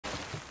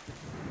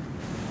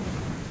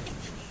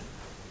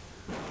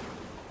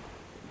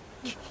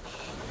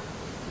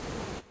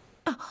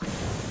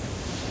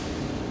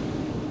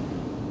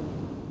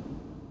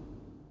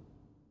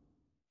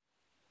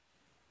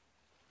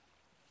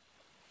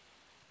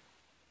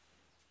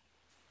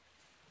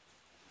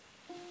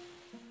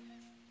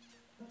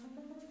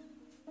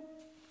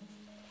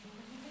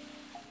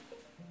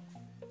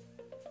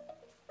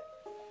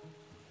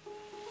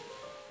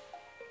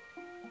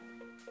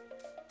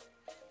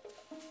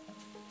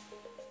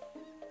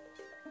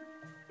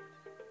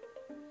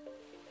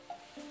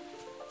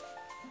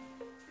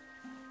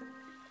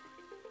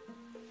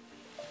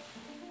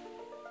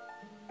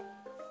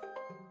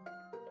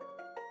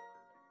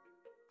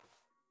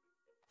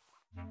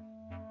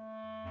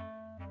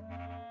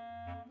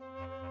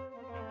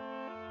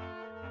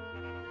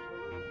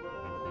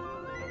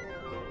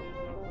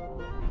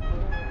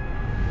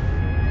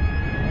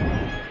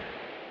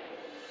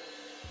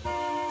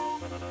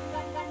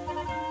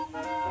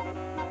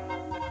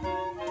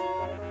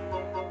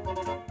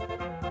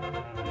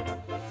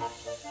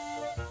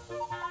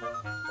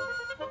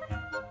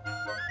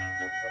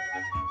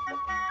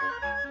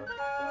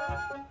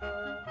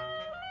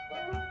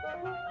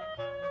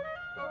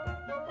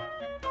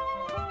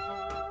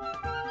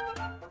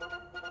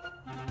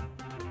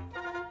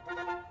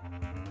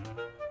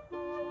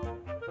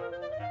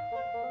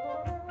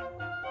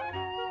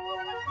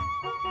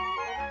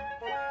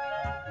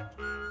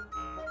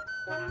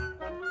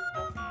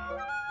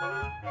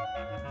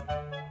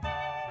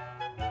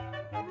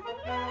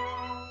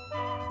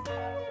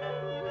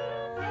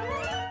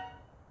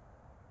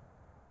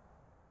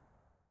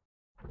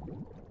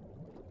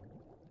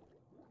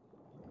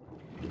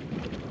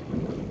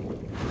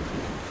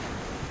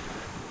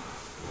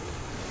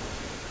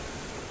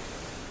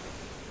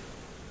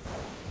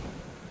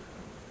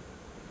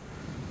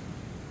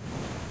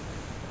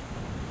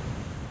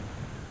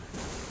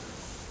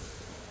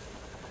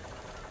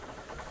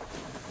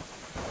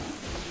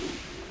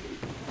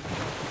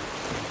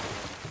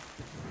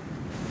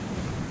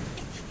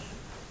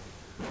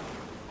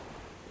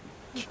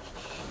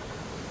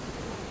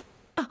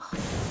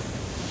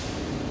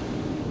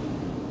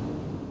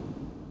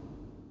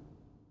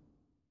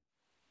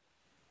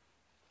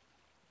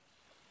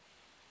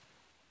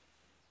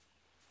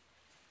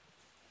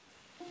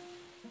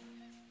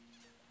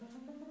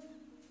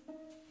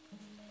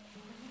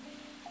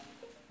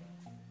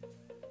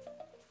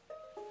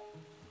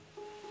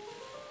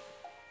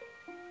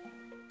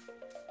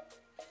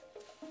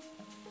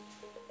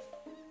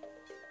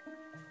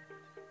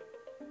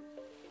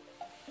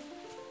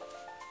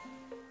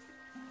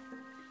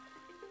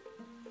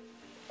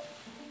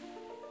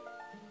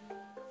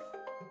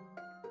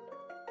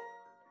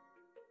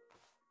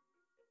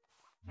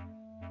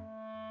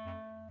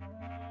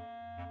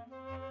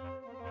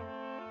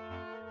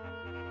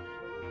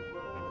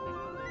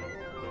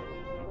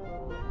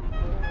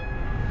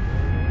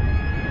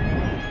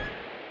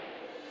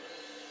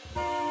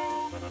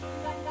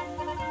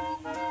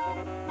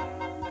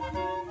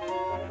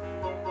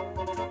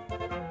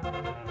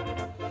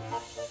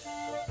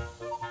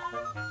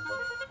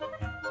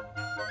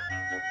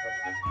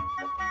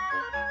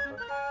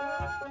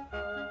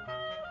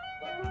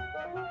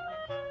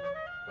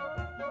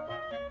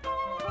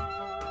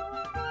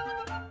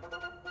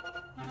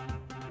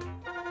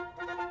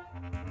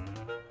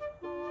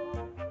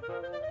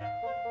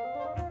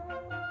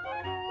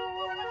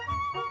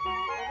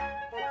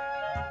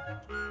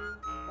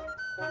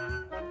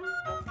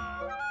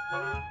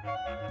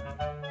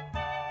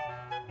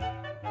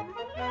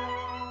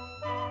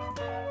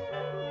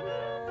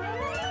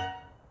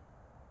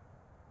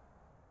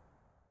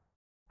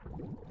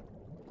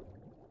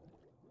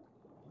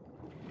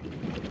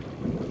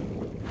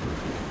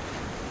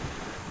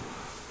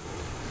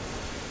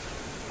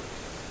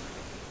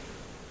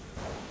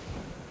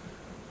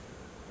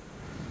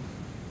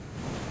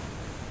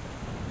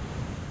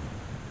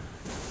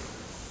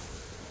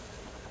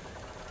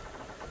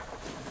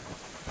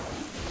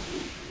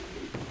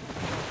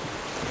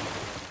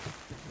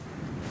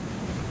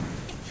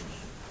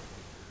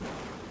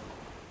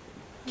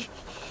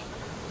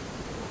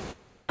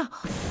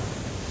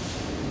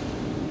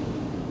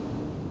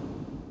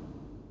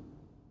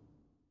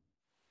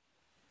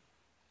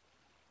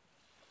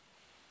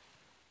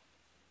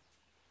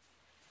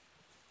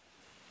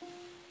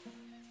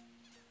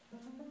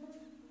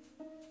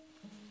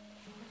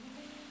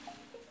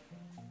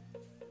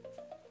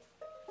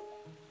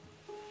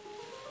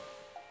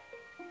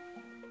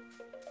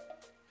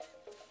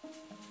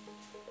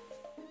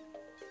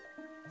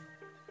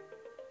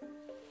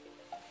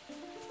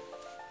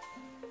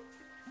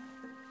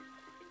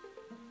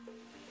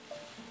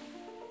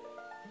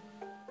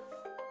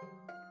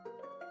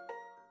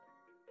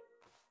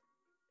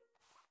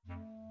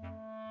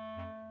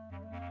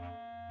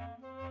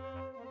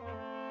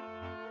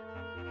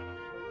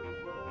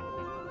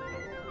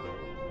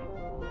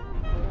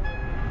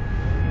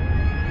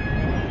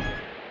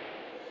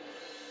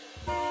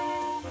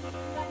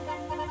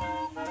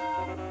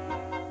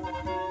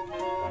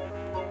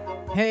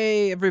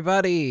Hey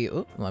everybody!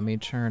 Ooh, let me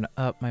turn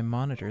up my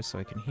monitor so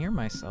I can hear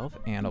myself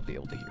and I'll be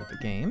able to hear the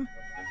game.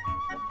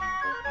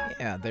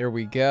 Yeah, there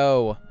we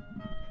go.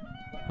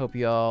 Hope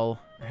y'all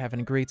are having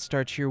a great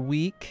start to your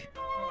week.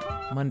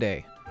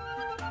 Monday.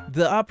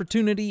 The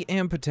opportunity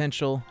and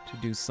potential to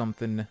do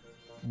something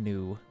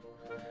new.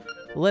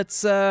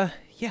 Let's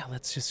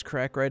just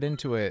crack right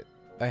into it.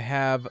 I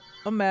have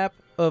a map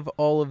of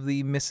all of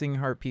the missing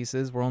heart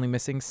pieces. We're only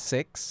missing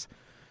 6,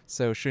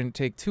 so shouldn't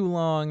take too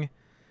long.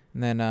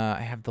 And then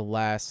I have the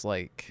last,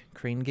 like,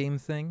 crane game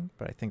thing,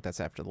 but I think that's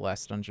after the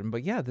last dungeon.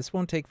 But yeah, this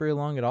won't take very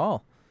long at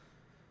all.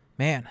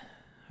 Man,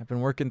 I've been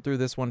working through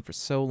this one for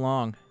so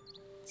long.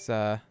 It's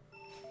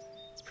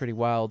pretty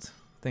wild,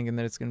 thinking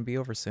that it's going to be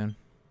over soon.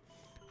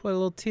 Put a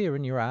little tear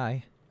in your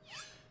eye.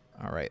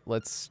 Alright,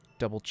 let's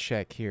double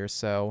check here.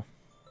 So,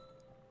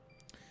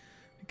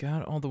 we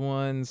got all the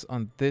ones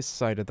on this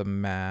side of the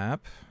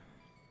map.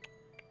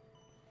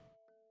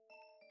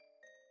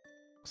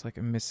 Looks like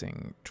I'm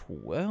missing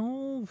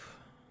 12,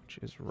 which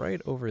is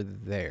right over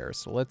there.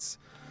 So let's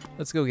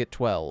go get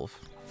 12.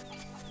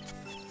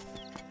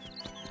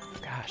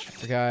 Gosh, I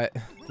forgot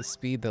the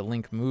speed that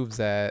Link moves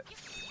at.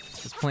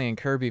 Just playing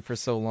Kirby for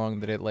so long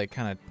that it like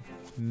kind of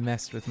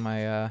messed with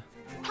my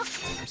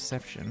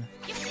perception.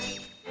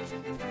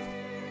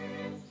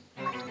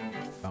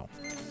 Oh,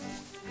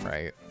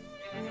 right.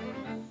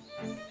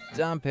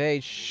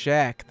 Dampé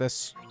Shack.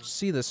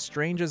 See the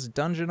strangest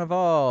dungeon of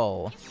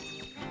all.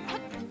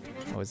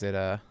 Oh, is it,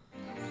 did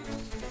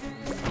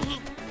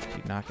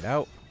you knock it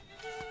out?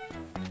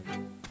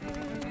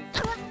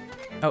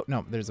 Oh,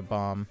 no, there's a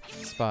bomb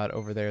spot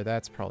over there.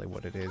 That's probably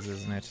what it is,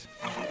 isn't it?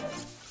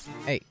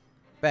 Hey,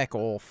 back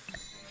off.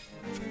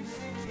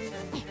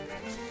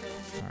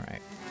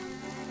 Alright.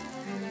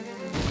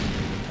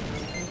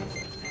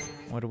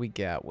 What do we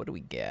got? What do we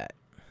got?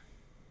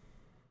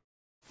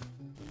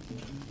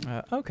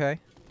 Okay.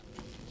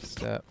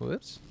 Just,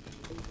 whoops.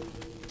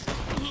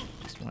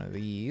 Just one of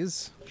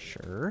these.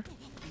 Sure.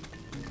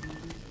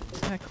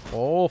 Back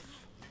off.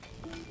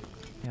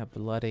 Yeah,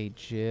 bloody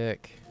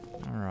jick.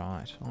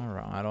 Alright,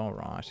 alright,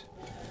 alright.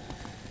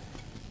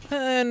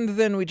 And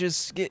then we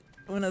just get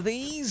one of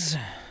these.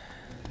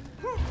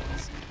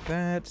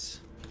 That.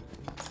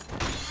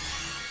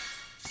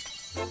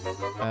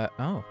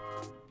 Oh.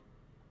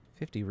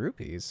 50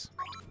 rupees.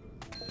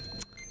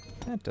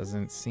 That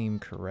doesn't seem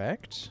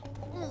correct.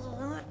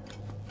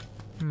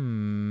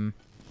 Am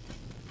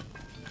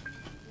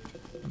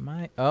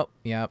I? Oh,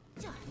 yep.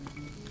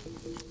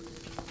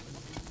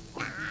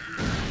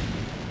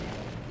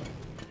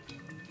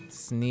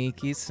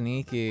 Sneaky,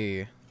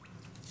 sneaky.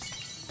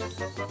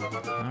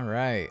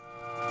 Alright.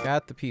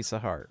 Got the piece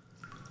of heart.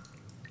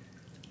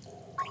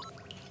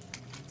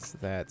 So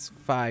that's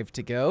 5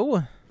 to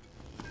go.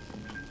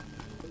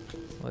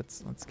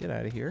 Let's get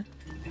out of here.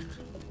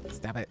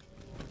 Stop it.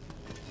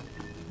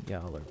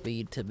 Y'all are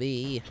feed to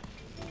me.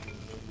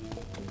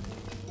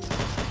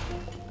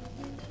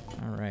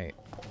 Alright.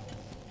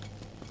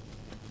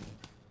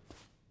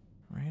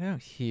 Right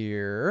out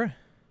here.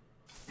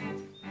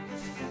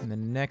 And the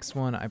next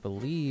one, I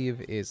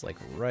believe, is like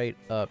right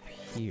up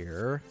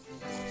here.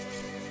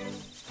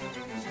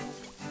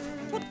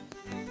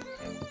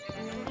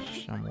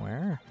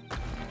 Somewhere.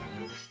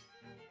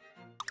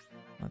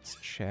 Let's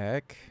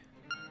check.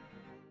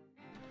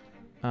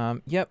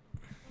 Yep.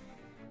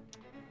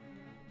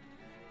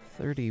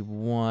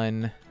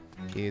 31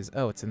 is...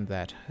 Oh, it's in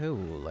that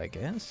hole, I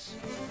guess.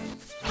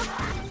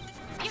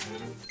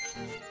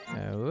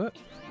 Oh.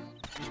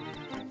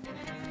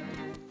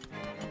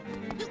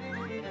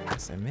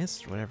 Guess I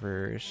missed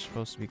whatever is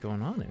supposed to be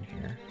going on in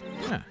here.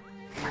 Huh.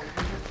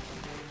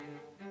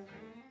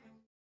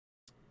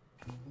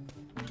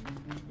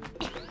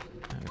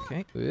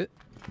 Okay.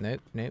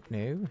 Nope, nope,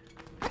 no.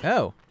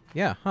 Oh,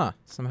 yeah, huh.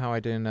 Somehow I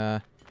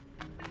didn't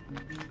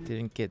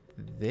get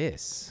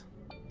this.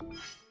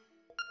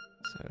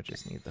 So I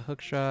just need the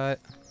hook shot.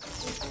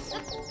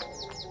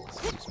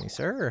 Excuse me,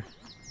 sir.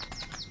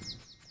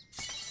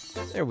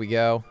 There we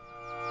go.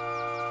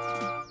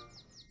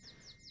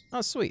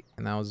 Oh, sweet.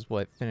 And that was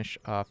what finished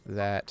off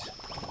that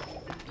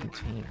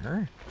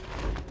container.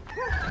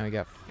 Now we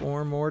got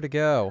 4 more to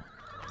go.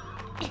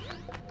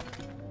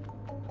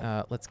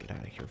 Let's get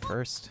out of here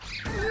first.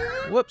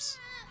 Whoops.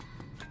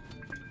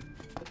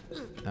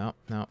 No,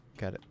 no,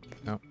 got it.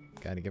 No,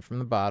 gotta get from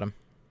the bottom.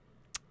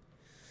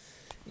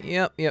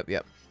 Yep.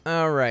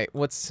 Alright,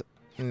 what's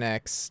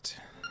next?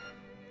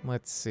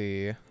 Let's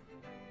see.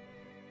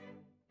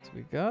 So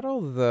we got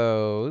all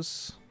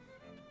those.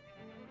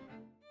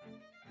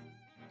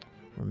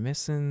 We're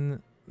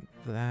missing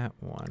that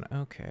one.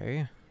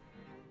 Okay.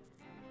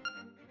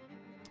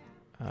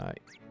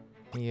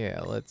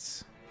 Yeah,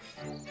 let's...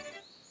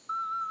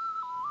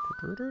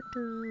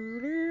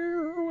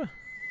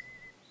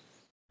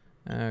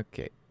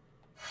 Okay.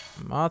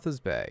 Martha's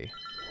Bay.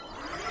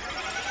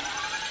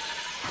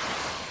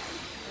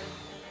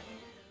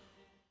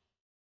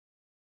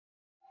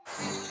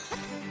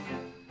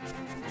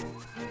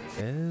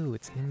 Oh,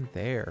 it's in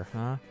there,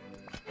 huh?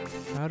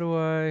 How do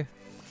I...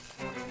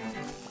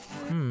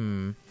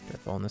 Do I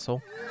this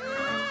hole?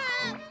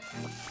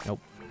 Nope.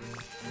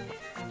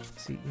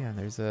 See, yeah,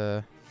 there's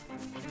a...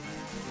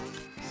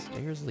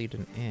 stairs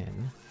leading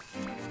in.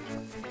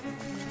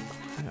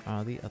 Where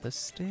are the other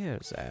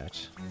stairs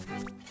at?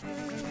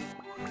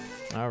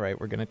 Alright,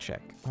 we're gonna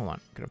check. Hold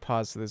on. Gonna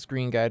pause so this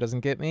green guy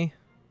doesn't get me.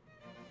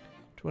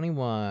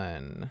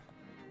 21.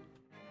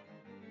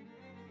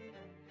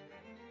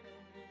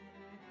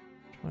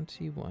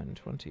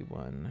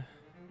 21.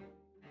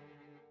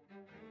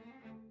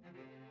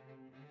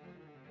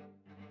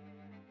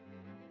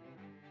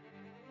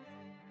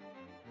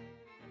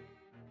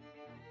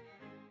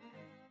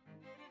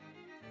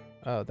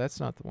 Oh, that's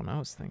not the one I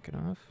was thinking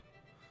of.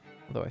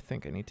 Although I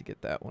think I need to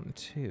get that one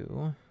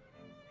too.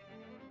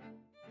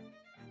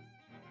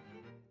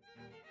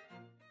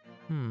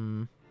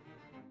 All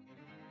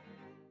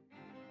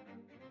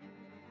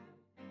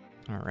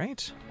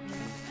right.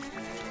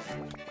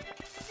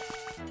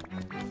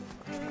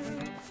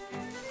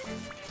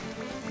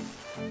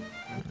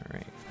 All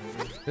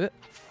right.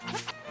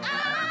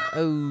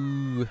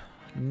 Oh,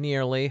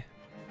 nearly.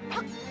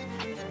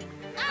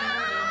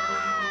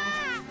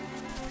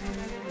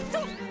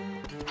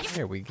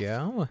 There we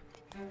go.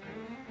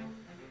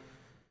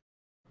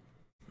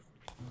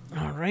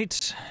 All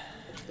right.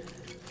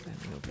 Then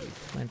we'll be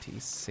plenty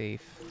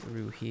safe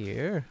through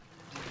here.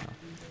 Oh,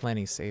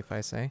 plenty safe,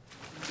 I say.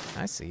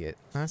 I see it.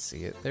 I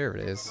see it. There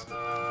it is.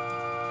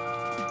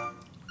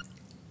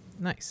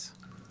 Nice.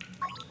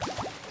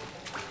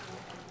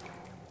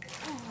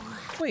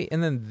 Wait,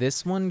 and then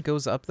this one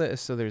goes up the...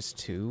 so there's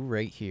two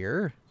right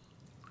here?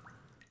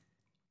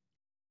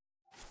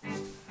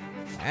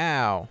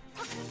 Wow.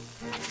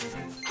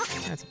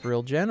 That's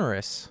real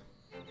generous.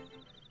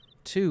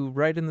 Two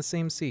right in the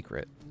same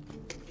secret.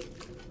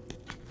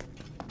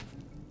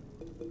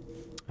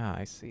 Ah,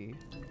 I see.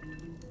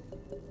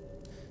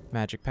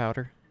 Magic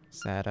powder.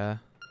 Is that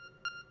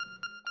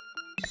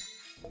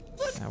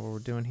what we're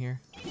doing here?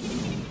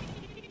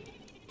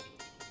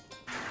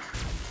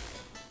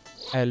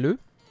 Hello?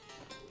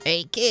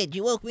 Hey kid,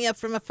 you woke me up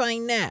from a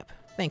fine nap.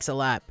 Thanks a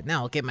lot, but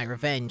now I'll get my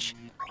revenge.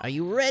 Are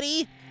you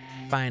ready?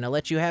 Fine, I'll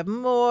let you have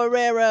more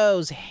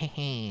arrows.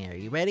 Are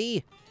you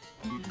ready?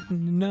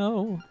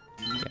 No.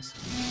 Yes.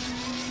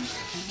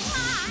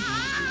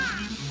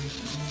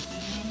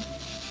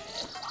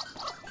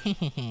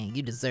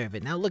 You deserve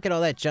it. Now look at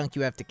all that junk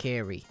you have to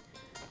carry.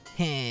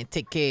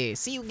 Take care.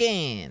 See you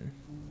again.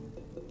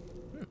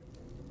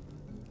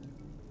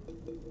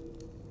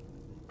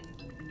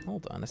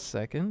 Hold on a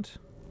second.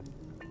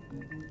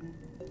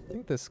 I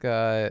think this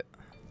guy...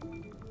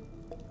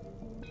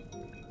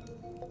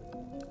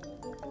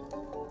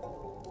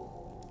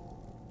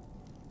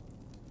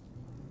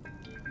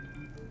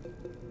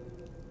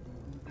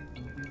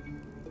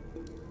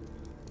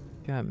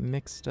 got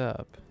mixed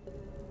up.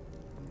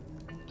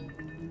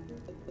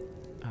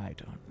 I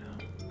don't know.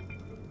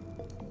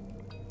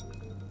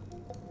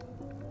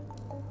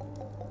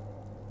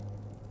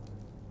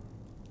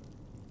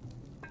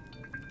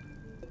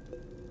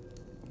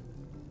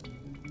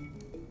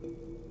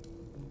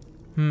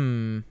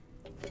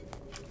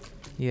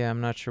 Yeah,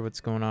 I'm not sure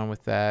what's going on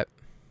with that.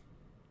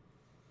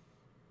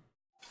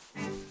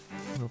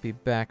 We'll be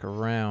back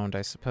around,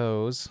 I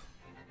suppose.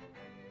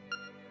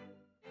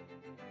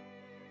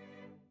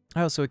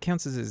 Oh, so it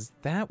counts as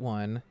that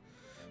one.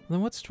 Well,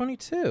 then what's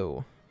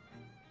 22?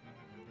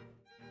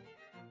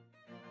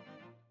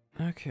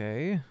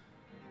 Okay.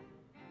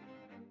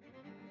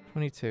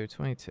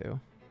 22.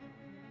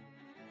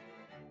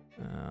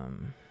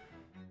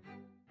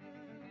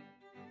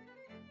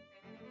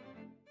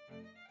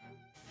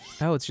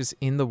 Oh, it's just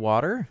in the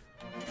water?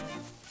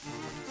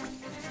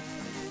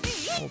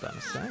 Hold on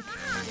a sec.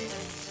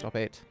 Stop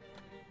it.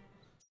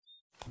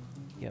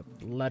 You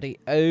bloody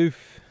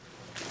oaf.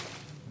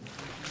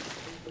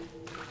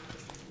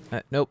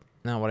 Nope,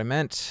 not what I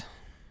meant.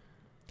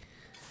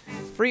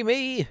 Free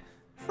me!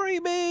 Free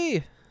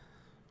me!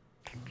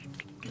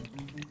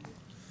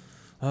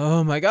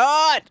 Oh my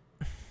god!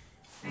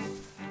 If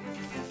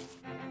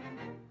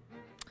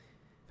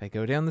I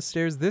go down the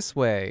stairs this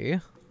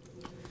way,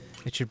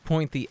 it should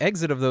point the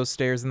exit of those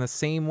stairs in the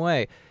same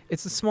way.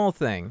 It's a small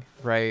thing,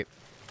 right?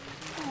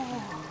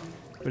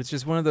 But it's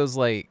just one of those,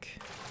 like...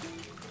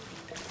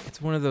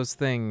 it's one of those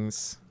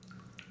things,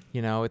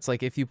 you know? It's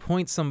like if you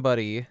point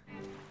somebody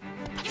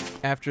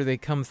after they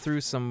come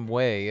through some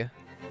way,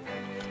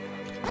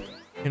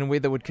 in a way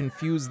that would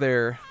confuse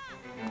their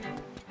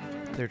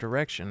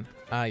direction.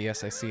 Ah,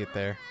 yes, I see it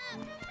there.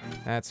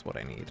 That's what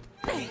I need.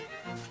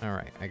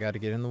 Alright, I gotta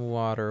get in the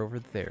water over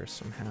there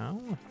somehow.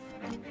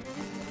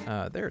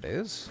 There it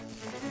is.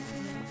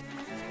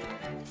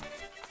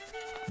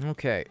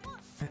 Okay.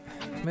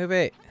 Move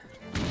it.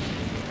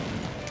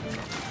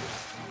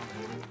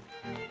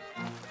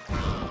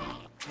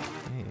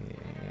 Hey,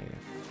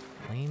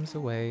 flames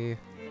away.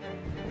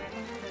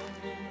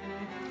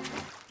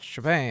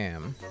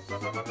 Shabam.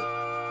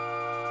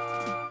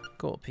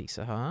 Gold piece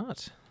of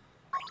heart.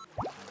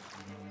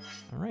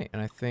 Alright,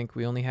 and I think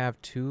we only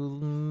have 2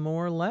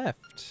 more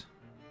left.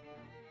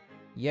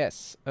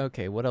 Yes.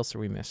 Okay, what else are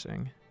we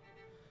missing?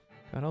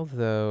 Got all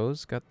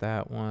those. Got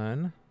that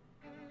one.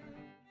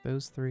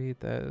 Those 3,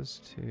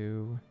 those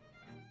 2.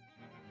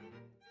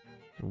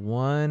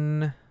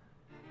 1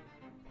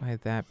 by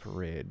that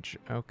bridge.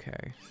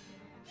 Okay.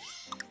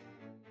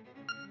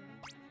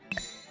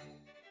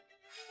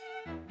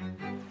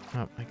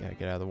 Oh, I gotta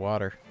get out of the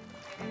water.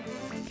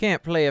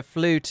 Can't play a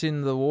flute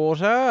in the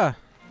water.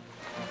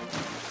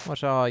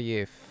 What are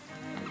you,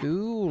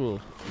 fool?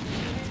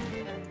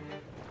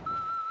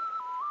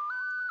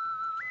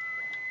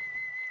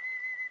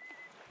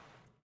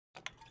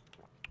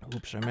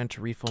 Oops, I meant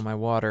to refill my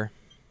water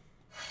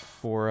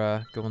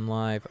before going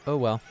live. Oh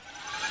well.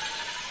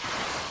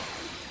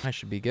 I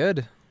should be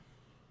good.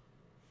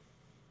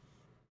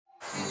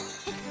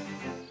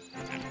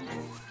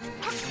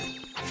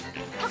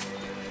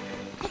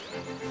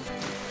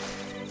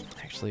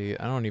 Actually,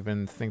 I don't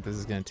even think this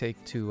is going to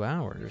take 2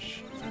 hours.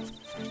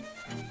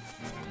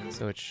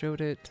 So it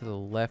showed it to the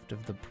left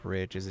of the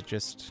bridge. Is it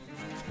just...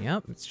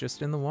 Yep, it's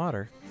just in the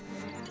water.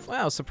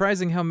 Wow,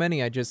 surprising how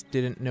many I just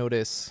didn't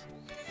notice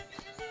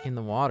in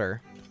the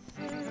water.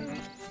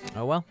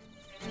 Oh well.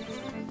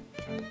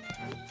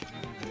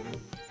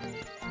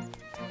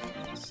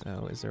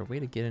 So, is there a way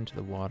to get into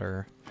the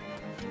water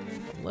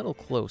a little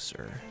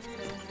closer?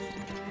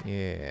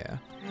 Yeah.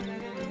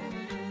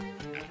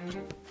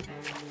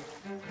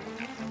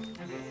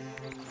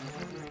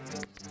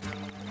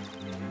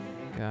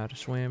 Gotta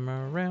swim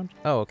around.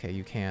 Oh, okay,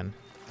 you can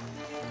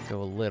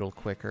go a little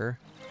quicker.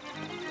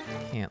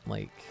 Can't,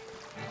 like...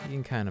 You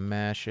can kind of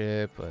mash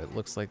it, but it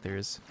looks like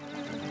there's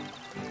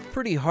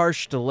pretty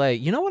harsh delay.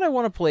 You know what I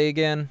want to play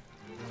again?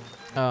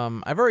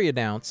 I've already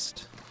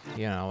announced,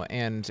 you know,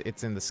 and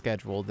it's in the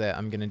schedule that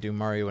I'm gonna do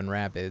Mario and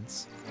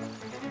Rabbids.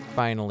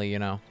 Finally, you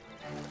know,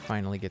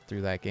 finally get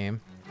through that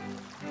game.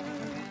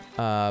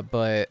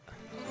 But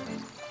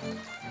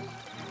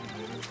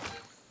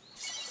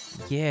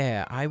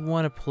yeah, I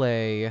want to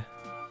play. I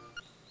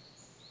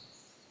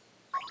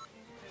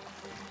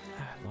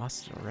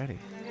lost it already.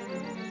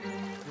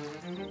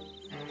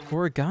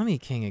 Origami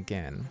King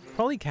again.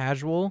 Probably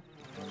casual.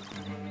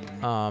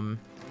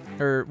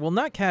 Or, well,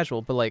 not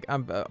casual, but like,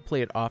 I'm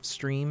play it off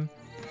stream.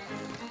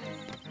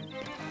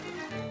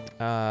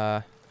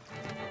 Yeah.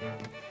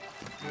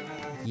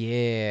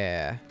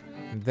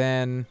 And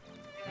then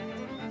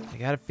I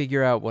gotta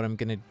figure out what I'm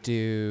gonna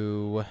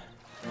do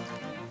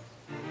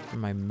for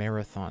my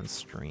marathon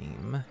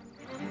stream.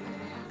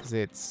 Because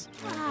it's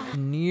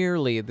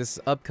nearly, this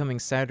upcoming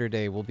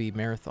Saturday will be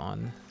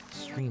marathon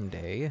stream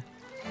day.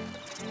 I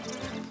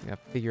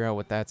gotta figure out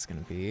what that's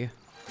gonna be.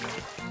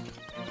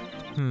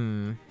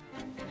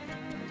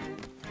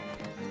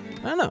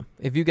 I don't know.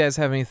 If you guys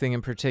have anything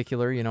in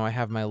particular, you know, I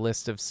have my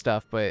list of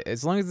stuff, but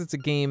as long as it's a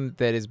game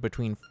that is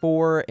between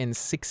 4 and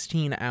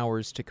 16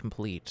 hours to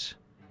complete,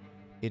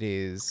 it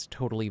is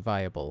totally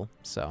viable.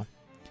 So,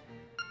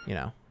 you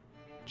know,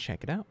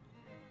 check it out.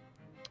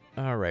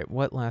 All right,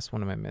 what last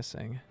one am I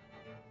missing?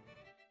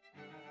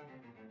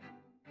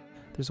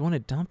 There's one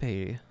at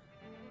Dompe's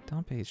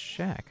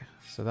shack,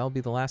 so that'll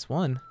be the last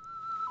one.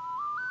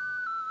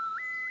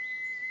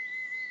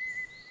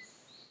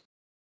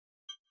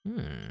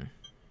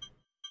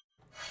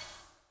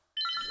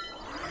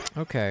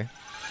 Okay.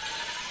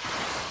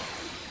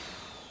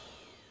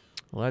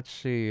 Let's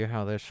see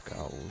how this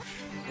goes.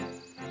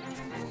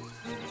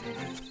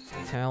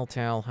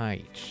 Telltale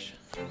Heights.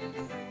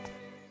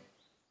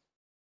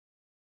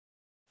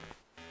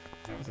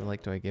 Is it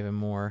like, do I give him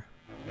more?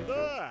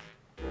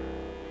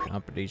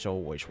 Company's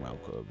always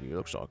welcome. He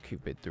looks like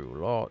Cupid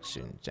through lots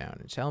in town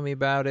and tell me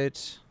about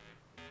it.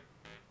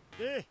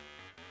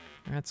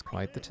 That's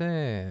quite the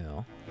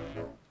tale.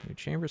 New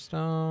chamber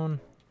stone.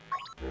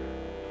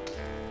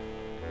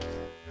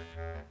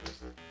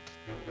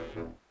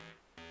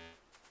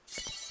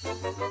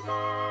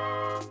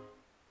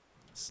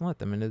 Let's let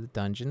them into the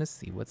dungeon to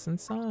see what's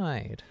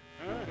inside.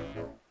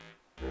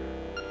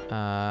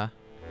 I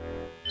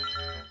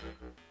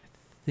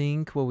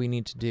think what we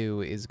need to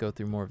do is go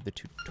through more of the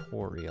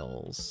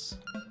tutorials.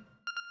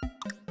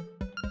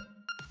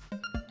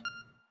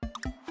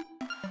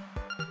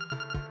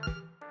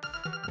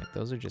 Right,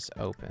 those are just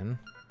open.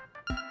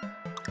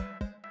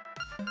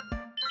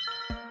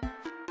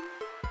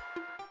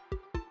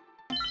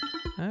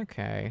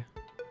 Okay.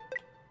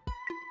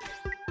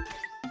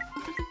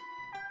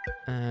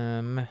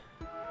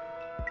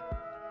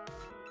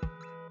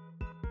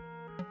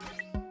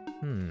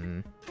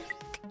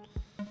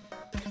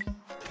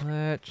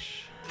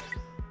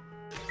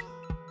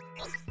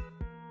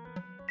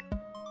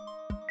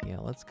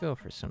 Let's go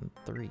for some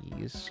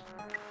 3s.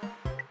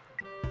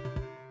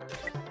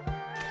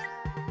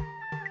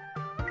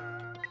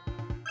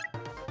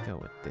 Go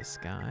with this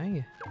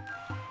guy.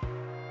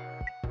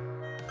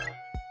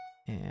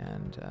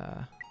 And,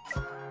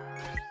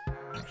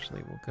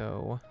 actually we'll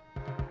go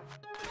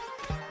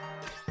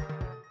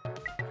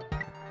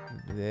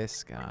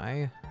this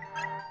guy.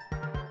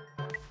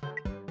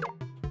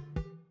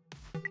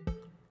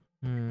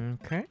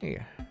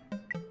 Okay.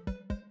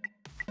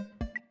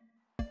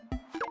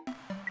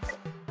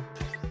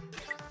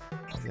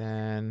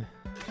 Then,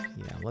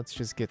 yeah, let's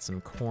just get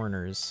some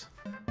corners,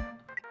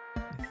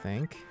 I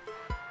think.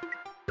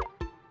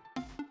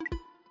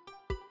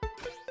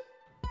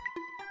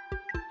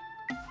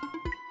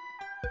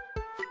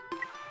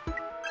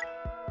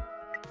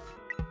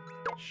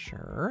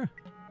 Sure.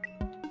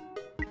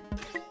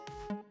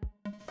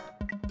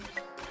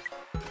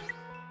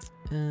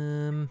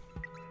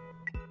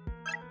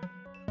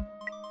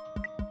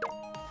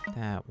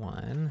 That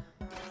one.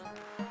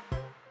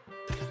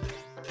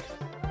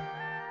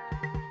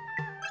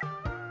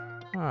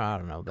 Oh, I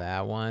don't know,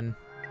 that one.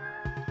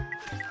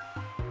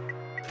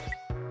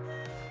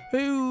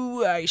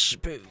 Oh, I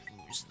suppose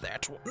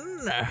that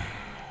one.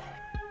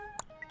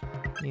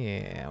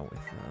 Yeah, with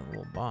a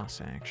little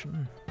boss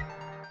action.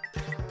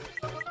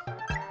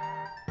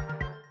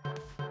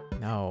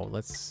 No,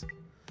 let's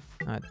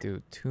not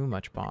do too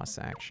much boss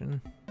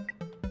action.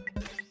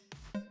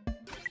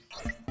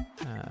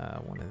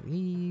 One of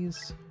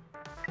these.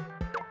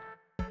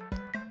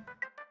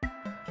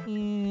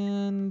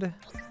 And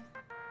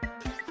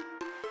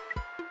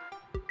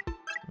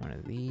one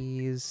of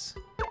these.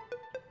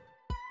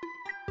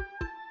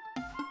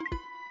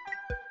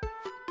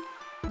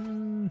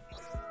 One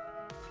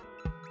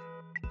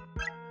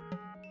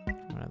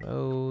of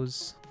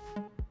those.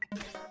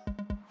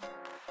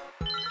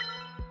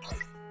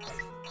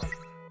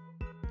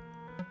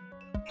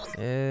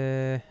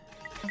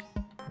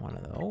 One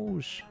of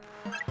those.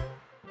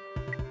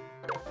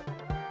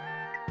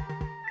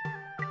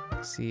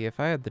 See, if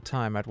I had the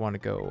time, I'd want to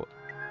go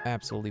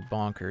absolutely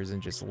bonkers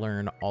and just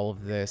learn all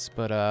of this,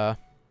 but,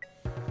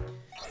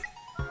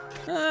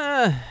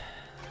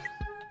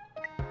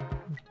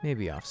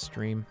 maybe off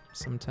stream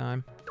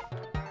sometime.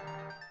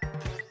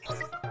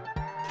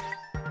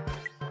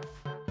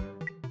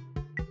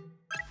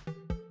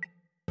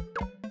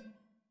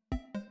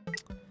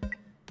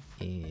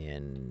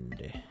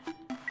 And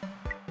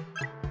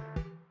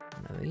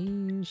one of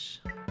these.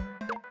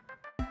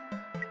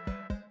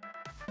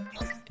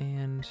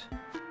 And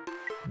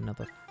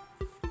another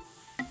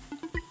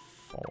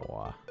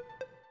 4.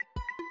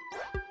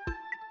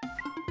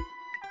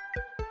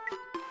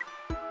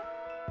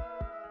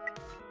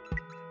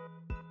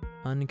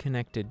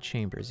 Unconnected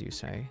chambers, you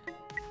say?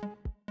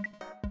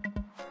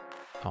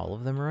 All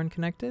of them are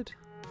unconnected?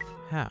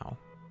 How?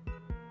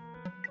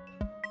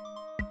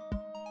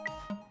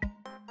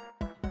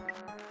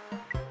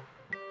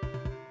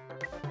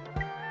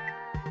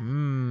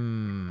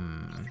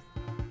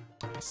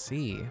 I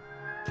see.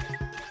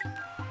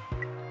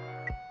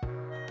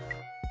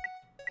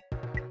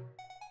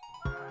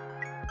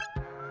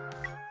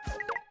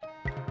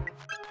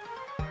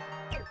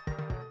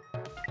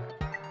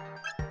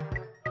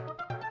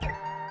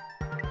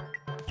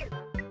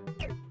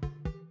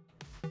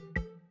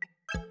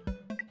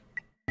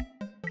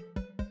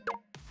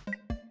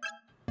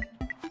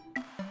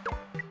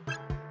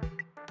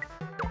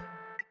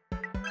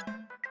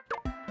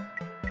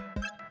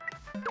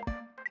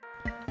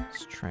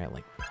 Let's try it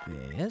like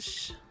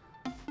this.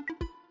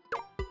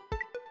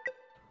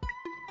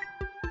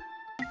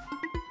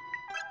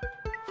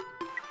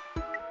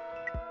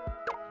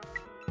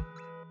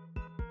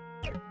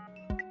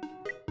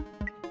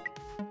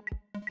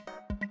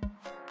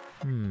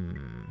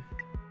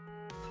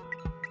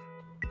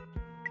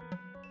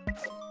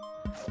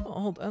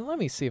 Hold on, let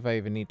me see if I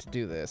even need to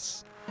do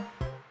this.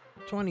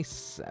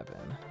 27.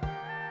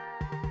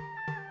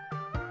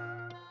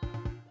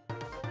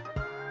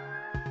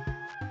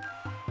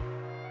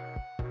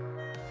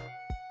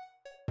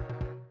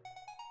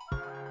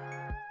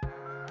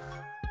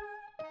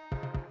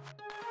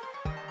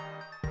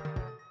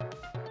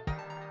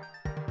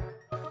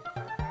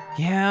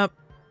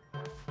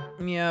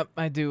 Yep,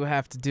 I do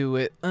have to do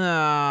it.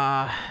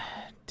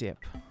 Dip.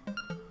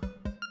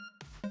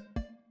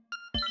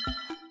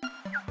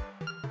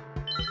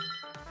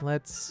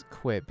 Let's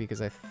quit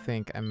because I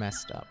think I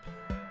messed up.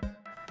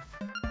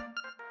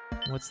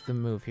 What's the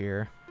move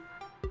here?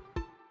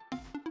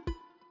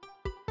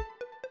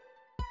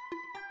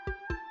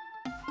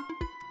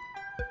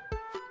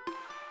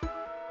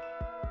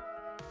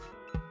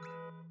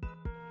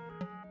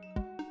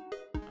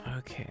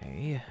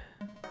 Okay.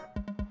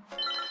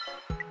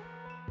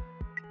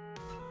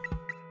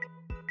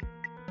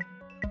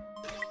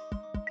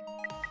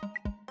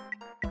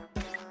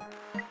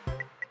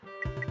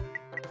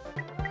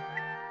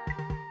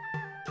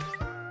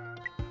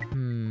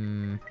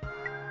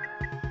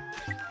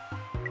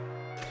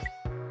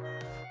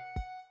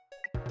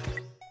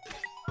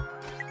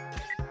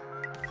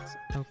 Let's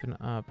open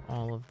up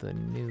all of the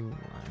new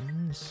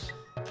ones.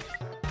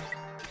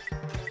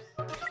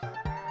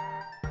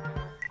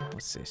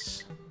 What's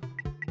this?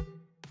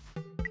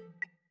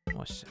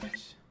 What's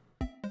this?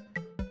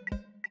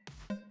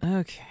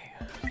 Okay,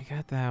 we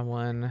got that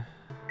one.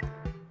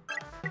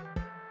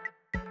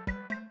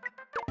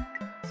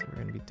 So we're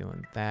gonna be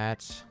doing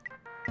that.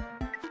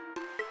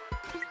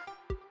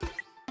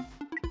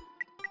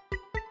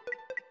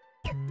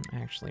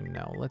 Actually,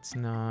 no, let's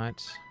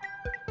not.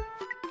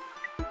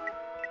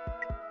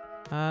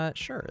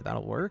 Sure,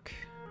 that'll work.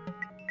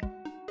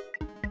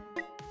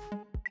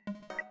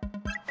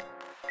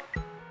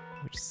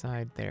 Which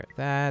side there?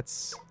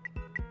 That's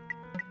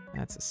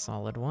a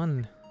solid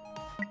one.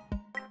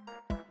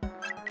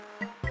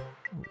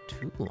 Ooh,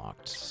 2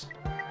 locked.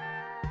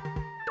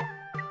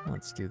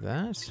 Let's do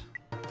that.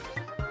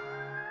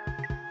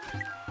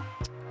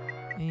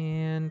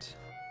 And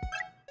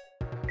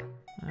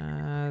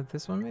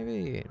this one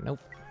maybe? Nope.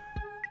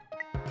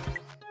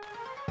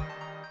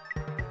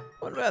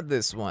 What about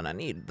this one? I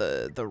need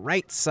the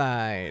right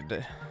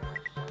side.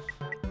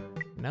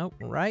 Nope,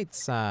 right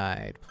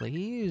side,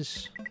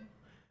 please.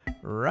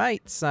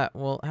 Right side.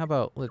 Well, how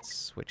about let's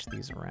switch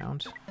these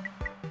around.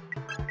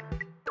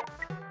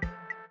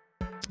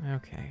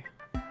 Okay.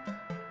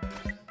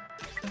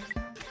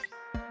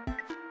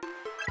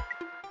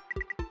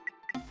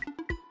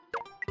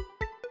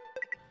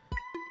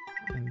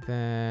 And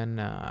then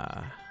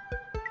one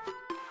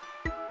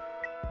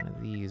of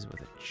these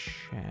with a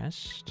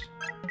chest.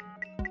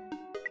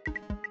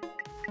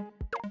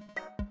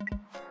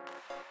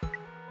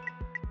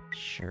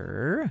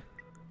 Sure.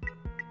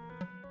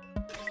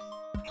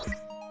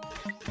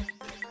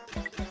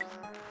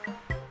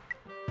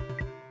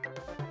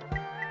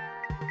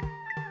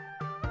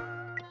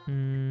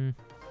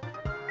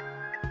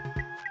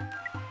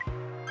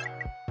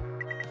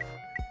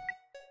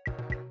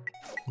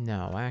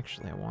 No,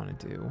 actually, I want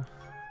to do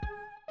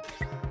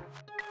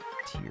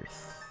tier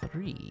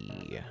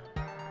 3.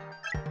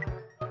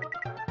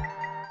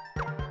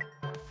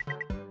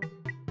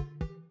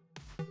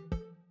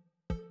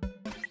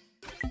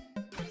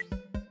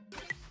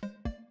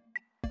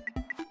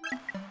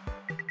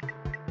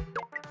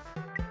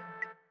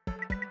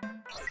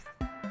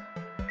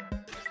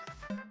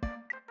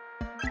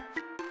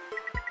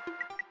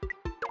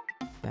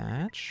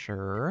 That,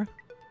 sure.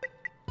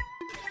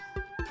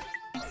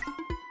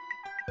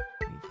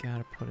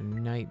 Gotta put a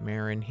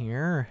nightmare in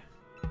here.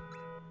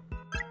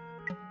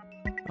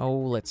 Oh,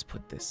 let's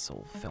put this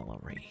old fella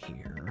right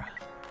here.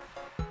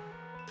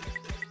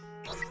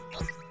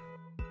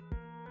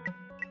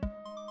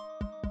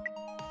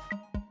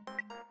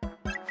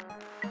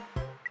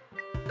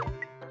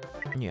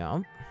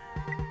 Yeah.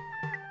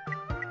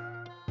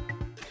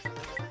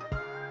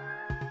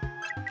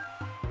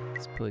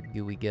 Let's put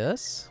Gooey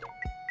Gus.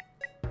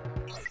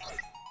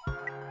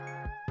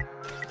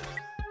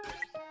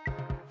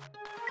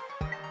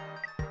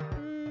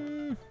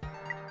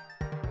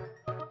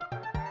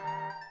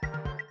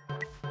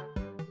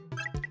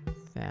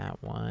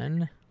 That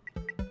one.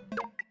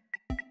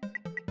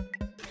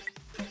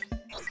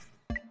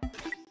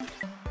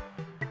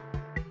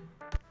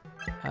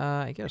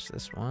 I guess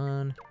this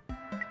one.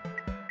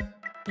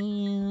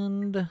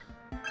 And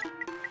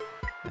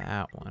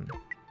that one.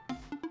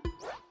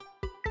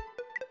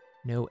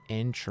 No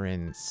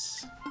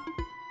entrance.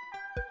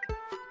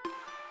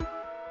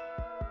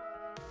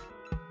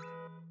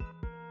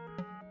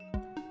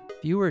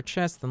 Fewer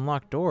chests than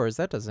locked doors.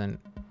 That doesn't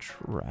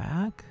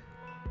track.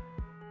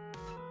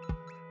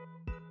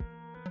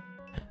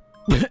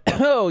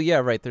 Oh, yeah,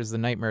 right. There's the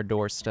nightmare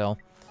door still.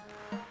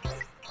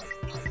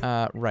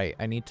 Right.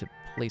 I need to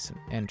place an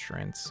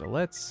entrance. So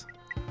let's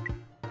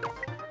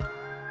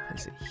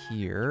place it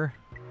here.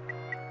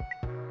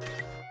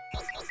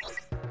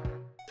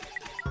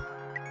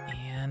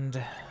 And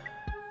do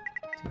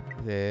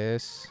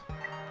this.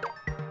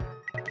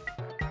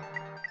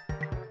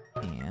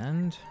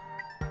 And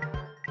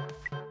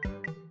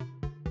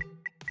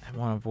I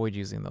want to avoid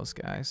using those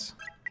guys.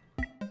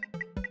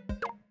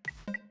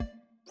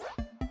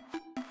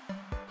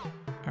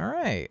 All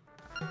right.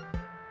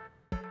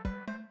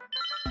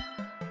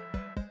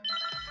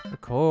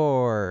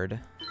 Record.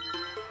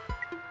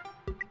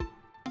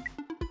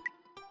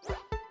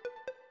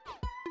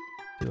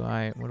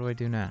 What do I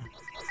do now?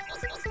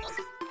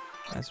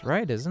 That's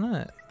right, isn't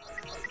it?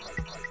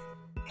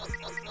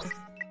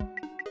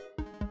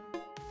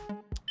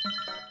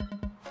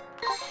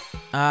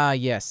 Ah,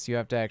 yes, you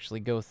have to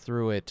actually go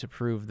through it to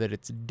prove that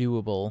it's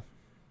doable.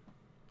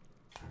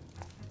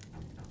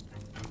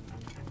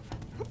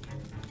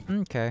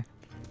 Okay.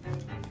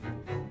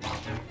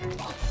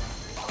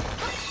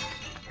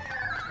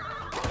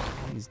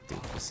 These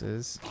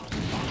doofuses.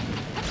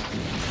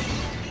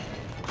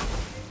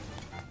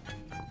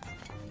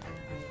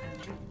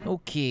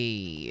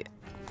 Okay.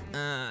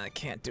 I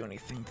can't do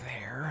anything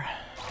there.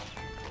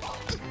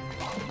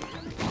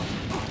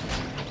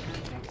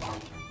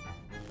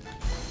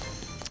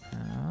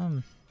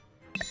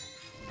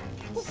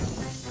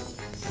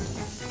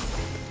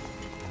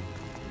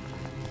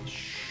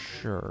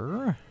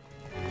 Sure.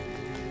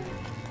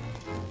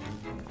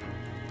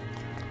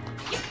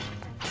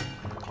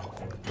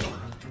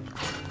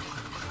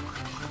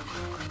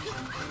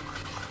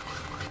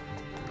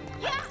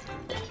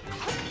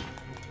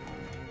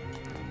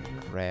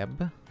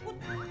 Grab.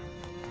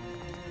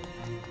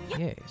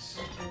 Yes.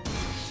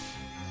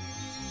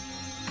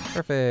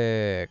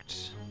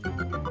 Perfect.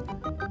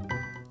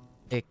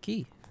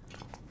 Icky.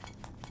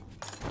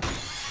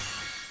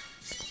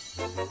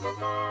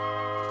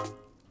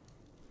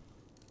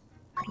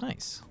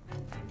 Nice.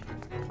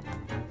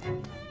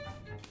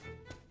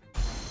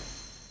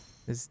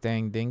 This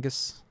dang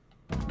dingus.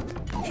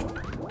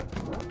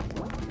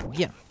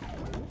 Get him.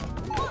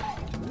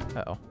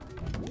 Uh-oh.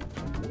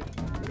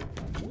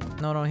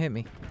 No, don't hit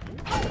me.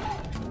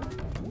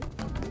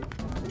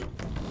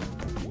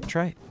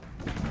 Try it.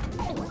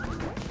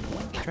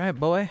 Try it,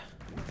 boy.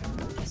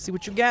 See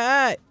what you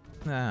got.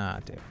 Ah,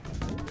 damn.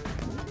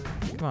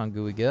 Come on,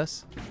 Gooey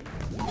Gus.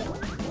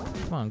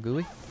 Come on,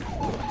 Gooey.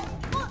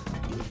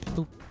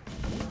 Oop.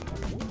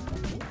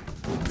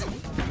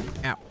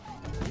 Ow.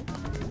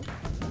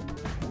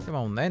 Come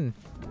on, then.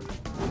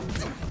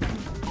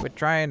 Quit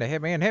trying to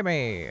hit me and hit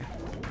me.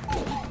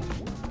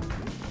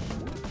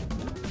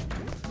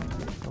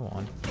 Go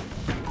on.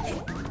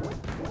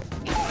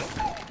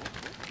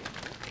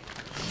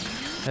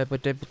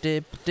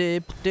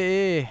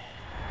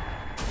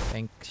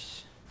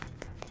 Thanks.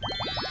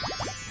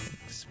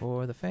 Thanks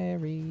for the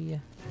fairy.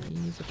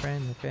 He's a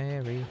friendly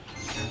fairy.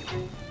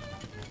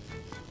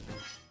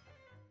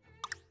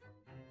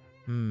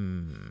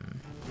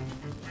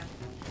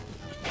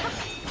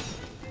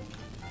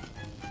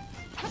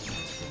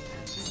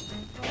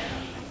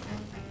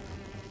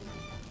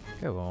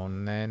 Go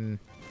on then.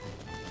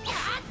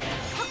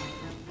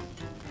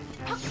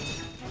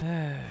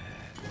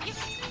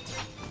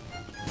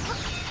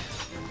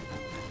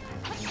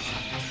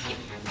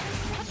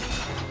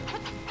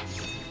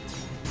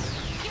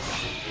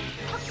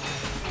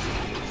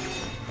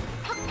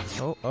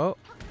 Oh,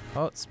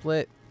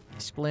 split. He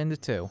split into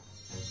two.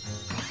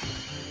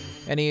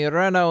 And he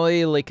ran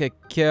away like a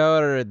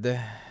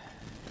coward.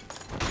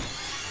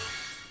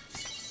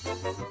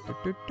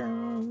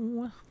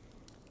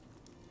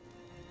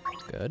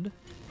 Good.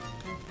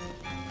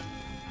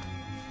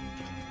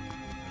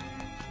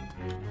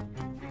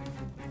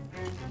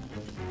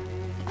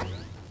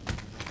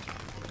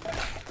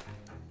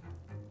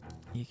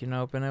 You can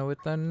open it with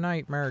the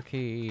nightmare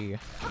key.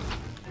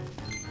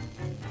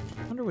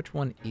 I wonder which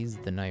one is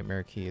the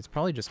nightmare key. It's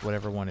probably just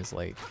whatever one is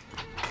like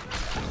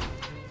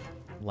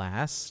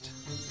last.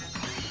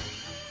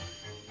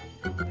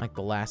 Like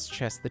the last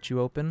chest that you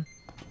open.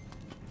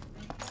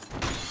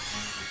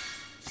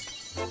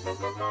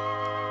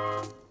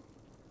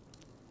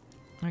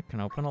 I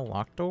can open a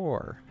locked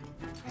door.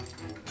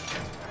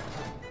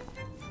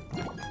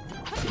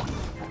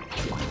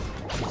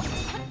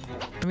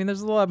 I mean,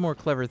 there's a lot more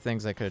clever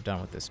things I could have done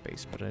with this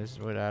space, but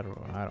I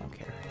don't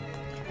care.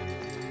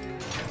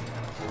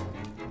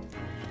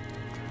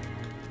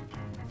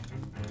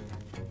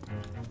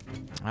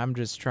 I'm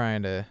just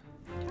trying to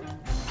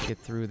get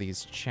through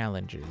these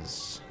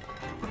challenges.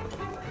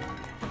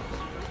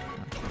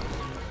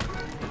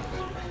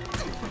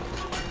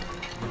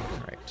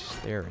 Alright,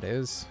 there it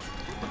is.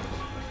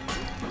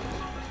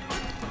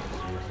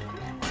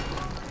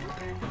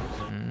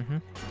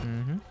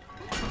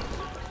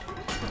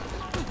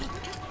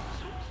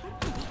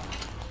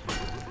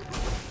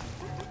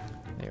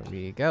 There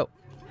we go.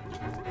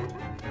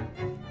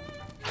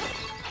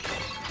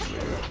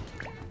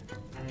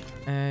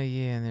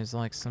 Yeah, and there's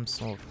like some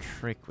sort of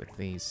trick with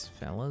these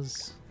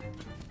fellas.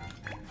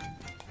 I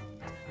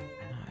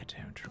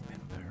don't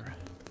remember.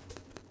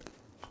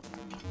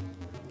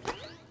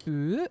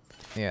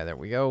 Yeah, there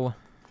we go.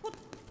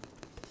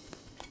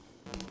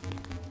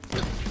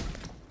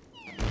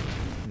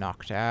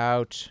 Knocked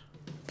out.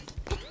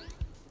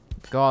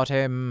 Got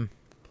him.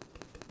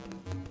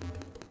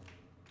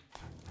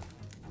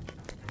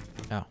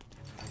 Oh.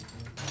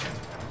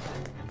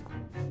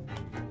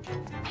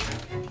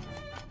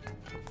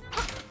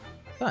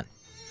 Fun.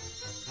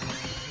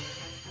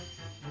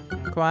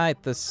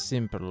 Quite the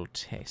simple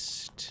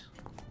test.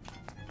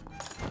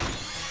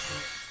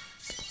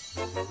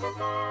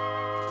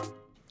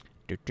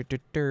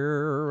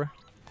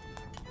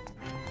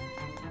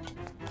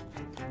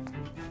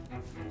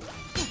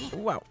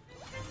 Wow.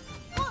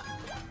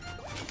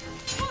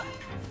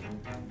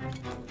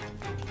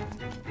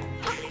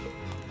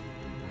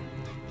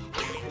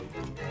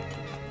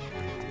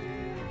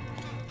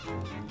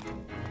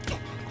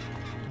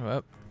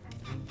 Up.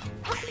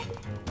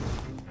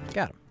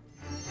 Got him.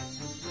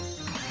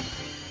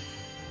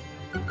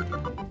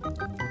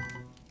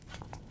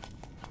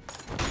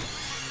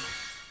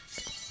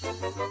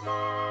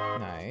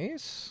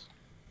 Nice.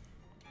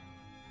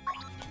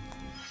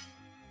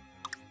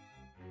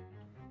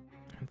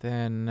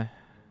 Then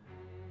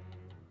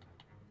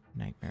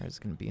nightmare is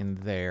gonna be in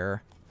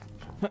there.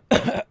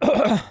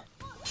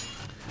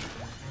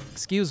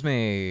 Excuse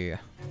me.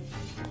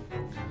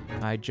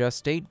 I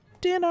just ate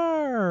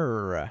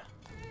dinner.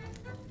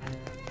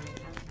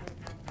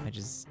 I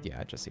just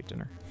ate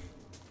dinner.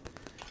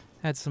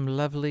 Had some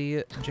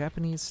lovely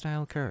Japanese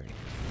style curry,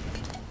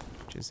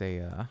 which is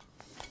a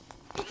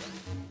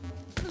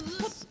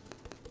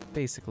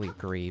basically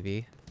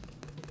gravy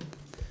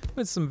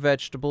with some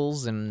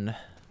vegetables and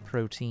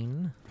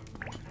protein.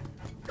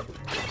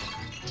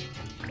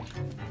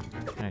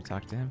 Can I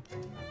talk to him?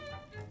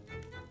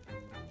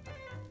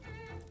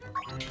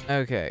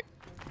 Okay.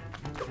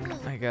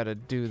 I gotta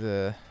do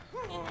the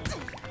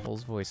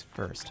Bull's voice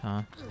first,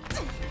 huh?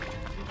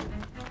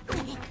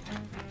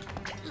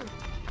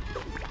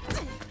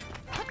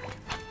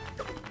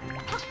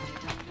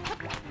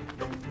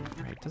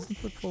 Right, doesn't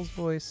put Bull's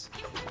voice.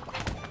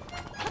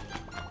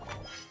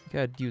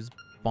 Gotta use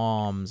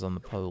bombs on the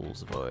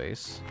pole's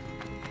voice.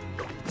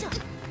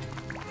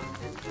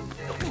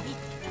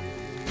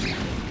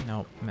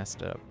 Nope,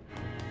 messed up.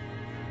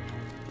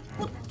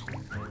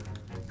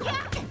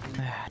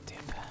 Ah, dip.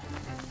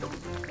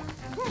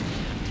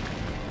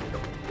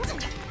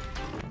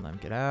 Let him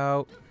get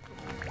out.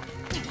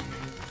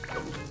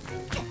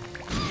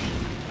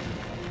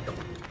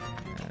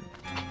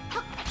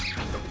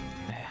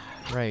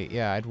 Right,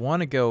 yeah, I'd want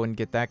to go and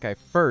get that guy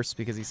first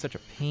because he's such a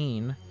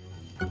pain.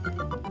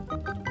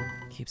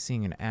 Keep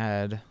seeing an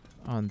ad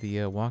on the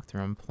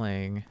walkthrough I'm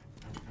playing in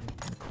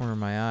the corner of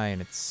my eye,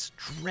 and it's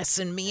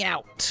stressing me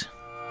out.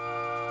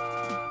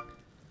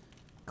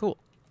 Cool.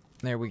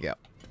 There we go.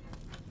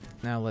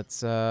 Now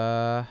let's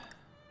let's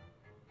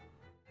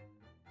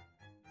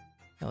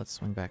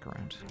swing back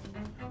around.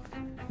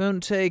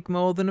 Won't take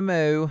more than a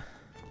mo.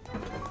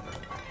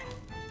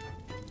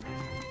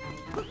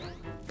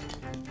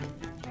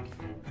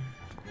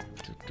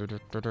 I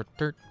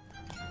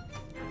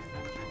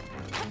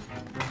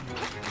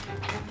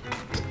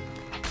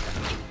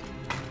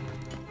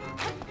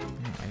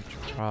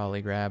should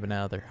probably grab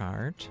another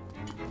heart.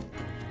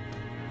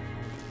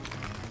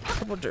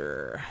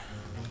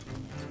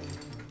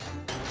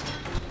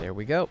 There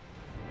we go.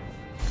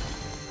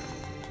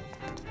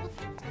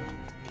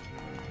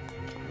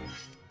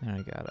 Now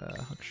I got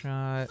a hook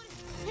shot.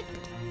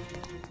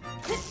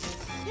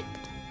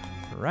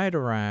 Right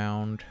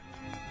around.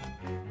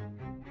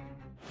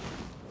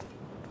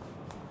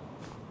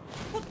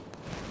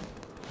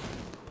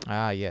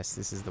 Ah, yes,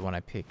 this is the one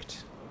I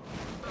picked.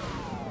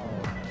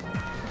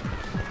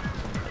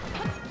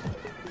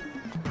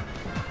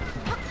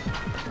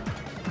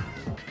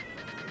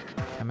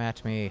 Come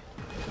at me.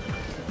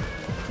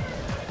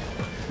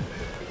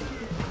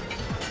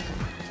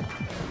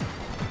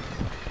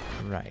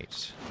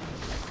 Right.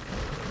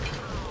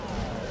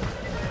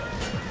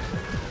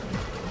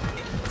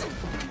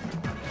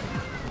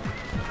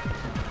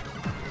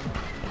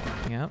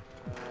 Yep.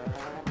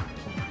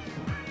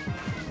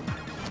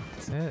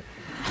 That's it.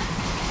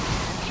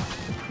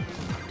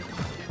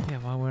 Yeah,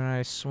 why wouldn't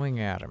I swing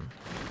at him?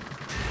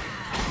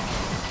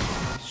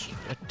 He's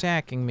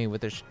attacking me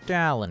with his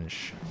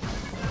challenge.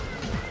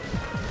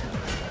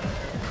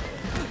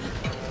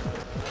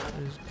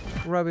 His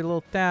grubby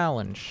little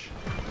challenge.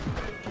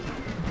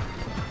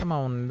 Come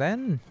on,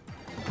 then.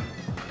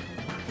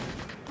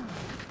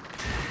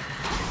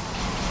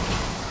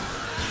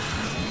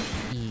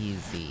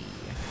 Easy.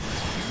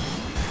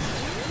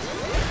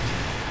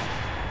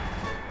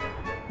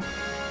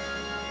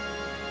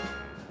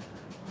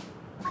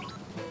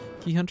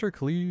 Key hunter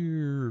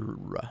clear.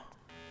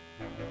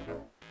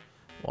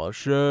 Well,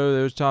 sure,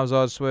 there's times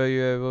I swear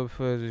you ever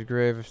put the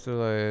grave of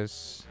still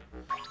is.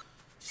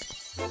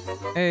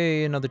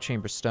 Hey, another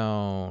chamber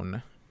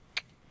stone.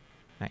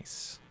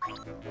 Nice.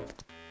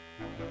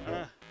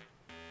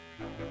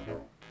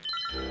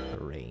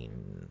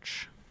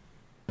 Range.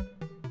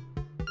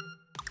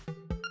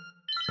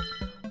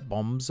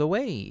 Bombs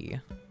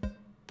away.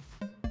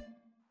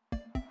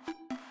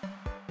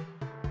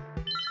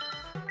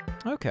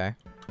 Okay.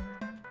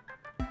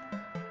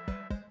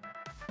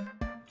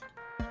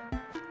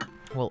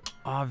 Well,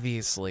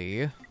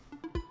 obviously,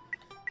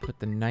 put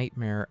the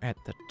nightmare at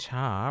the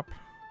top.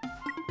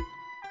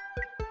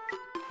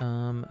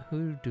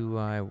 Who do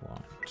I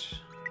want?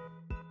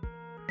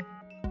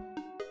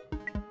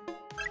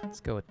 Let's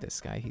go with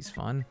this guy, he's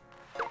fun.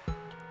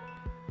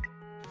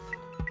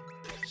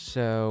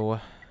 So,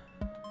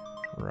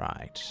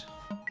 right.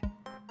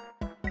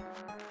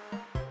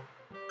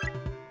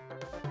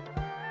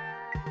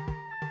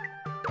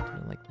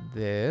 Like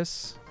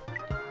this.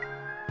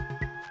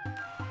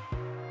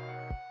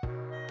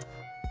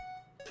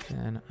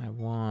 Then I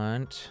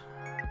want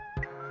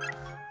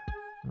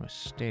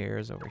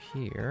stairs over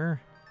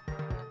here.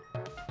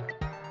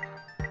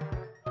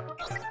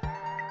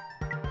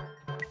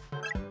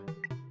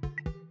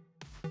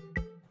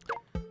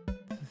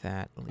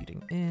 That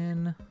leading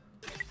in.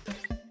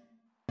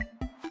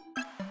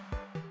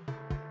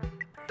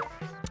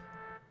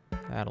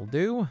 That'll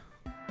do.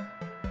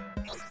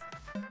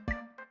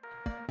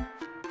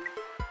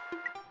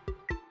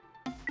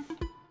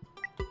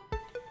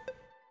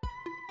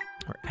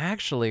 Or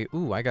actually,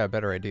 ooh, I got a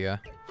better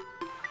idea.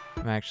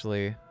 I'm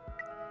actually,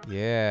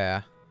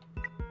 yeah.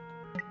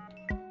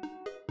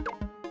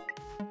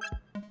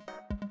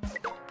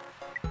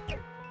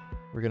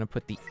 We're gonna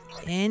put the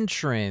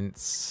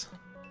entrance.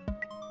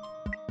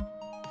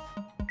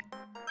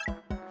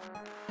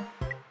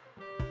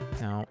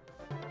 No.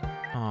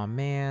 Aw,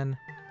 man.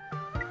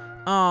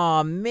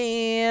 Aw,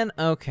 man.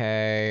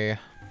 Okay.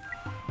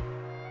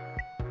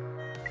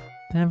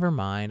 Never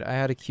mind. I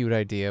had a cute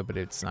idea, but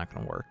it's not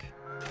gonna work.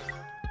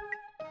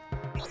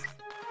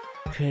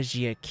 'Cause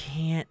you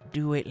can't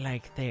do it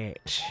like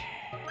that.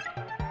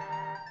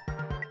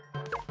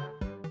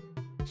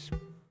 It's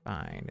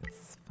fine.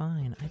 It's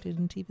fine. I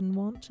didn't even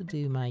want to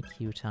do my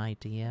cute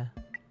idea.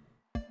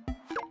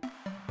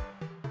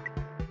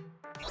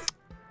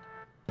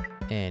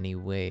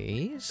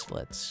 Anyways,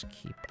 let's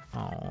keep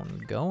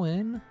on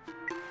going.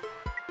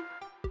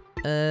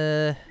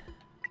 That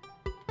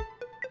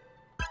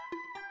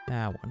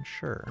one,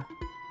 sure.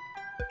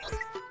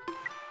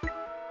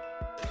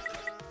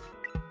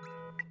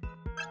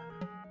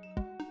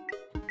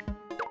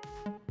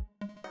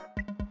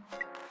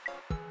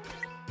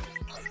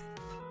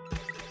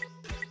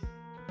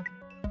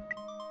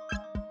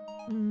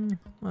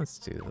 Let's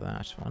do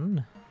that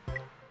one.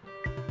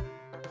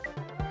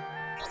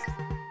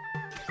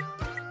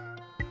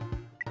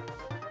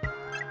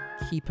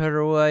 Keep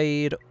her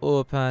wide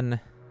open.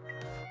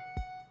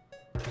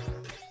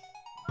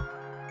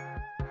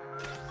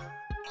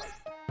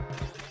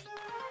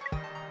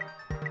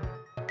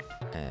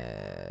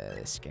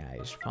 This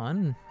guy's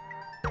fun.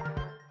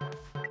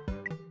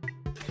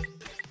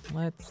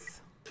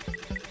 Let's...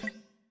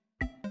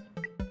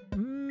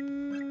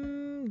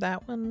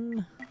 that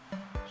one.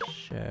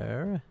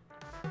 Sure.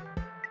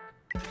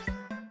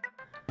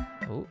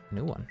 Oh,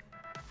 new one.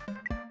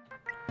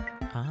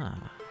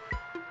 Ah.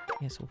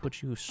 Yes, we'll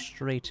put you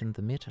straight in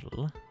the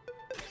middle.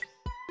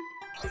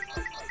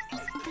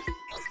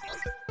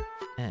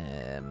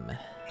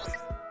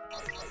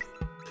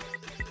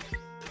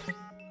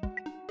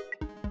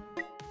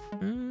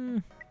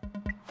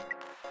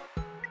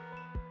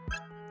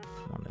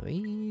 One of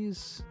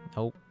these.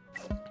 Oh.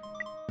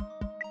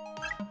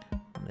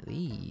 One of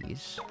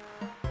these.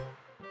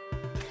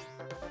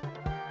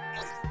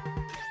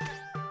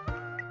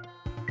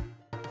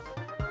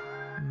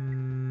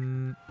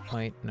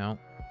 Wait, no.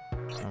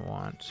 I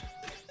want.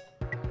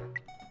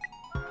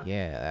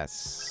 Yeah,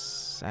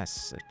 that's a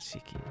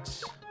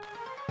ticket.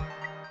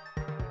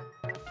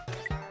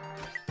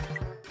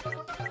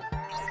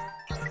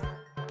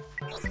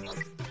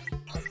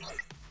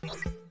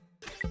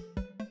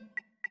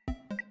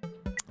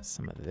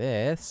 Some of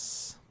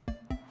this.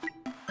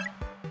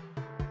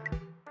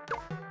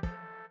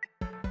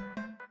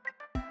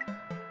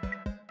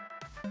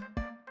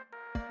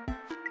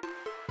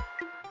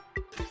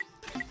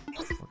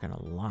 We're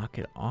gonna lock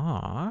it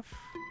off.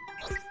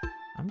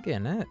 I'm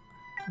getting it.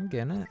 I'm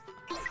getting it.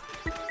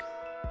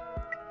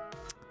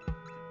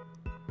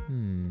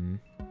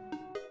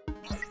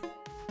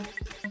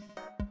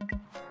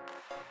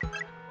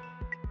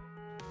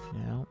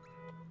 No.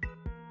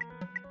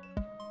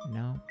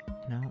 No.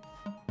 No.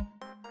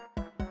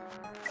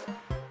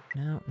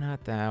 No,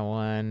 not that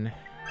one.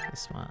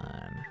 This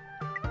one.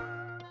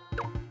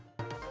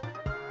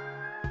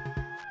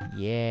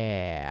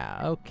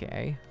 Yeah,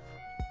 okay.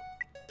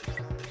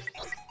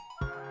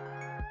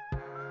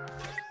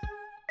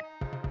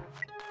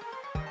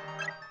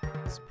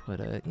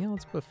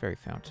 Let's put a fairy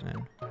fountain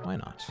in. Why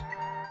not?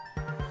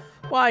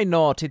 Why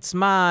not? It's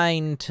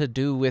mine to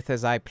do with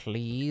as I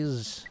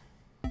please.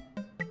 And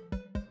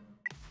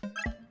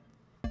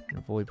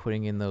avoid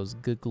putting in those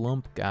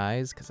glump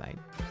guys, because I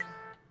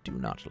do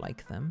not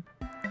like them.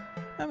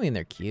 I mean,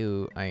 they're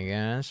cute, I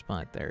guess,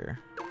 but they're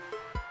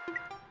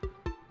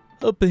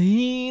a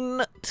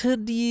pain to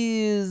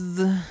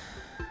use.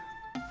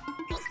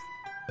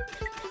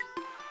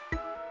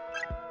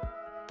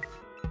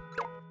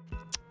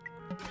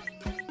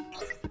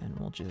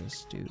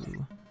 Just do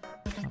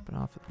top it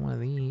off with one of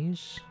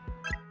these.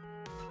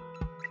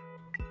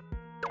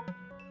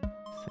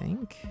 I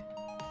think.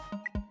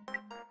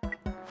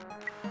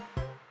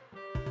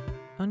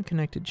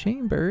 Unconnected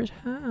chambers?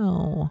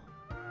 How?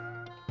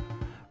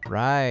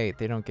 Right,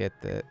 they don't get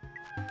the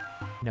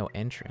no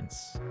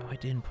entrance. Oh, I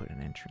didn't put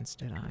an entrance,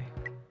 did I?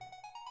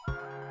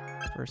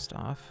 First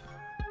off.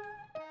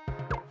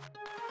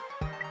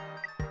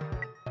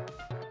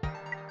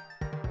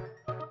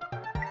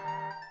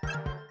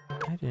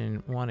 I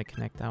didn't want to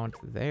connect that one to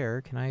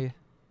there. Can I?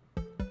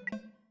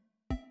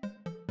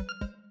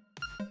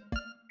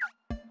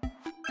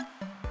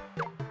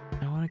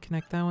 I want to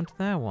connect that one to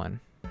that one.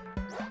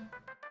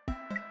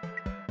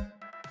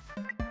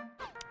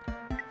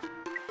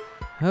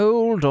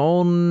 Hold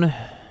on. Let's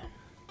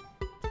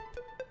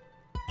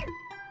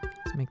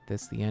make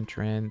this the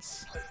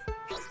entrance.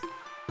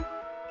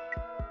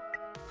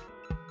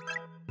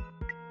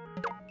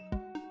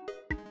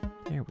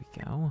 There we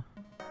go.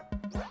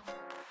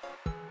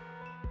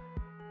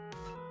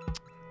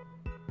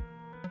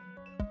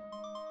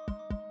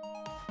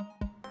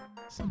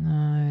 It's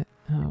not...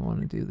 I don't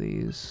want to do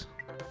these.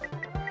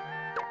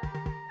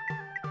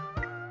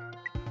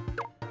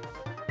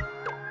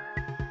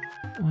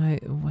 Why?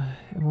 It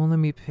won't let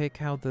me pick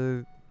how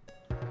the...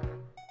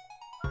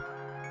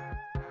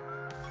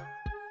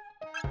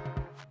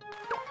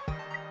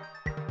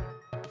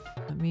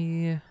 Let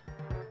me...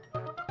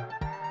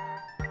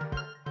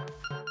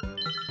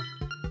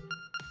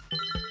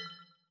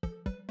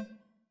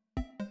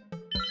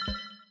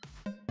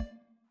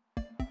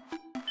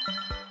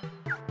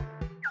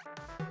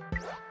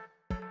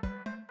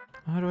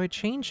 How do I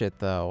change it,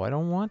 though? I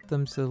don't want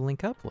them to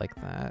link up like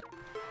that.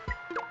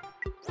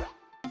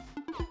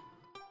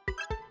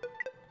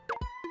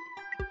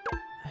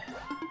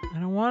 I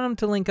don't want them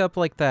to link up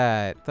like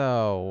that,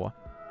 though.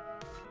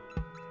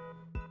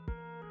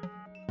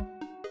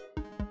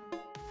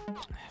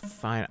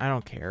 Fine, I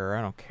don't care,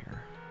 I don't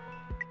care.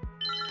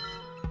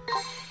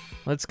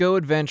 Let's go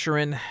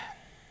adventuring.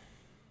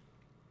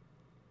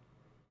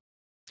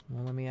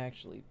 Well, let me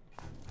actually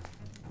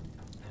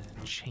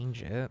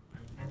change it.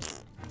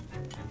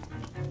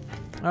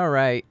 All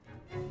right.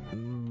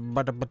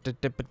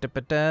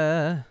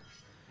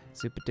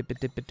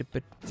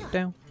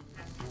 Down.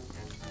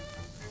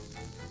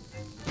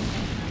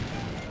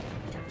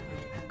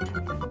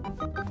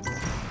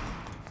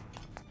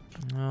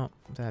 Oh,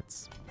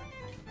 that's...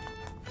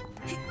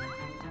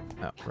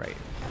 Oh, right.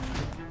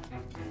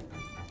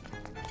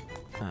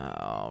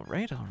 All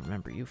right, I'll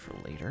remember you for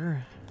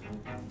later.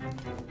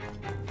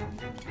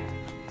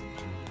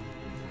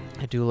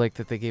 I do like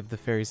that they gave the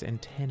fairies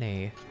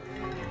antennae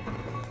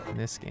in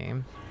this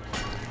game.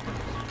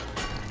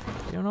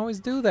 You don't always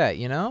do that,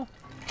 you know?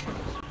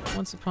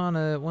 Once upon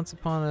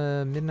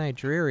a Midnight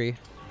Dreary,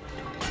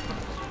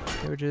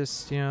 they were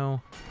just, you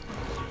know,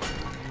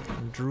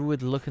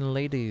 druid-looking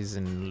ladies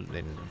in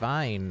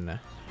vine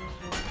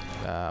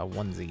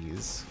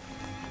onesies.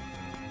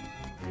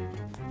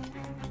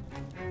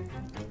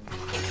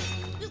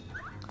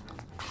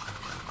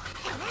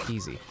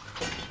 Easy.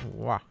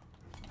 Wow.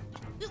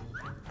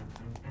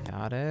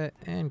 Got it,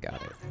 and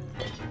got it.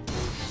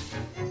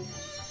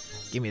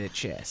 Give me the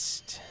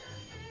chest.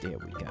 There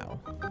we go.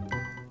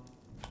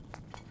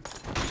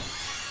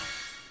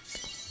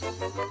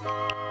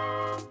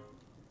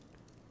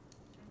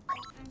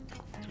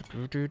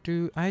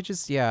 I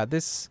just, yeah,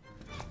 this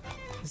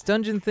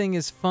dungeon thing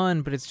is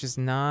fun, but it's just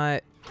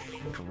not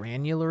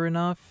granular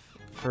enough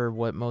for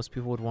what most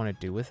people would want to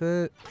do with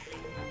it.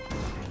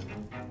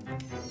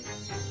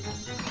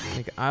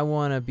 Like, I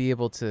want to be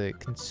able to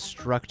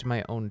construct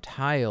my own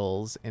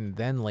tiles and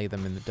then lay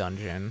them in the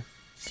dungeon.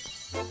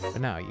 But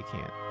no, you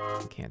can't.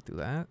 You can't do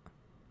that.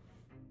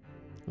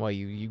 Well,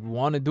 you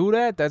want to do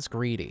that? That's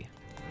greedy.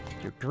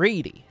 You're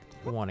greedy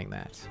for wanting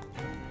that.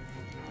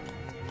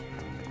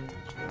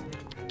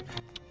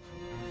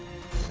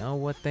 You know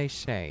what they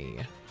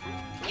say.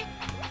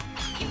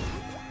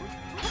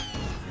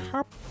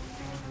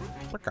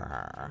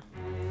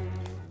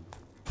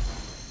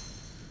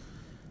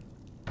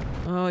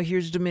 Oh,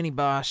 here's the mini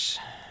boss.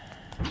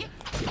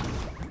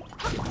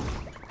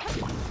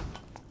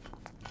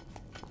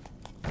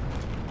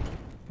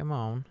 Come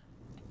on.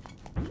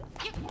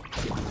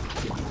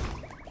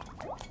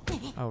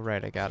 Oh,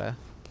 right, I gotta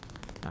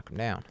knock him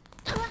down.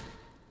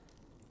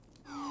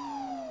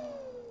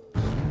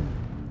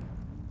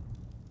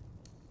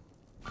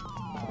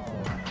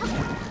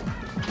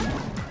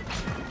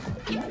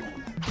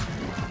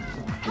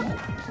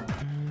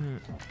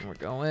 We're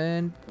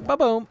going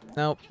ba-boom.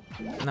 Nope,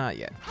 not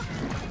yet.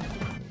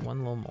 One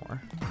little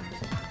more.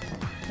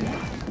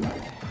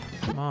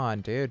 Come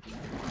on, dude.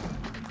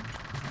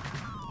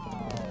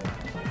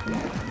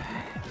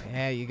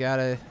 Yeah, you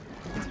gotta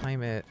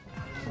time it.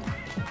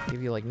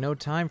 Give you like no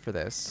time for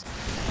this.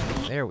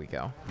 There we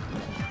go.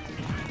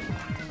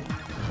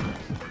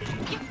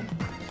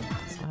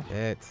 Stop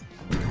it.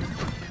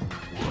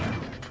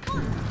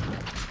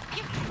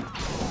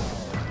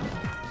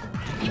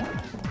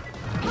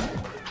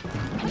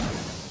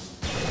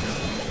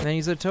 And then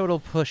he's a total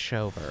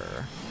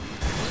pushover.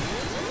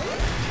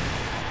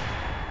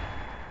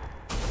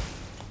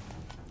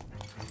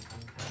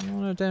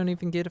 Oh, don't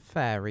even get a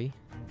fairy.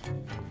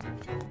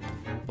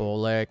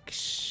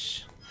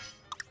 Bollocks.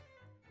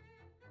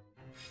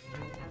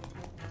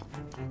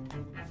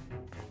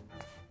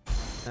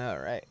 All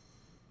right.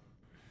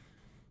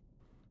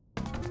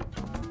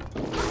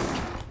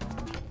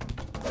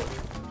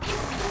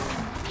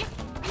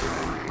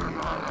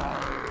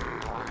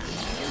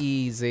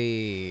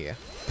 Easy.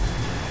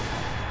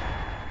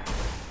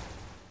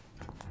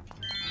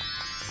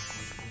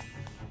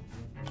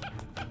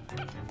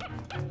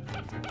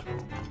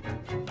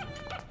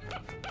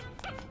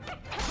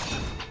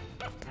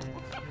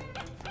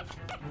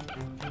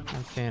 I'm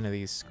a fan of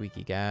these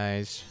squeaky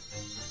guys.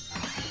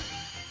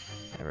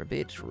 They're a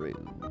bit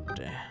rude.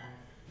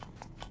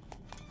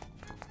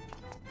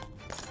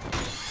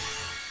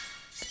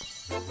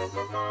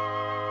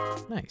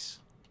 Nice.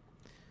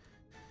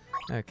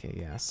 Okay,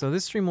 yeah. So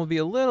this stream will be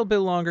a little bit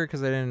longer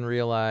because I didn't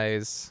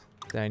realize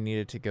that I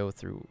needed to go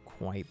through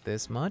quite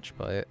this much,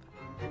 but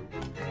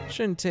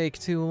shouldn't take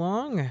too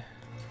long.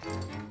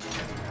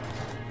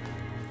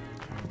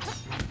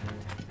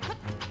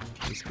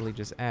 Basically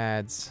just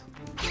adds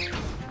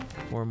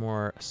more and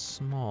more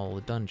small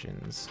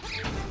dungeons.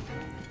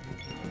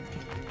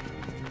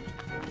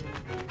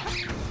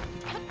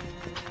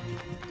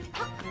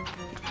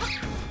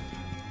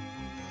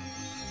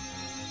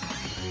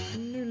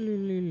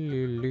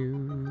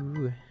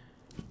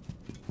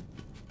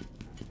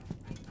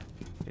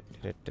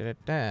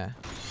 Da-da-da-da.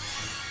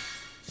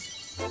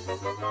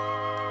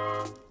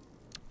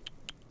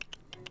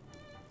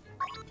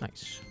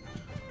 Nice.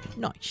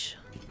 Nice.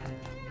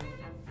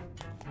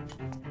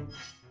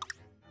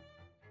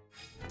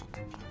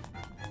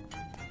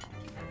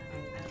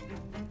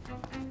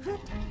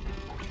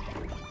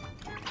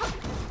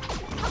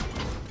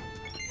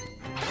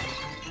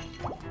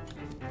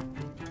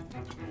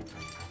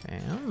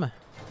 Bam.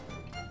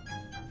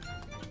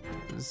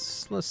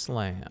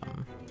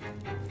 Slam.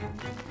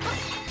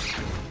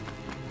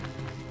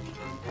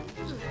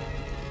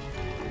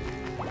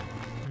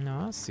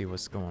 I'll see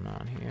what's going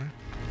on here.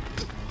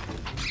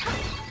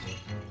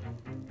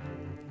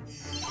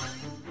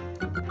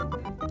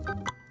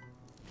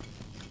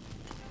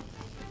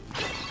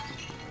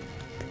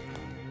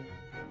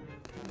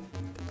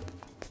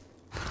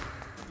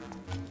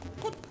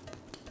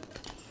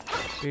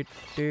 Do,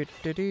 do,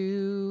 do,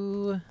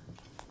 do.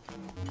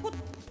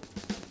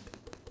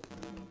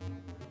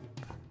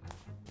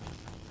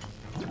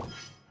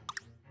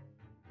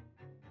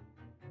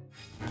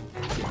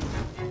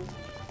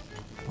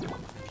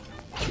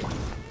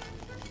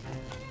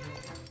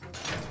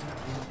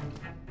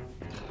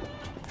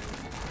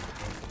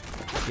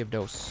 Give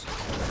dose.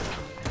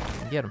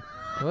 Get him.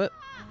 What?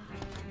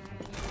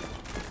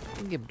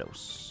 Give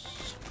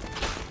dose.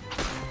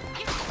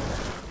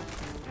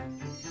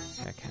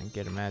 I can't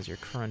get him as you're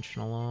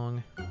crunching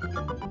along. Yeah,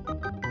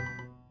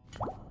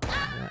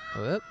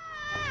 whoop.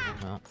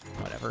 Well,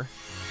 whatever.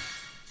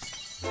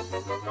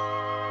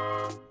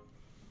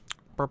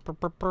 Burr, burr,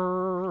 burr,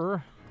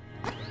 burr.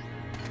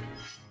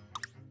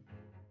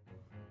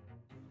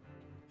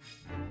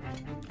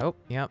 Oh,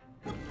 yep.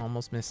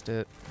 Almost missed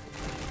it.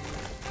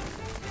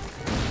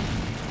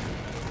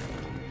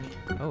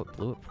 Oh, it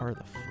blew apart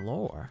the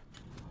floor.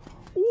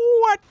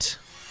 What?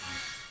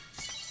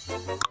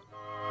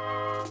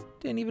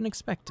 Didn't even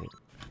expect it.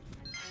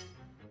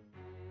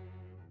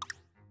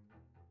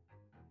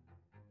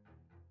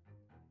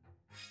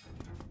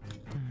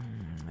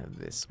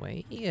 This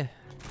way. Yeah.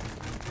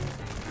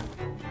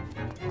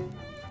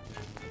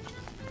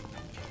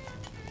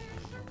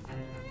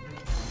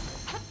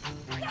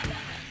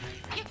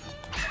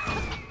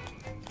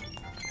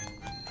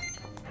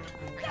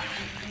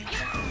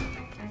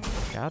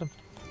 Got him.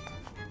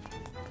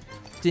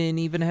 Didn't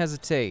even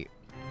hesitate.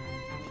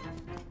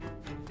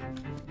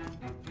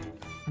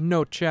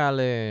 No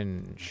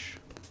challenge.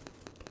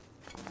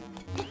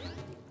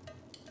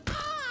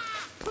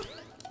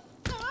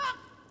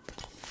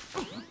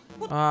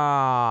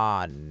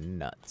 Ah,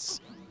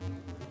 nuts.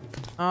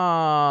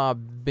 Ah,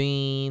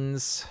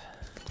 beans.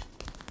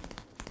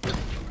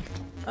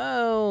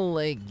 Oh,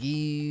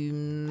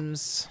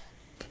 legumes.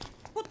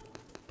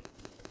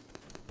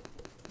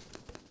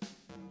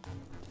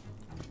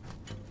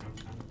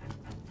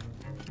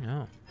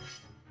 Oh.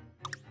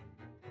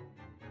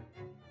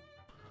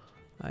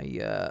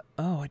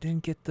 I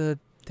didn't get the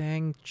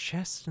dang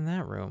chest in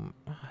that room.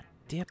 Ah,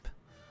 dip.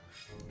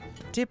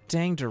 Dip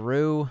dang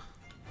Daru.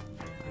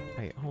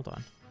 Wait, hold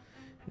on.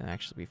 It'll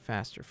actually be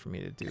faster for me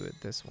to do it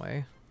this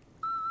way.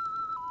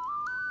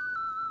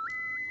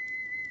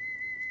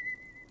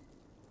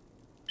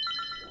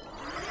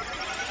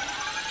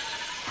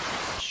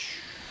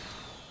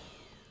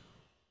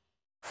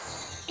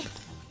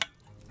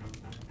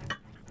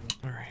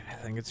 Alright, I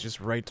think it's just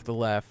right to the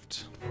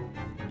left.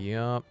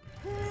 Yup.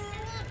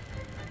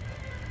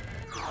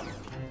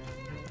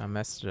 I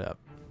messed it up.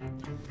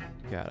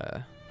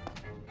 Gotta...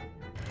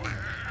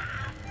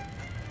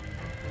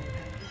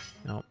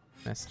 Nope,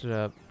 messed it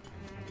up.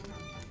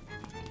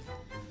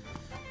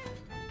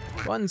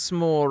 Once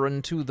more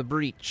into the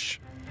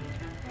breach.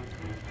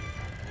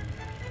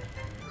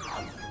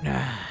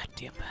 Ah,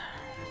 dip.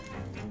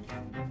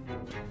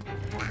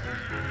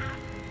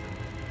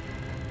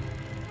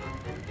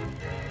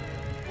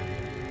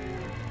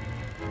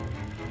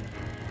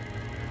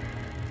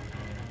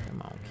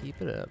 Come on, keep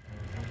it up.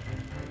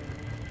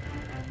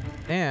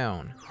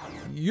 Down.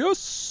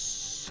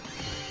 Yes!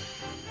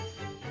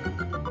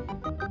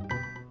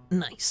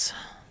 Nice.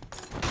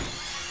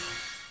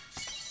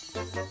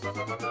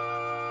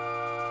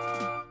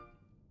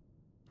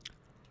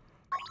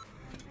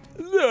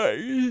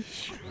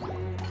 Nice.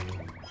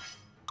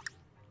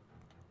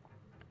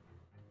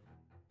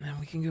 Now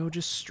we can go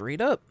just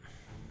straight up.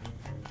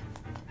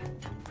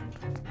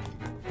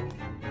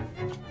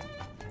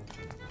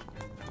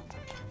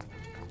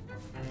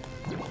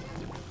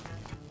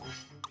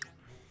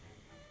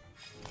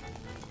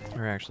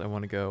 Or actually, I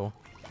want to go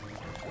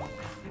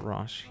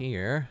across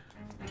here.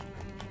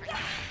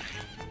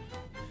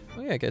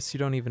 Oh yeah, I guess you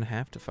don't even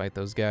have to fight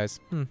those guys.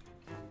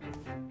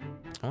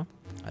 Well,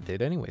 I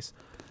did anyways.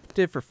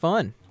 Did for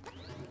fun.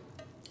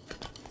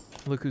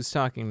 Look who's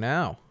talking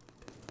now.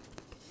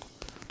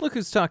 Look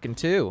who's talking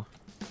too.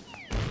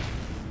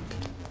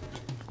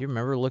 You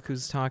remember Look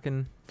Who's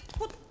Talking?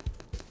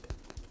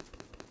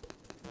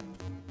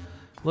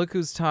 Look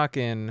Who's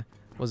Talking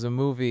was a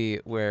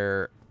movie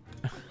where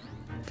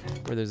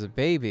there's a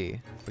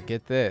baby, but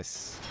get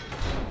this.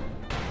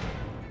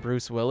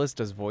 Bruce Willis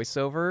does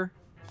voiceover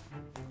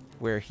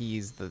where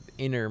he's the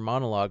inner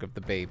monologue of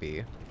the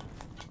baby.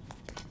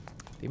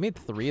 They made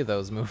 3 of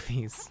those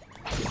movies.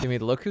 They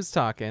made Look Who's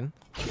Talking,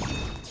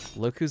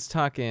 Look Who's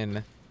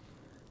Talking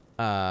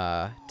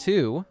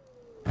 2,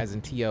 as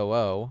in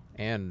T-O-O,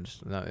 and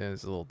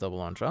there's a little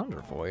double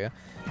entendre for you,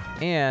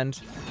 and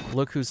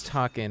Look Who's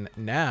Talking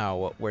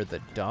Now, where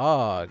the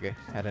dog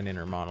had an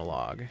inner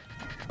monologue.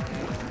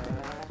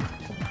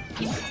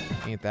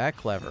 Ain't that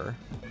clever?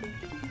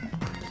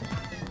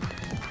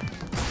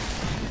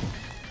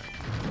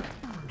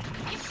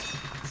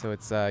 So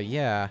it's,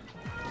 yeah.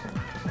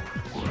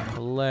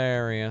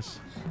 Hilarious.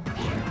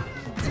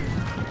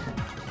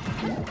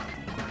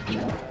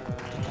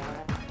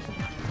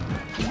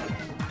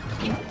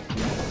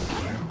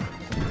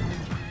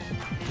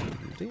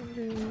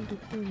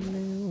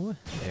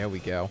 There we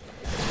go.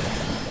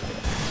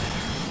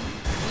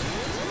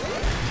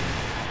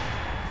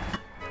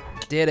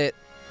 Did it.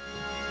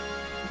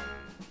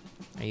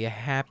 Are you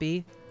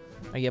happy?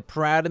 Are you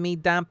proud of me,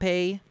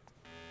 Dampe?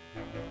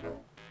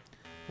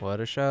 What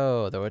a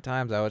show. There were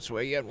times I would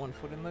swear you had one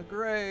foot in the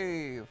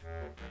grave.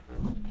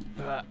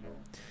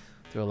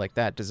 Throw like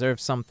that. Deserve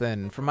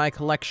something from my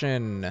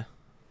collection.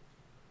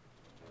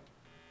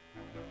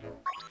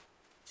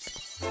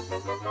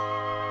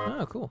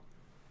 Oh, cool.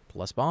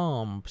 Plus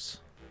bombs.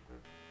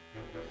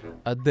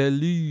 A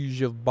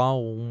deluge of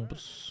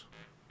bombs.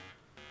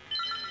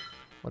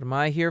 What am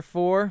I here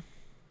for?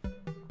 I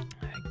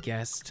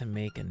guess to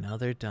make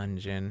another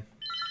dungeon.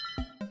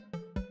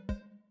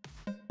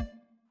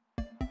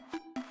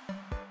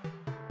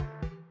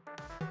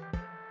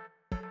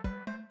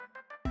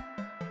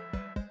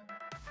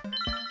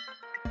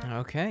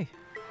 Okay.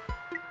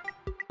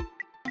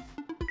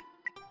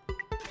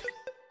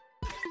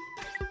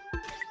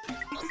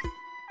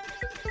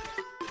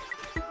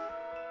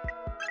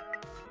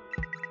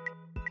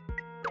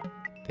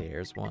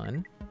 There's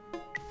one.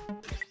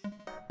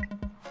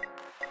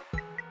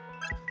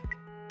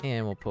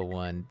 And we'll put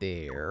one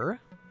there.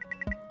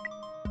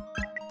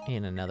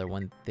 And another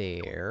one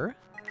there.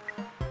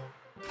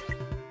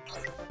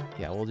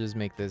 Yeah, we'll just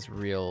make this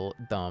real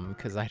dumb,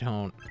 because I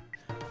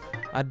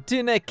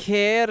didn't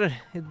care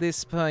at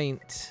this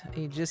point.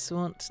 I just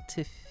want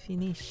to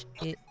finish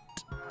it.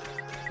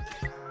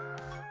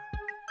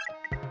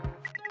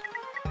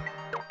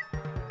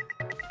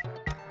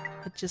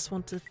 I just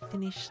want to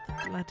finish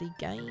the bloody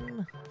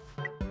game.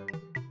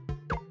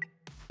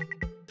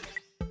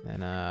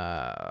 And,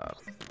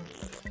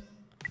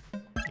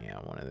 yeah,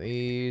 one of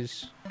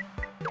these.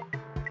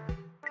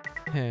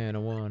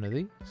 And one of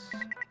these.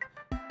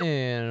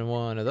 And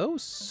one of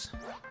those.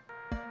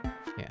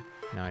 Yeah,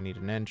 now I need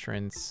an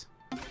entrance.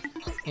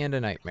 And a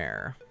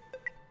nightmare.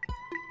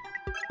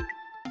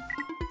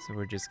 So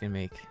we're just gonna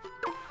make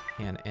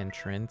an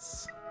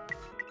entrance.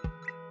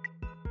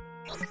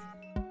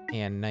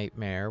 And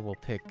nightmare, we'll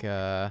pick,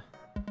 this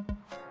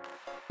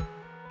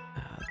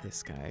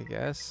guy, I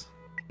guess.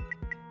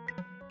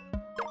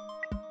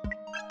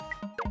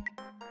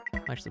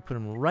 Actually put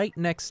him right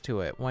next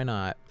to it. Why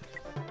not?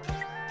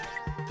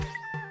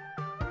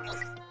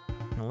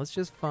 Now let's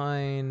just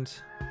find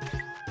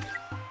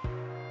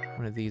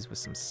one of these with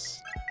some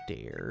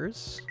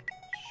stairs.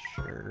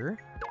 Sure.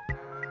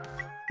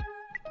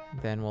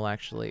 Then we'll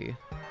actually...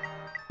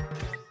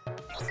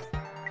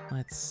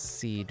 Let's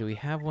see. Do we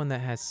have one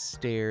that has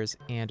stairs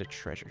and a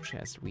treasure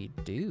chest? We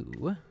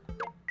do.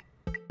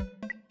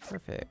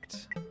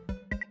 Perfect.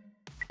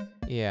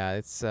 Yeah,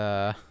 it's,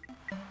 not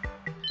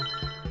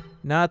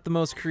the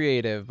most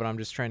creative, but I'm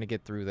just trying to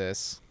get through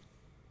this.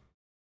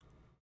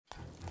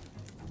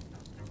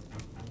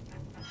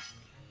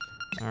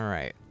 All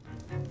right.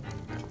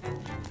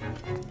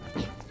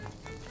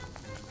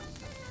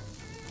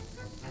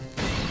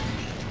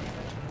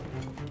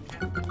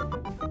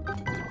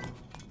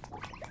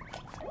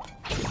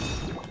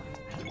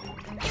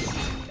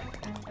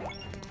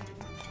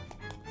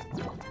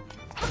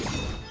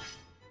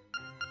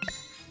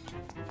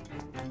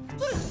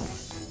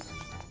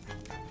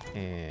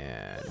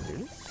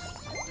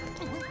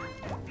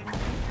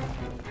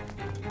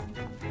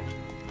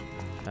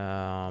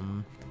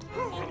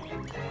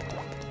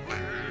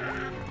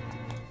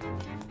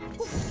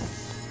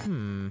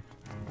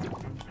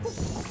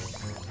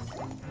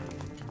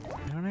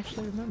 I don't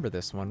actually remember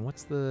this one.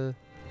 What's the...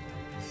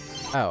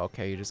 Oh,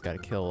 okay, you just gotta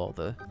kill all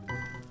the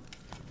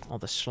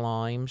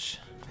slimes.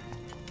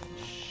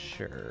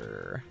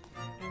 Sure.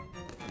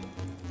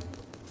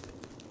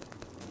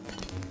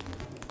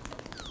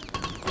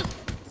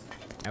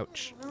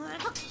 Ouch.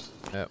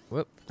 Oh,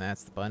 whoop,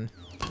 that's the button.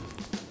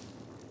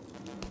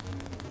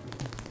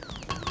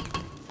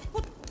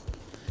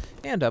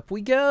 And up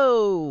we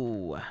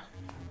go!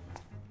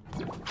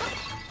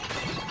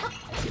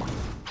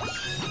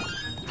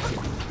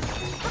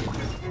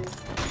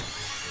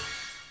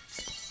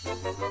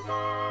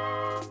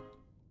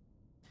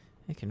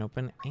 It can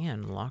open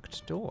an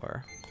locked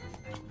door.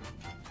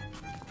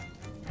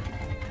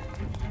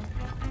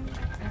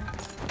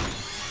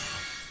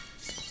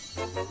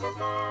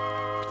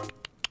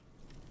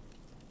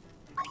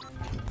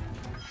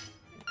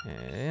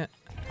 Yeah.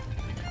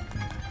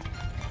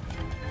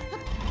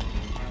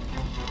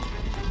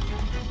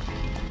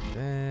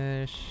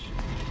 Fish.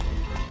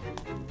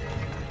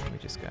 We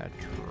just gotta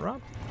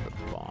drop the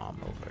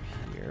bomb over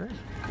here.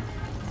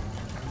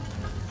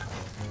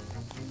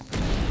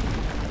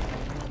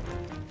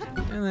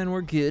 And then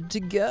we're good to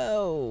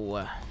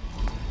go.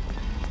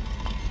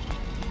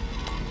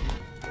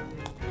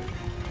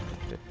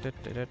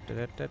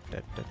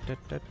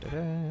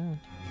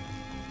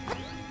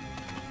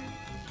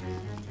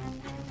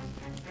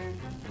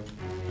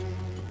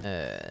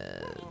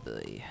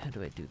 Boy, how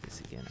do I do this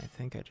again? I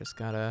think I just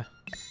gotta...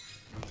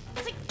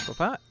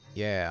 Pot?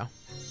 Yeah.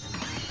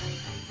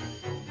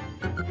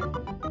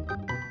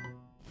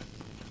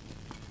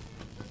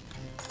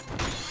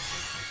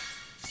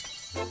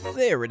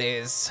 There it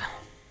is.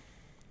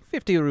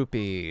 50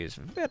 rupees.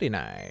 Very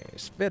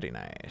nice. Very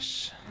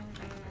nice.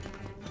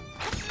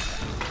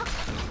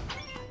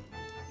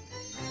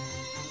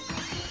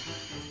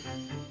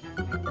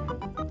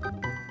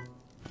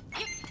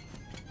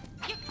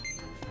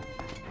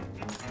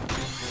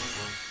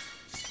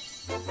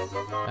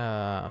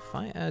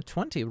 Fine.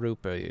 20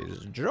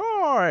 rupees.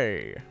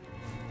 Joy!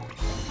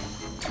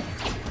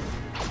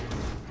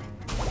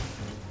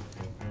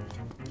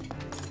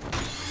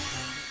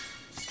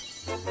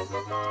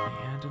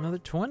 And another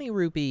 20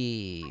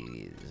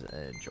 rupees.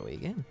 Joy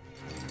again.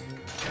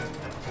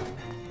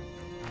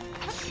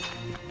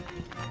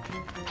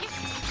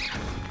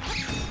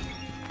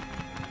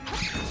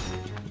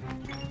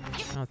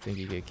 I don't think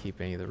you get to keep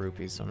any of the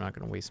rupees, so I'm not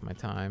going to waste my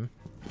time.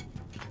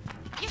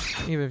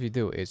 Even if you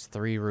do, it's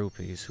 3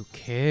 rupees. Who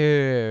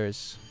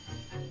cares?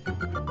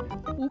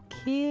 Who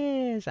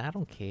cares? I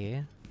don't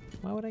care.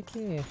 Why would I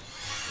care?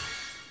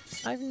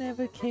 I've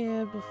never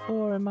cared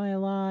before in my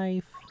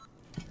life.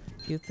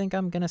 You think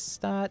I'm gonna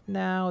start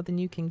now, then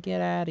you can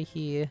get out of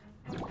here.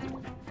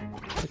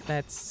 With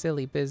that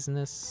silly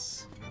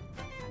business.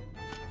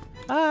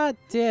 Ah,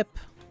 dip!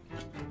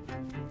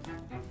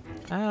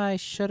 I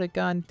should have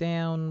gone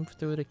down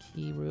through the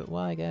key route.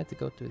 Well, I got to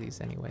go through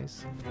these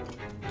anyways.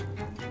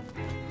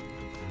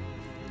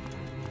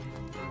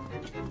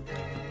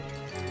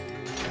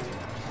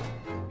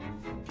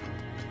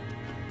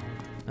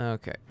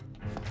 Okay.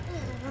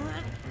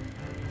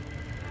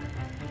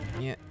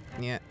 Yeah,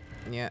 yeah,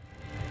 yeah.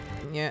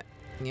 Yeah,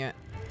 yeah,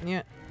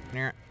 yeah, yeah,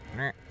 yeah,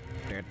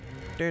 dirt,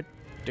 dirt,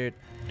 dirt,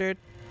 dirt,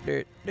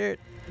 dirt, dirt,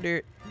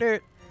 dirt,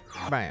 dirt.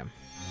 Bam.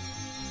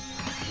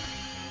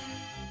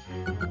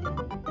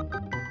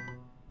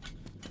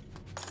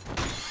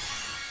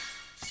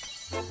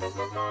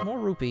 More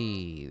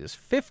rupees.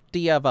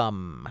 50 of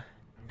them.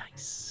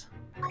 Nice.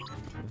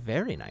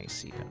 Very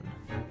nice, even.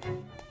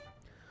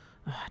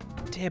 Ah,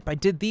 dip. I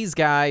did these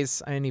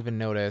guys. I didn't even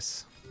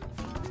notice.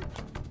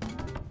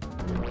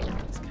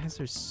 These guys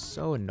are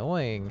so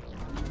annoying.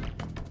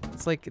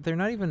 It's like, they're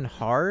not even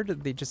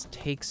hard. They just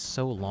take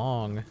so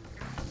long.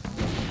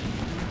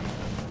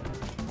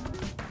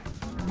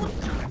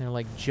 And they're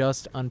like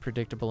just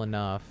unpredictable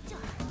enough.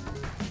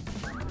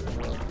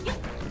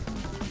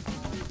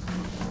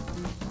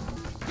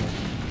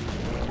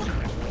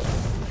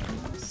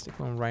 Stick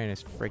one right in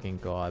his friggin'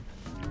 gob.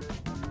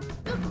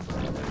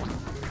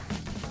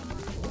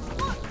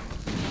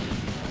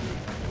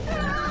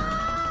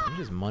 I'm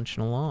just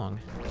munching along.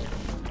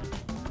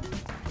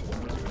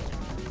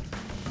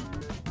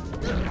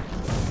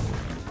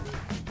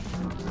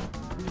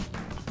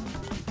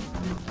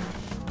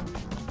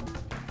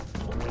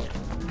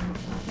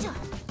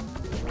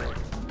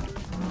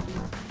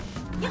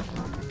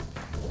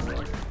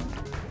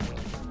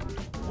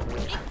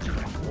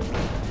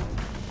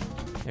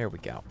 There we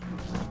go.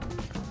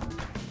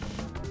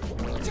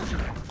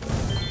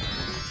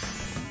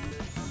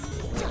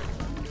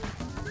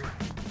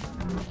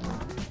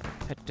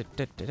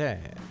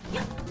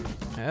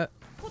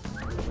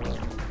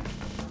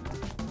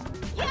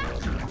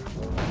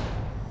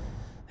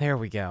 There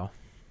we go.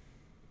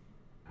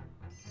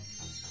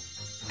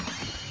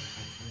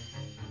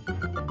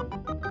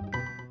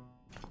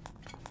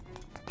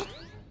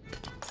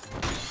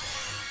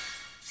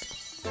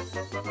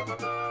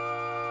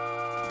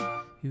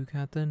 You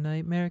got the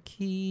nightmare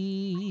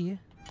key.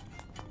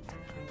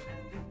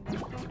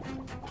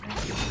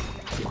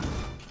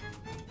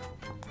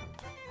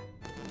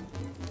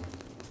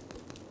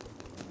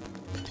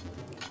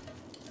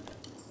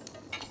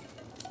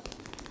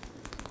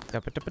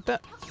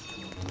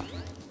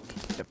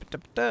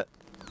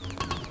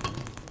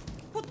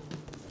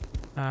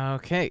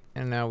 Okay,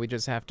 and now we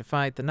just have to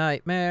fight the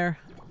nightmare.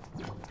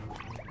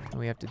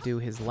 We have to do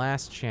his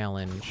last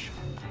challenge.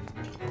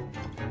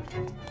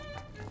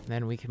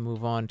 Then we can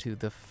move on to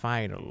the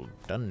final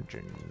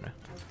dungeon.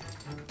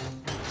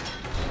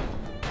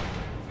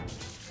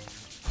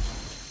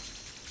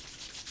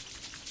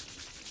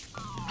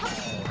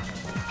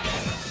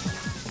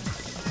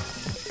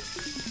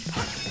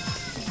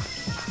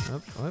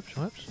 Whoops, whoops,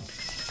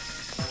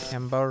 whoops.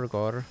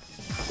 Hamburger.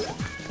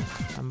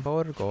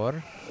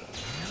 Hamburger.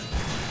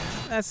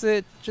 That's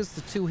it, just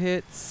the 2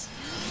 hits.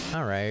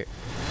 Alright.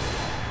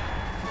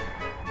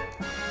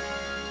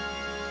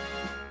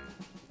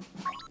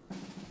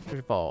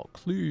 All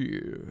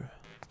clear.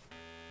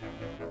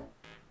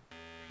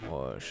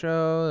 Or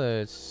show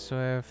that's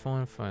so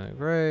fun from the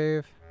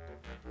grave.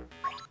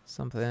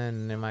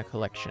 Something in my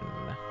collection.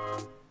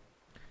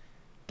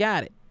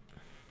 Got it.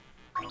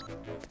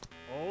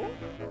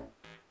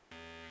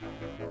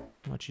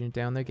 Watching it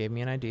down there gave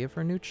me an idea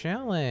for a new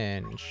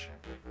challenge.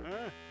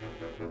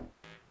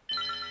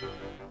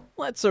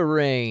 Let's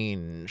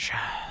arrange.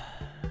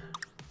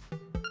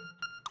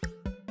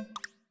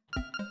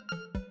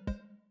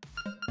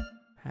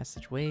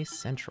 Passageway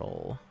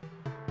Central.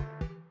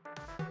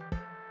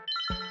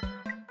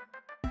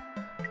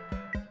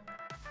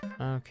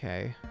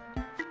 Okay.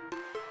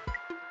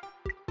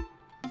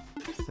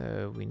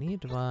 So we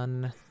need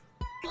one.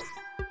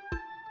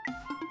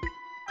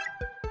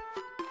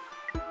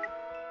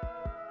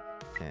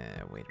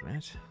 Wait a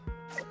minute.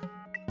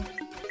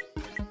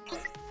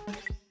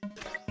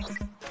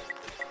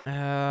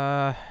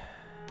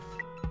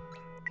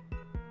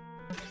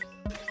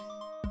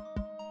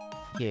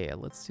 Yeah,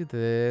 let's do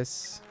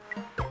this.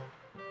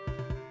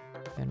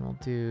 Then we'll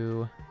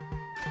do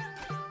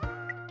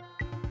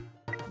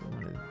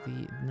one of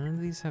the. None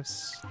of these have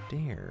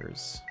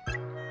stairs.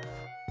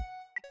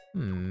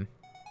 Well,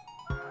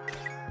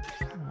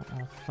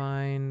 I'll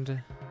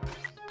find.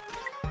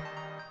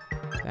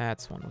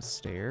 That's one with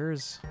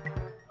stairs.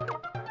 I'll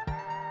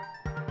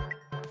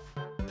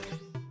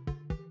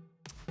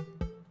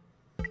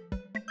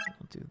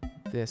do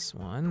this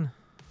one.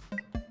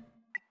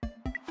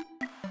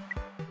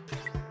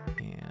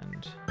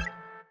 And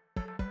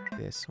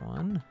this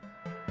one.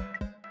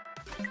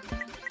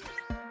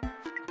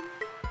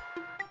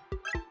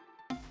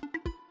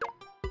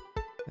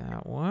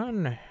 That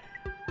one.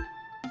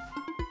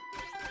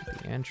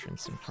 The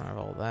entrance in front of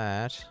all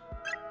that.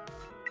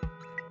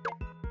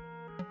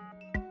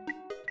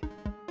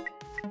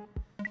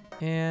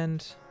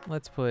 And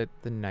let's put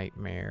the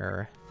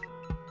nightmare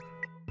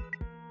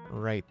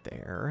right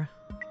there.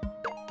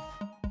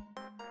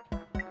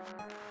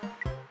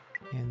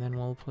 And then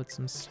we'll put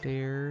some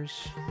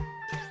stairs.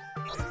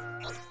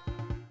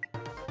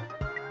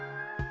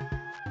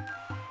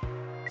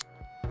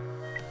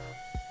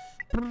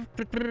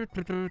 Put that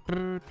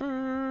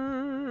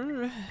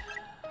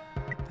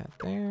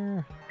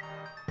there.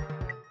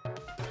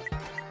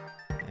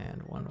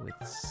 And one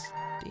with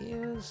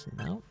stairs.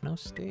 Nope, no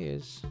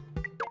stairs.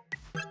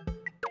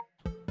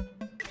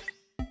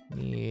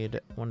 Need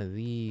one of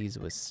these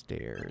with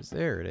stairs.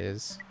 There it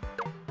is.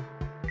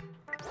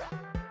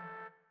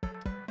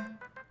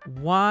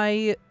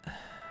 Why?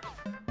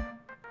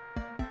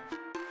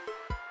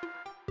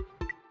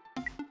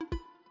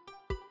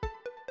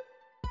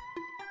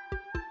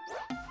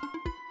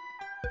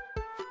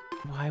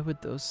 Why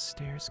would those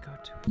stairs go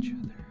to each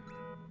other?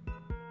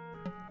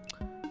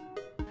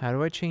 How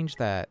do I change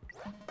that?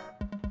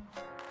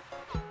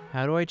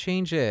 How do I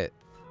change it?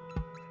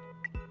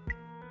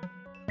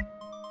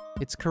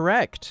 It's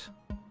correct.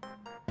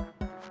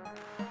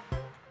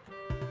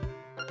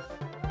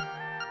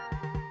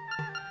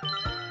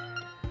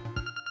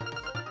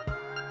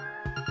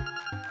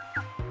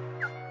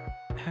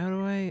 How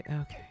do I...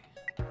 Okay.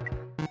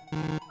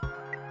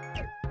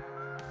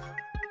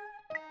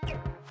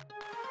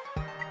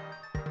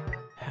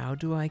 How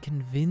do I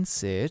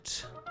convince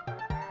it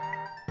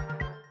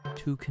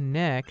to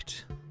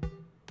connect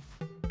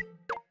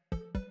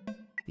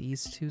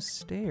these two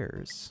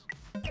stairs?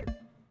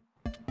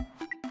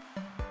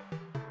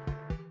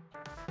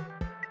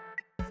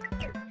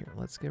 Here,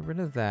 let's get rid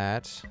of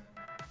that.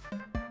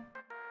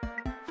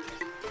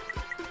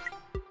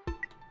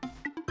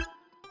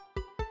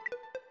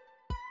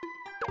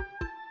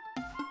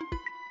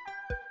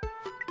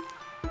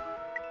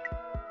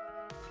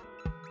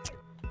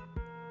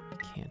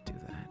 Can't do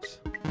that.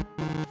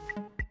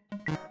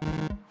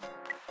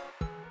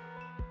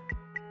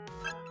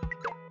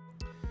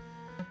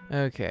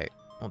 Okay,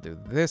 I'll do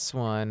this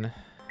one.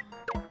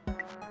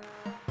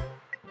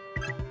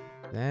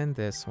 Then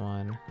this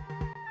one.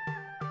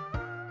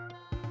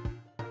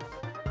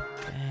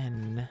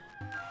 Then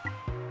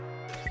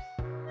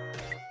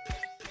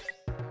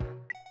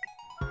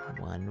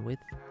one with...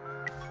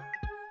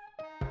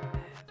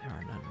 There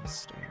are none with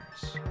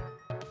stairs.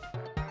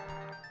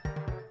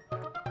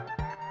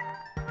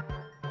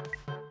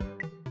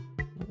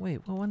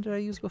 Wait, what one did I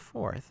use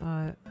before?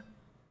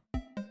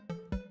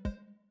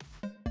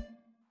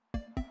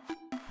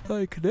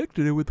 I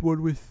connected it with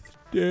one with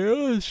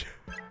stairs.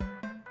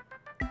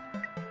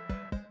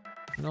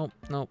 Nope,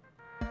 nope.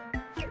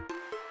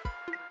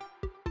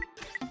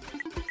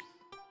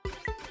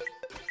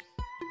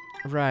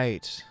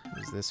 Right, it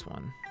was this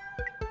one.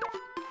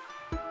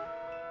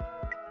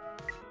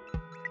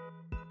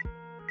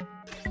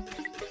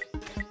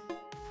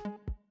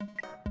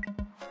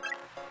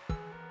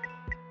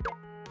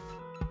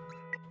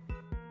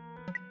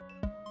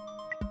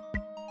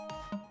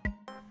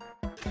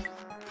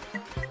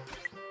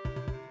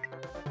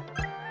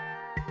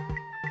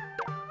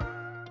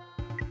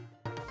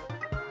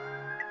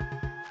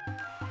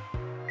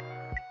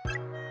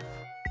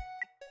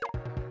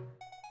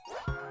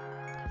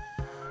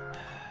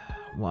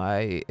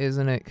 Why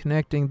isn't it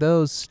connecting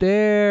those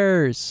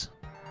stairs?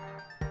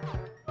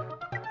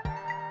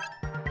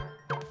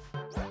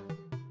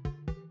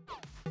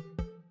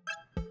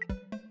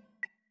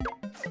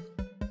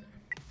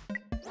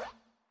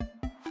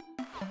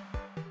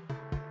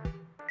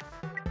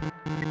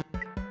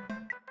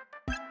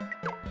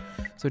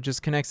 So it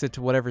just connects it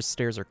to whatever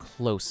stairs are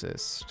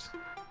closest.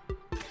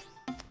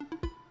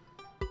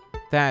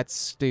 That's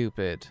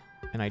stupid,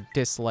 and I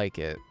dislike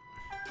it.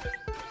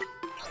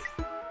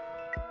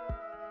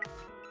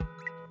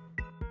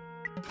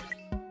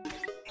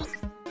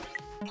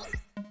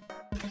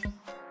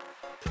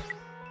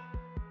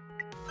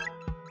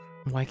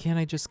 Why can't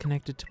I just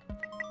connect it to...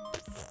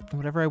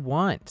 whatever I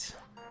want,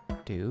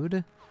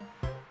 dude.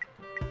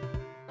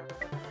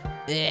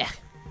 Ugh.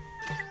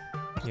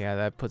 Yeah,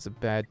 that puts a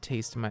bad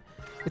taste in my...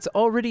 It's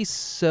already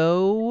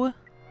so...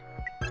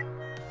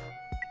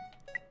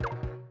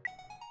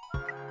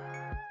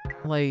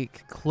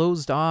 like,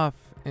 closed off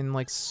and,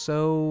 like,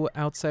 so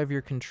outside of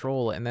your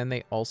control, and then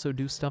they also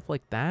do stuff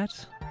like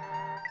that?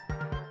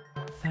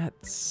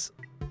 That's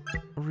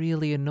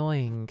really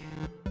annoying.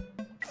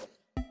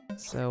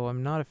 So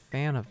I'm not a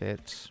fan of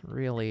it,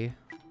 really.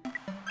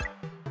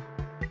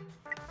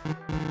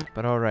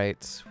 But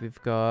alright,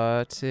 we've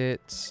got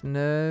it.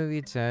 No,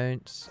 we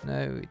don't.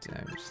 No, we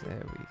don't.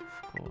 There, we've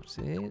got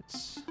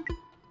it.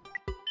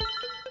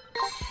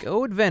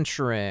 Go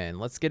adventuring.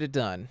 Let's get it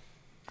done.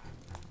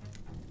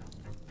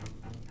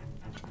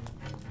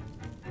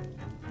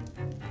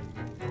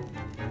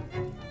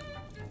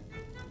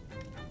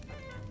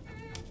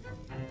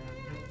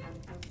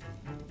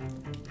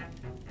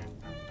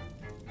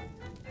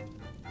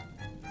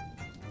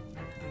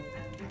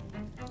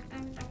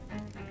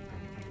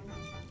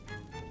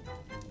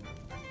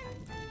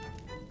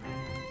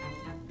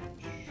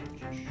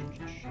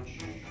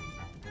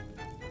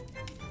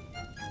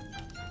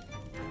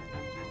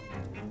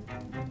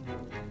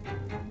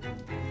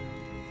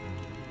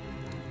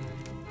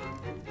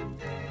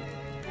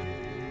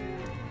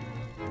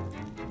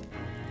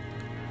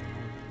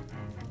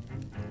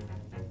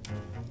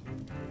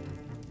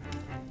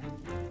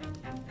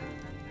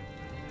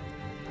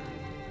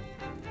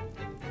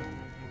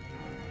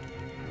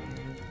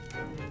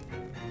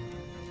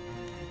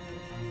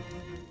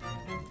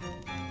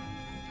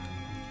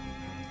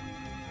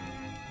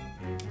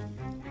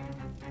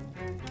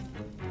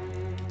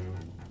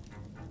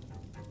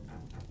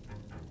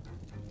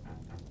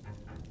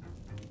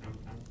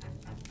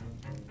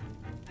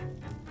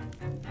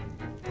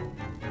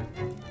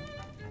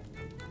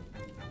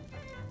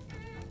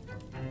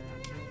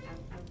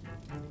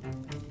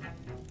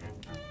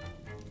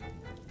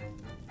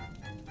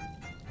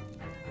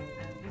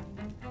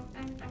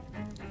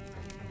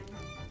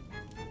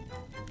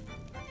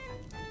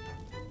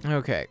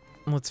 Okay,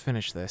 let's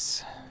finish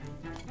this.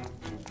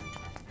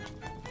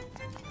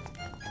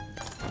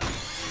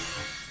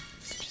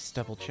 Just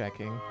double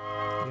checking,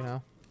 you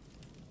know?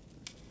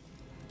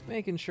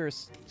 Making sure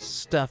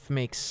stuff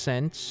makes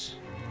sense.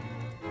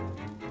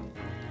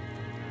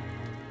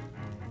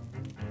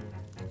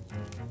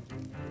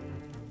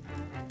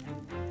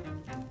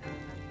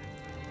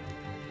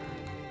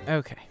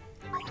 Okay.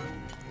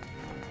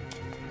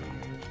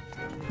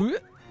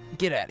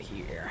 Get out of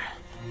here.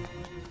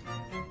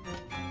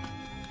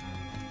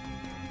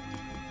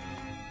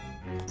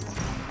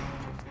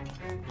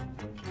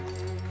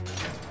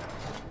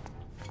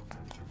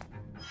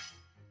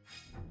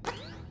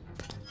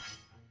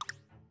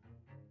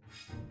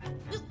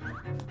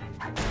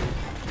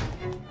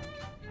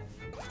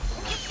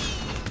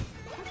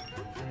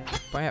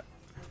 Bam.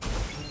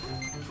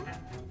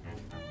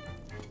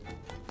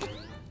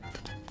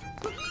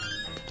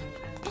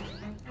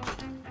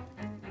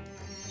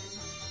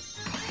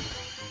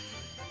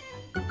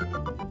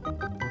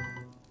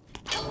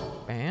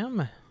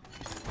 Bam.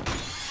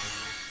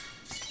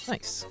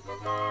 Nice.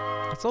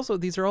 It's also,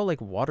 these are all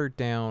like watered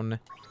down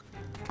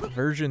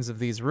versions of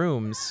these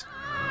rooms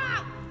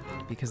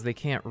because they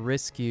can't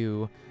risk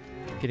you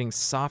getting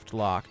soft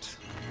locked.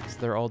 So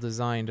they're all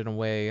designed in a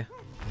way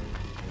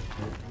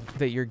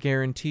that you're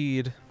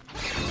guaranteed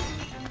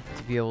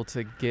to be able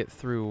to get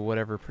through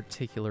whatever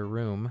particular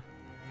room.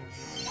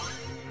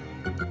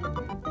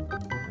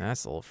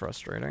 That's a little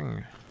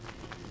frustrating.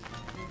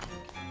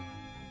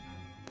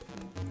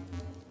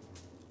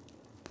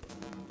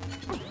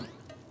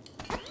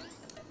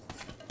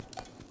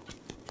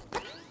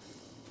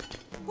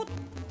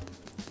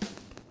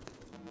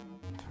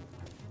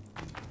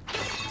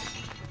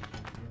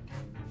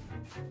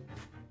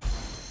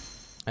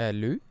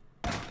 Hello?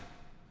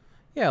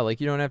 Yeah,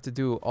 like you don't have to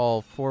do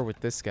all four with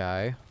this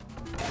guy.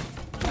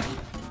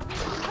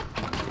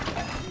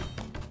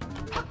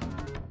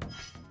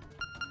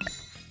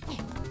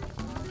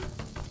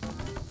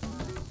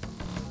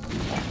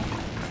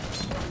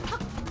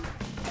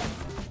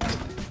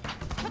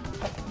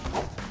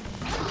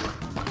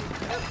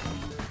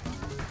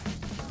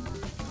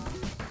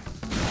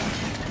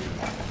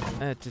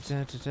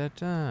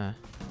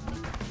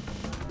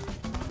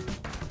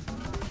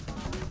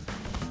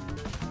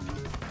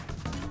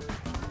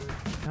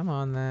 Come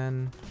on,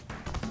 then.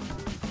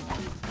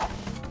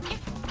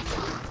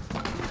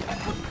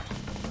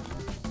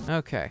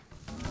 Okay.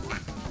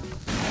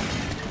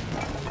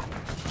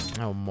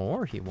 Oh,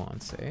 more he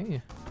wants, eh?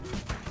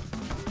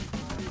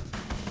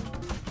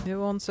 He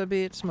wants a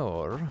bit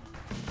more.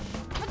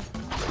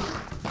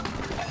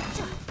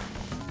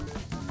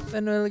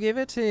 Then we'll give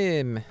it to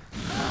him.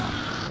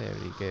 There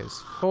he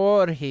goes.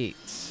 4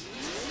 hits.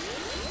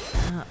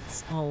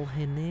 That's all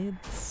he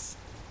needs.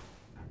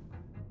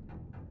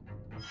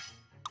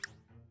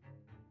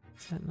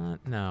 Is that not?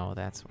 No,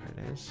 that's where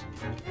it is.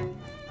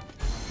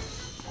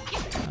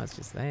 Oh, it's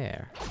just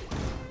there.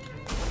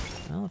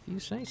 Well, if you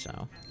say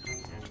so.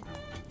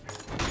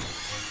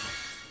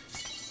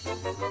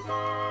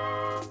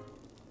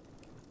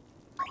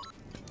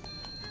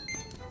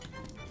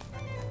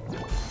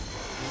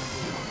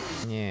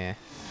 Yeah.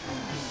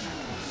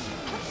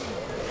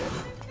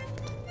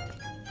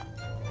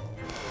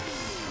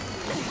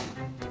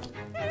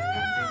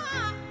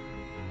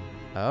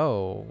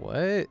 Oh,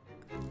 what?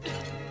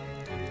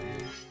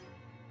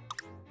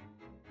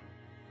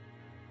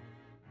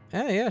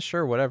 Yeah,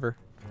 sure, whatever.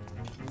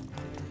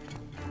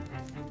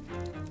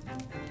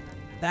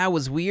 That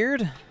was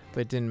weird,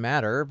 but it didn't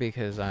matter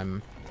because I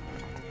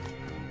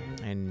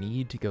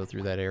need to go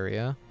through that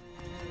area.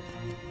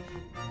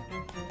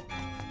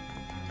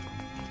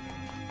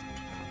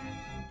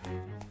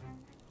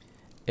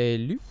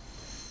 Hello?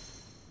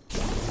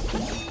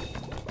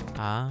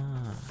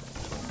 Ah.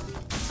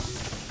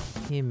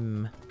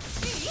 Him.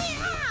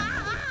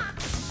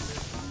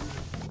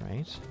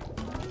 Right.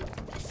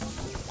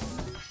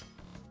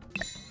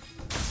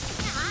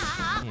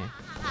 Yeah.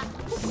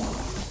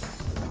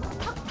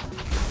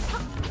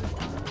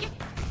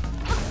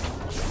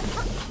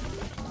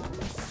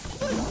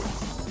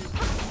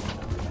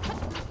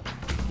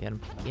 Get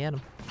him. Get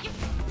him.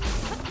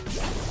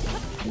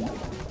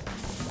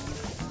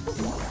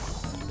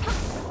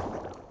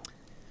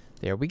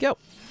 There we go.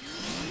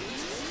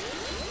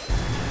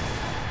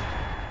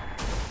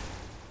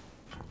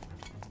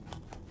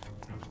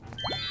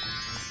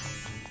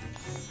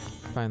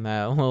 Find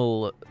that a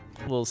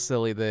little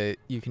silly that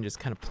you can just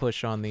kind of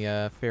push on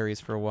the fairies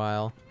for a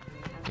while.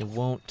 It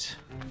won't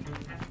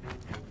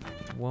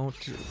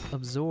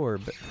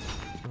absorb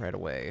right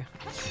away.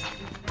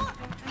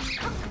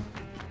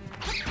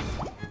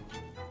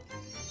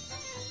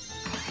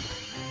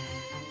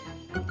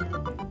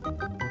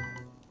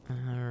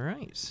 All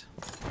right.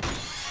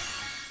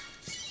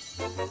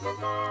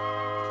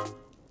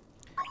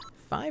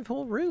 5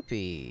 whole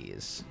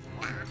rupees.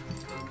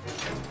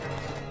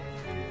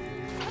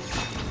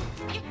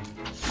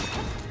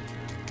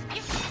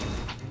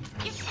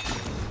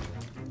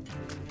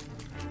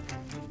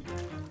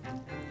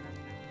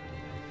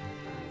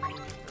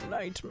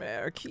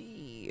 Nightmare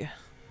key.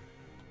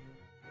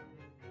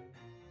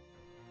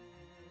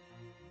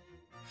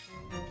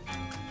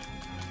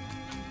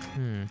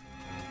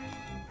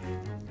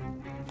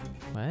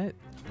 What?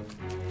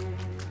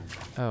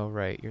 Oh,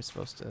 right, you're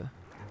supposed to...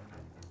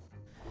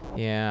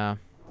 Yeah,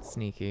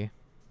 sneaky.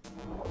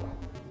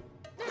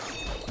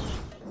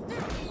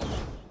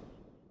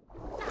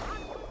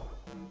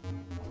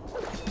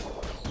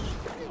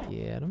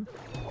 Get him.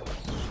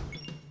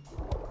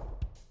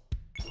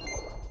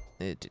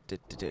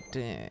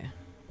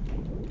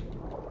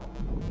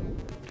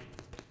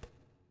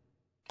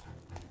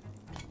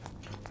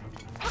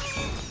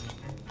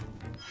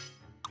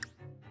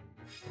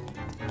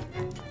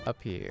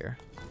 Up here.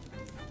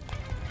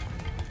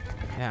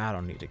 Yeah, I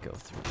don't need to go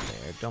through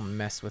there. Don't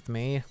mess with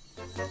me.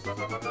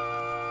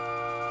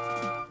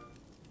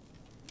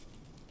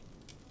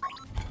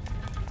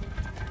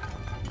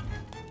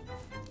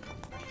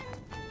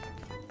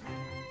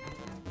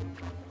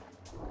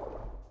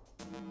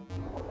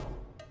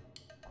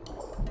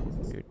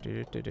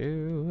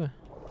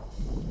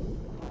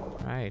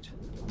 Right,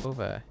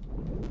 over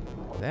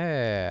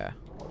there.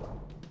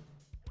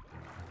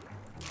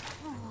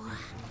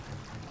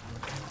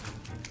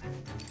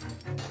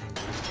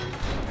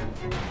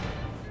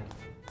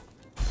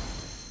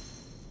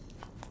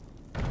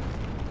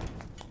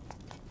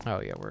 Oh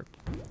yeah,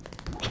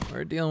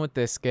 we're dealing with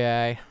this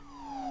guy.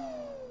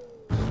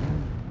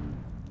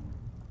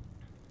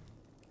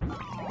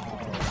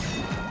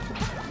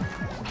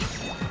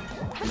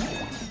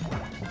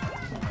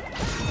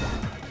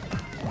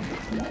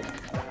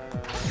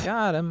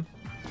 Got him.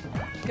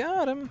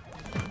 Got him.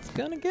 It's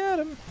gonna get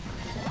him.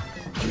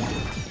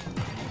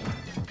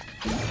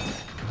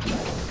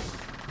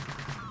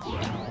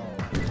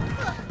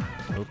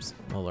 Oops,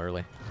 a little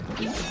early.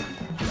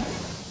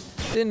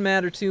 Didn't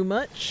matter too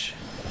much.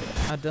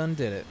 I done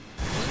did it.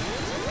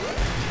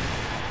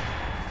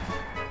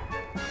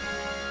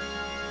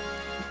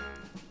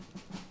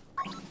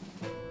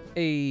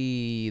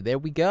 Hey, there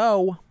we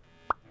go.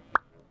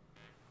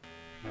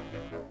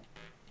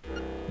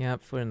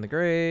 Yep, foot in the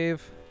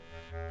grave.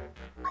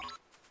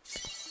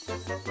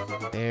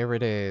 There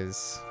it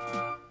is.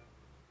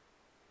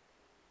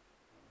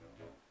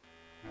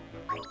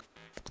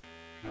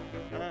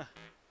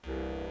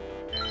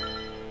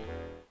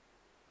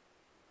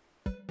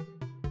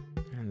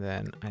 And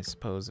then I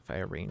suppose if I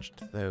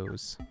arranged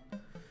those,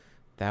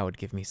 that would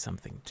give me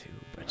something too,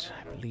 but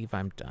I believe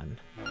I'm done.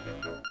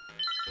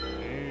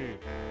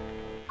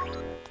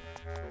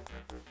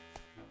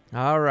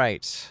 All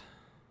right.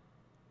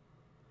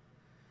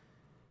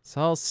 It's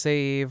all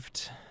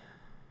saved.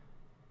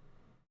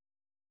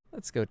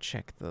 Let's go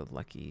check the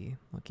lucky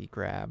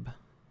grab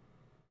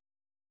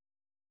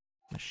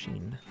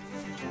machine.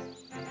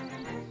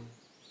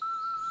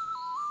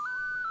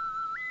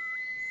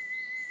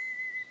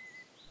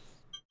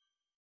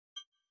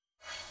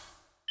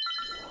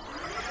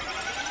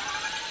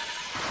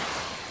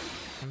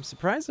 I'm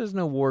surprised there's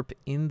no warp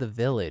in the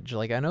village.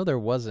 Like, I know there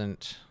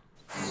wasn't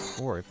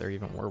before, if there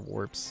even were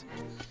warps.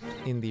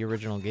 in the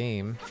original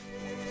game.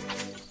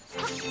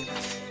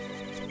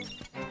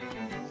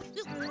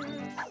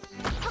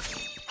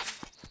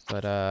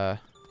 But, yeah,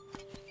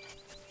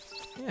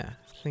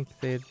 I think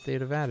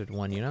they'd have added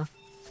one, you know?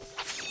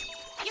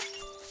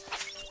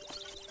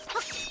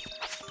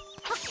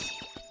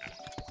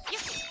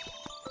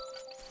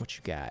 What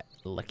you got?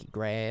 Lucky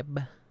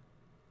grab?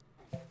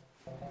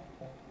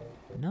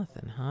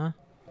 Nothing, huh?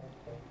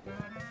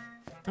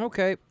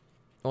 Okay.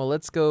 Well,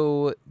 let's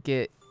go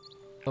get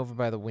over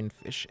by the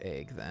windfish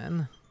egg,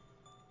 then.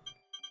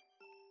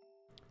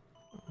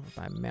 Over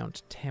by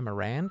Mount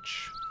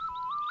Tamaranch.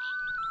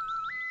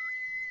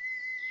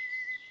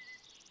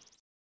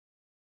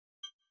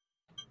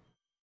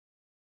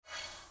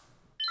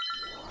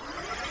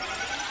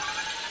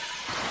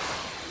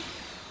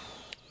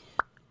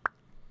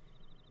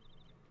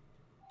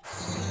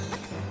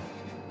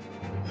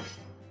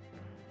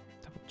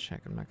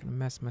 Check, I'm not gonna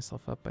mess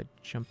myself up by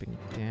jumping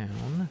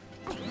down.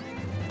 I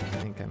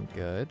think I'm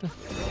good.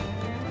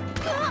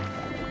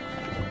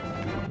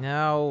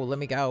 No, let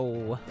me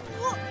go.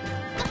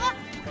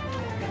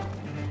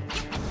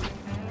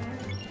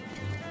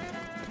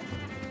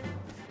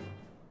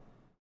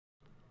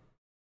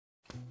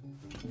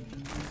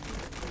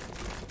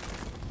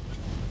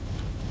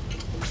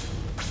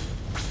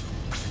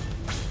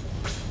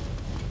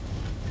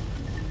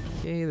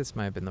 Okay, this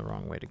might have been the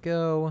wrong way to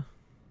go.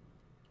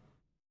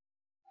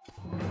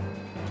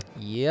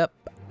 Yep,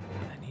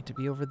 I need to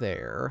be over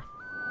there.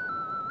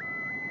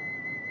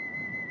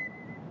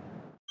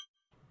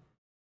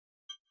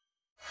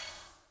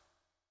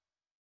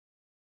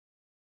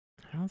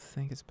 I don't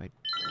think it's by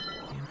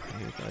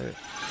gameplay, but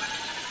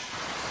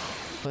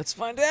let's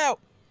find out.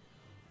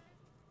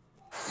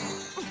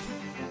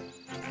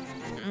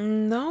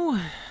 No,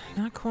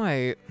 not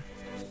quite.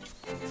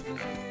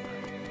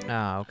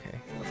 Ah,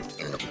 okay.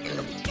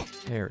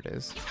 There it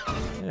is.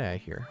 Get out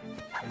of here.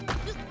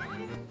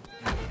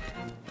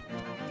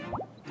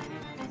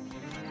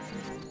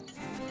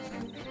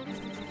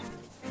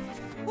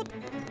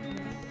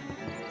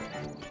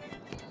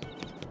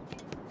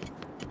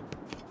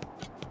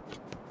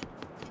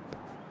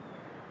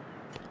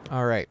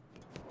 All right.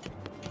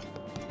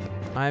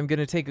 I'm going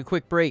to take a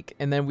quick break,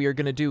 and then we are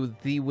going to do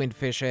the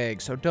windfish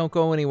egg, so don't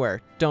go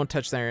anywhere. Don't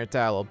touch that internet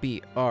dial. I'll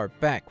be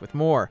back with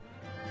more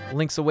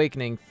Link's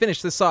Awakening.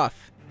 Finish this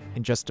off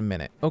in just a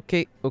minute.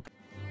 Okay, okay.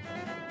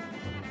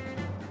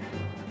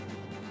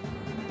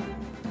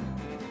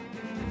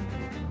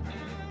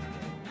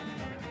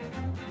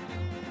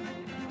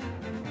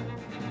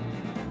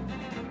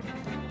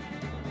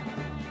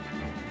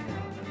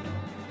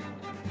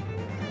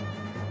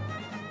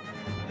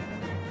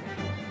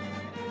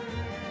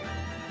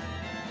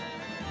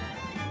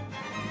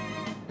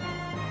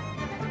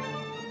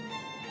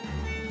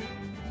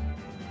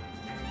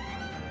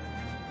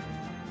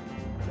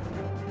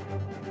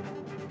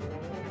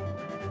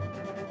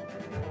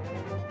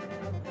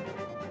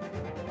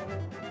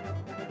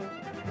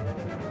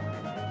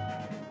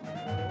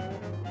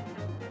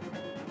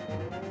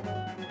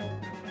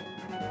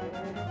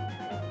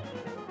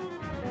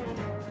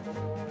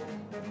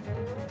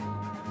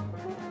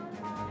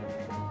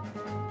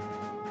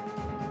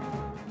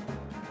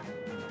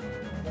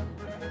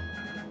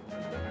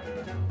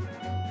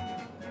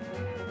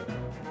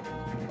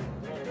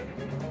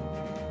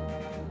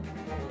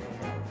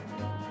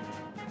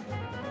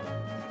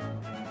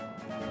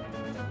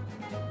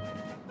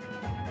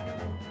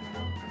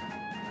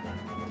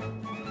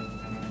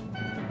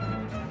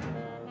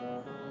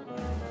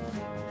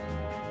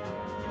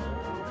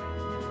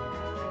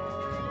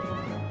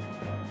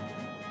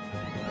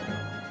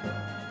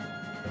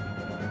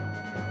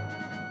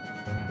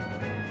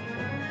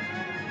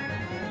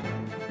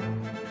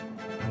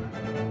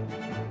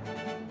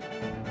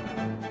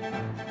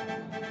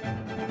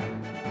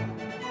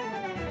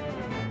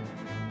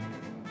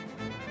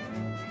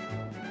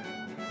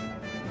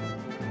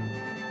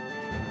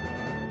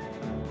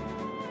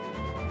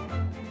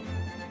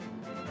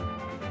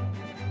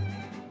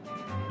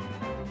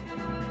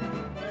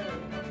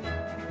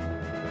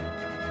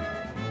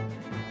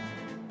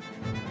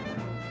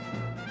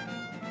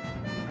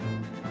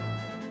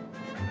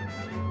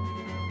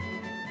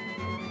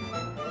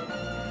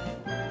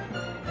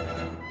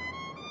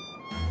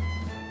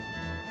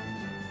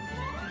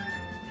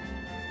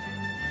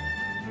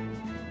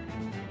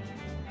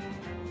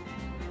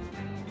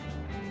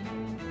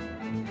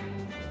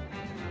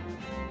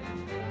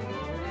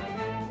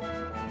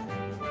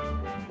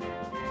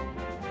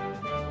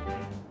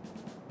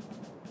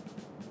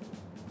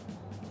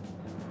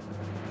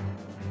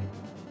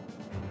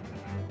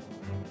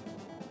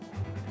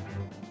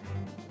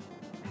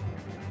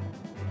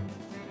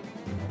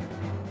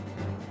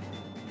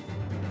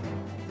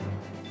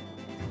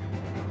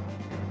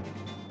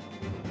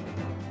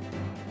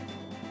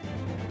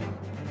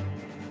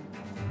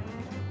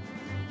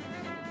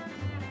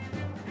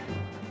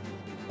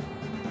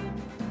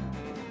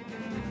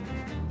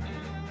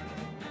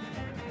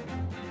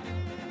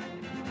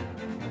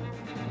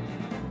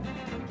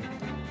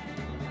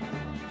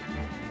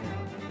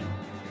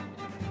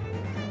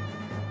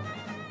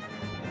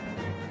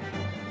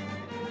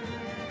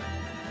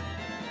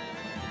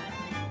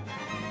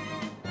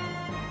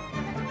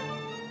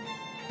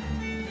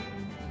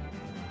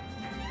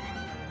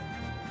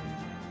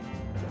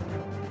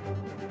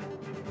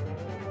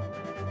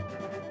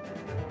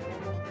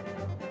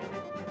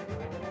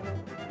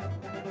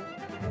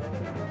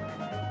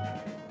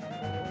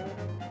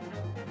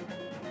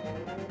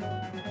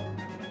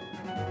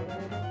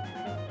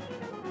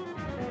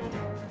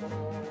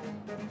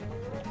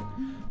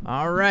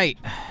 All right,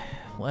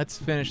 let's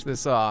finish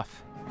this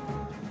off.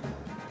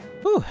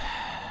 Whew.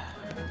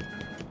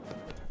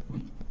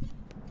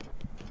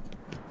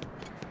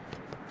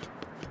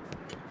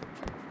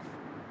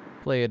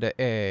 Play it to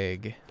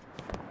egg.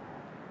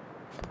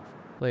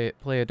 Play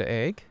it to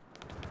egg.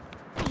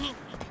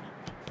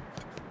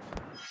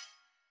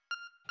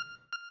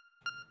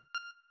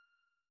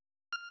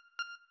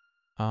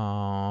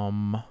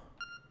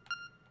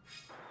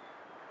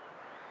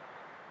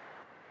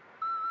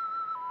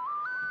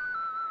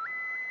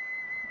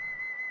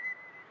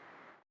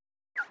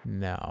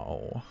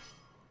 No.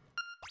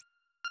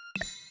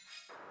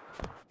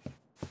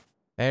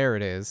 There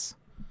it is.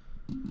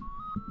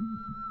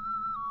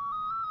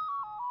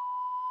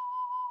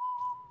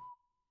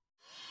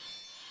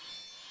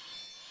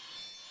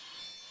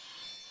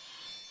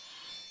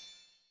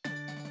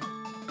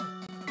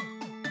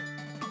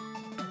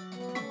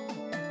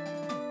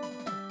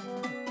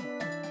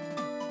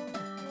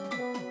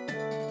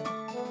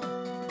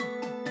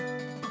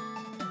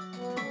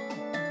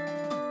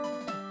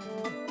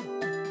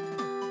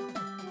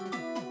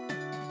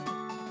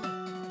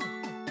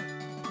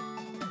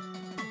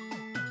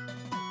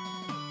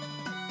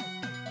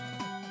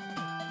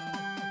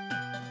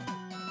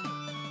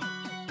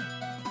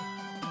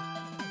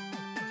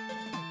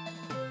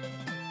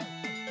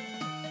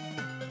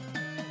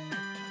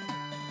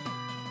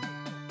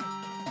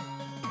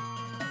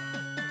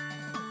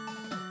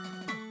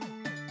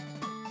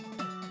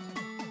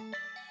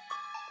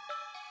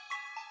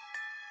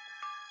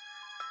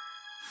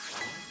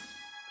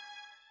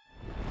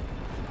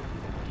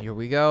 Here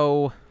we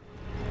go.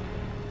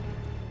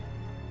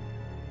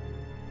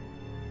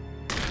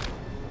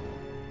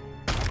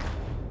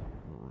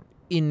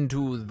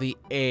 Into the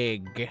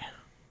egg.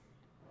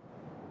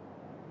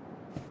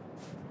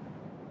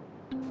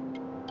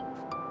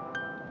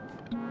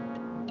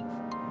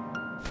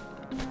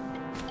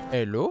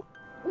 Hello?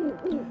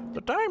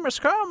 The time has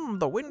come.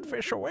 The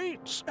windfish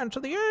awaits. Enter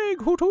the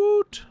egg, hoot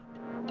hoot.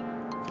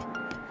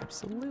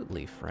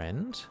 Absolutely,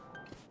 friend.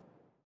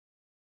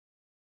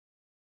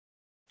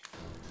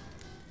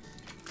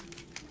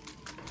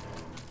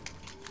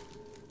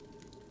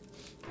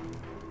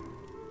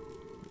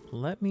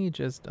 Let me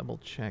just double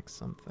check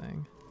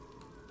something.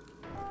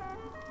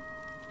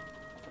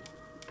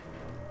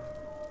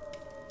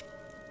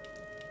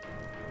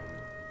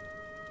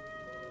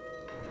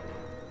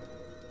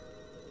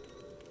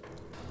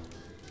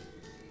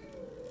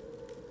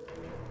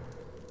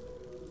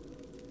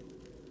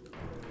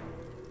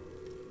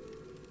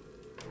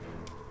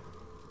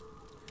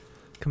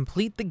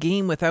 Complete the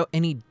game without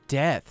any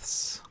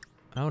deaths.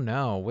 Oh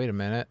no, wait a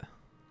minute.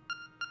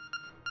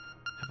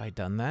 Have I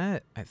done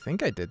that? I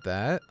think I did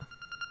that.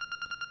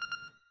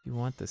 You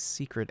want the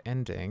secret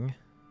ending.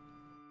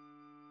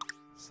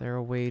 Is there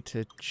a way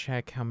to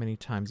check how many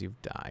times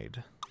you've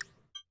died?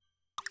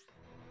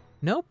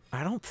 Nope,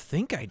 I don't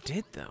think I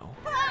did though.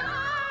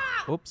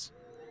 Oops.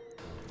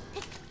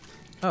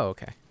 Oh,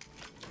 okay.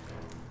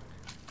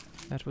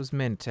 That was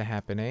meant to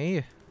happen,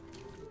 eh?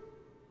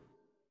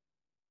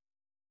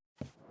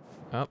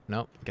 Oh,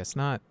 nope, guess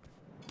not.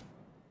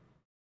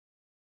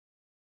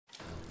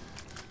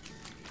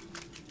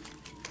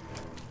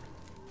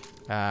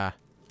 Ah.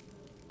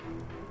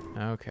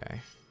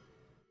 Okay.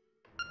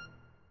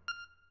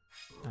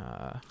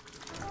 Nah.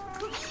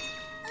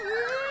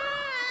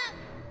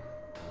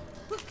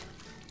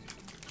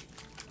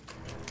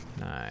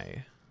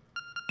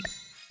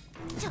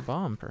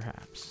 Bomb,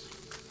 perhaps.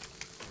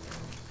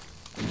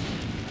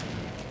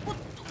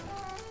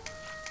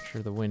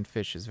 Sure the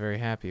windfish is very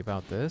happy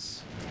about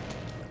this.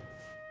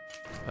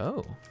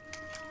 Oh.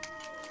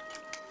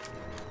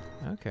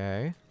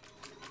 Okay.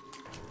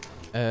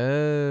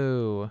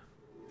 Oh.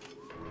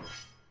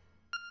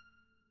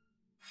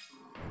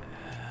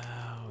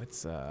 Oh,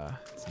 it's a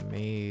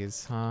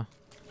maze, huh?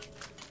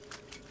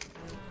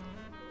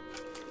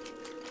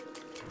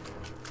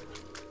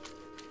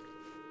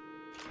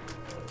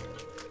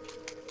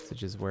 So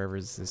just wherever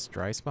is this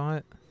dry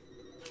spot?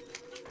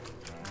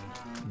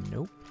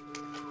 Nope.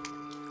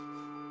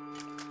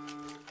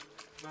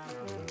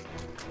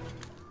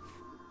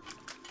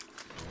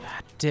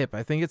 Dip.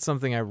 I think it's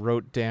something I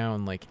wrote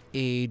down like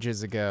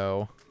ages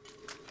ago.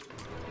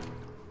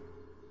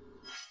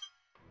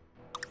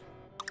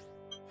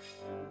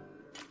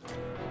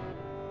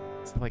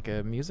 Is it like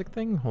a music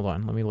thing? Hold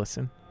on, let me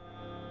listen.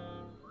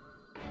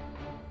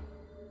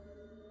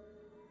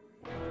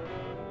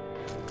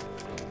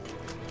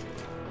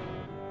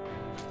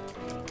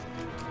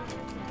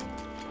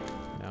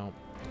 No.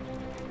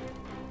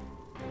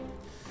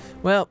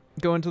 Well,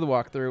 go into the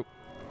walkthrough.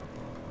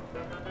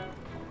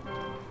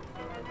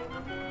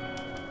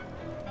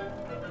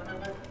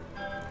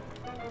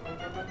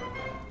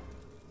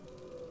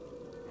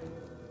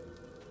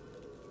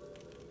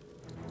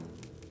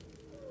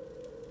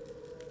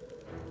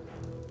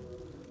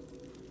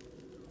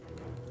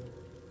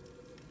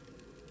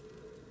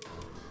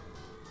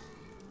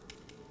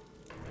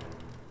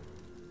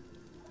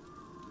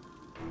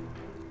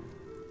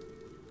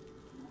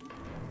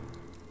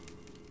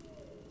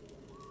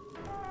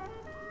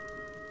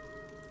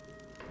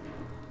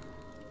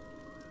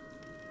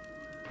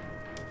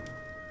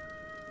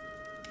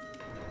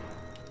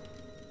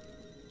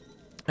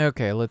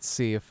 Okay, let's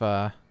see if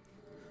it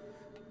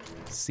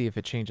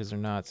changes or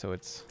not. So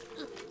it's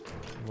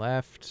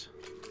left,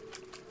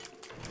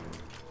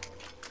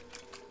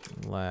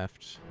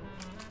 left,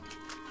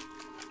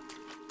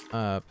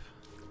 up,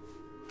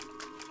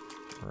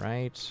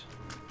 right,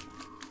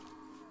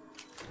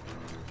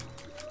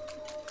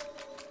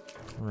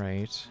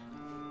 right,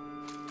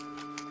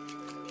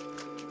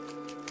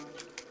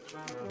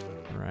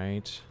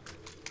 right,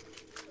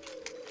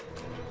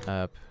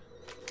 up,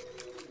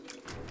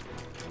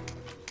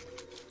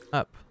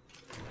 up.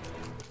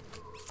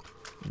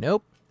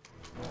 Nope.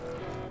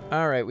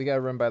 All right, we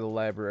gotta run by the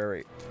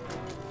library.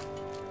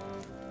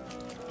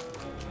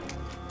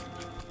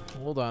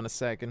 Hold on a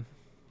second.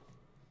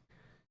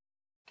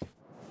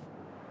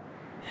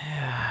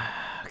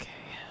 Okay.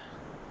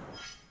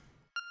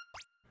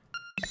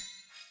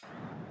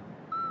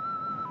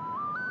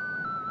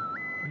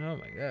 Oh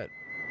my god.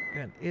 I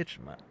got an itch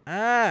in my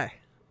eye.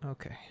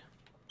 Okay.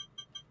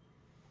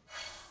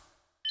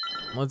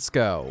 Let's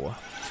go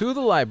to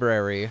the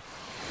library.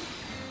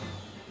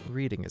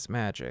 Reading is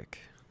magic.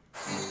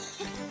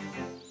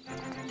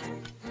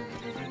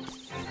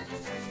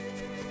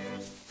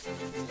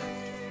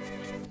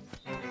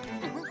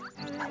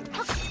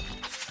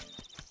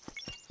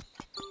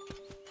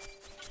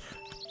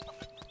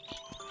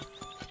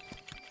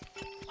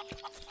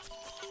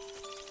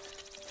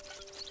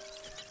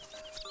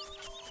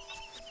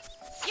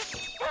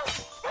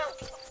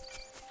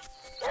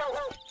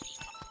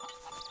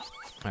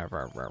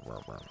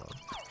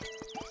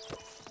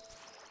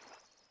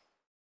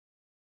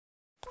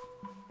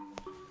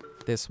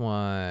 This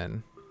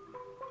one.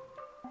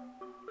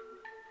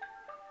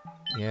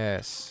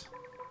 Yes.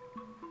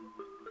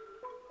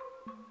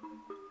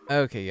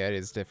 Okay, yeah, it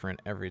is different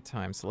every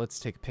time, so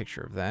let's take a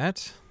picture of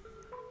that.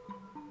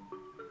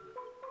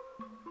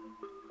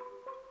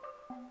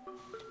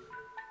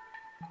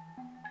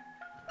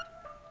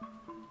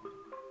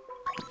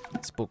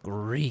 This book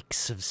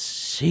reeks of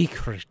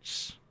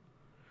secrets.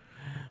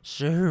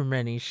 So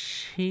many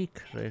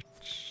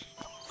secrets.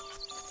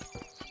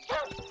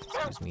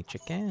 Excuse me,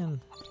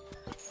 chicken.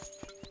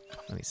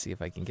 Let me see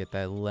if I can get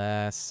that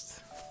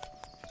last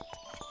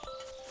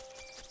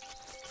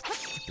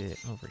bit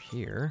over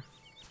here.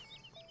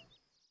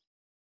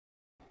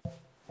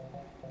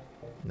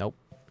 Nope.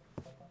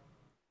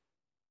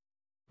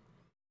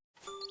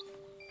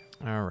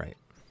 All right.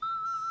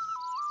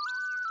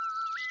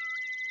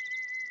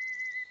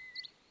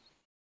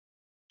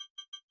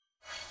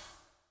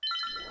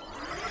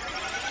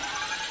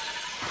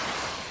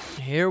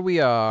 Here we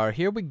are.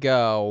 Here we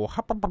go.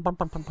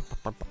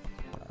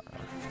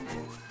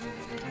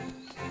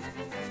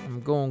 I'm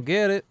gonna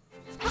get it.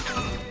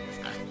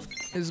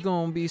 It's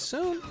gonna be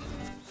soon.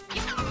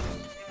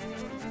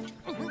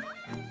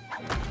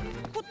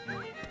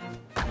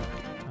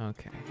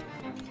 Okay.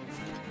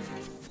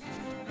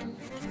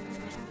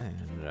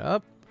 And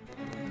up.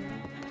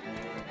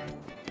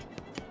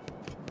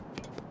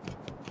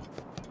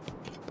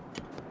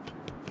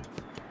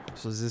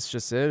 So is this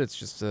just it? It's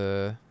just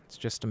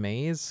a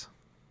maze?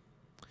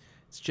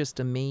 It's just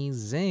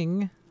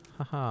amazing.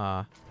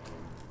 Haha.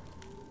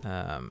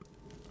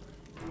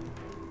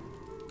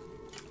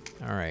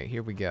 All right,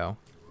 here we go.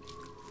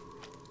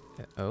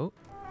 Oh.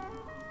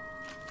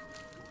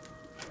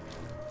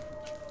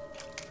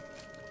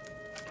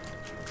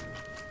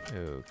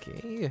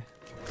 Okay.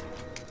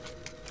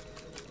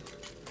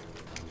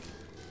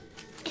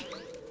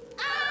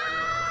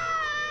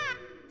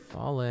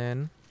 Fall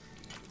in.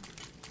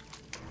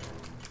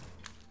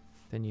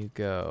 Then you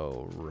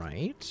go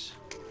right.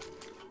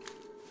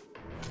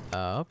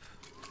 Up.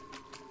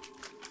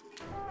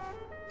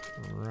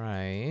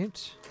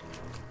 Right.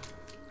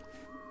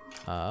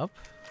 Up.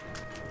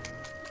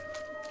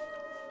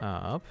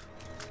 Up.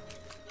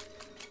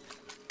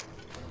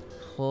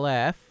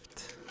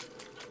 Left.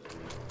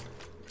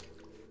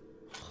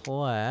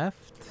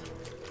 Left.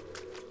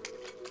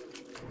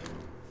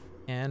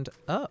 And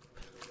up.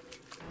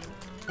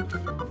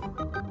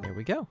 There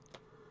we go.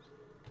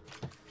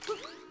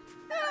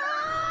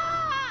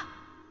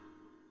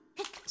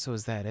 So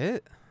is that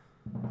it?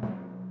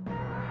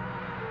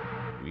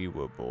 We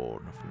were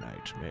born of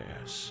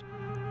nightmares.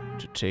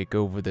 To take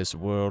over this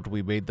world,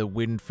 we made the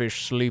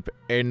windfish sleep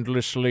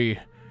endlessly.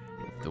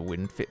 If the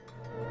windfish...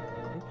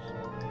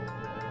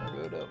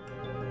 Get out of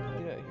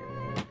here.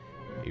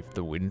 If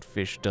the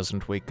windfish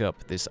doesn't wake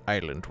up, this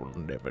island will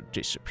never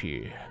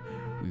disappear.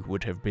 We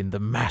would have been the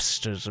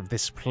masters of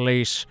this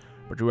place,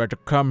 but you had to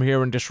come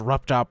here and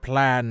disrupt our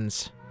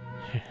plans.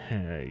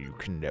 You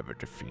can never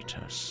defeat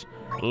us.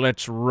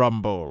 Let's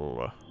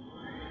rumble.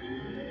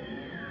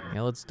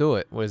 Yeah, let's do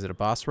it. What is it, a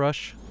boss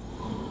rush?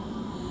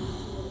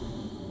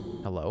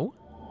 Hello?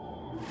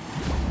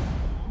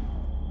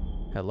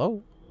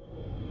 Hello?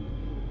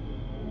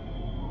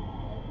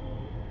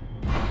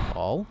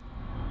 Ball?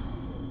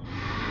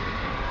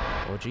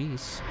 Oh,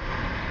 jeez.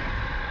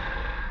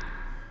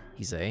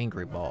 He's an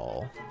angry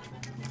ball.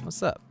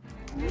 What's up?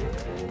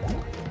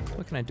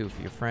 What can I do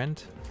for you, friend?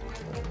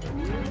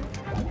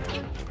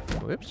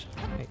 Whoops.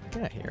 Hey,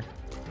 get out of here.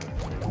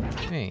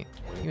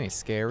 You ain't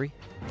scary.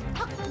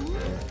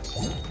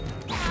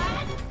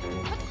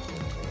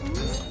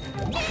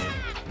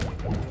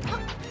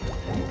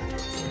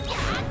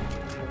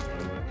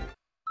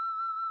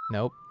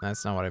 Nope,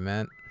 that's not what I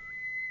meant.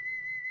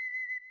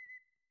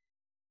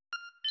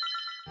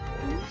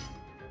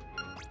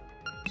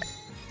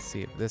 Let's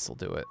see if this'll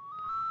do it.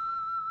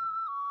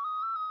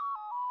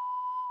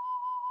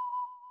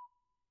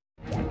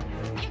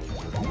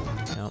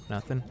 Nope,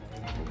 nothing.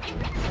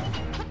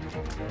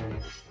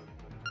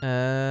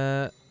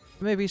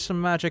 Maybe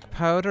some magic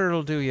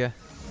powder'll do ya.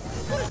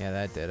 Yeah,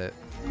 that did it.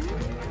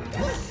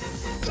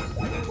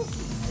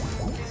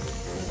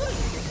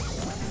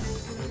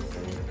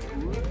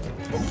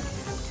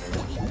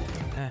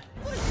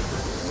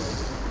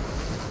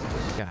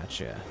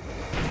 Gotcha.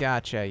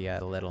 Gotcha, you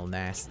little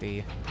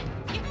nasty.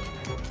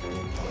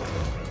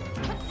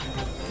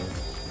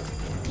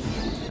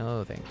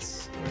 Oh,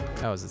 thanks.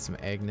 Oh, is it some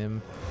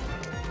Agnim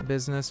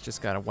business?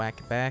 Just gotta whack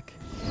it back.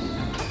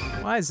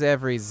 Why's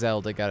every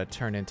Zelda gotta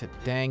turn into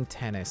dang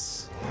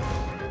tennis?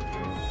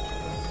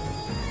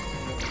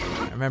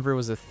 I remember it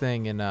was a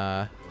thing in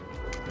Ocarina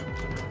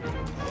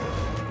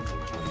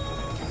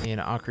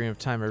of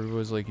Time. Everyone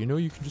was like, you know,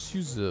 you can just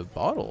use a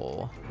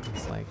bottle.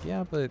 It's like,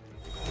 yeah, but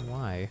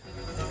why?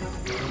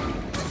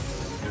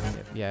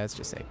 Yeah, it's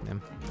just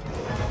Agnim.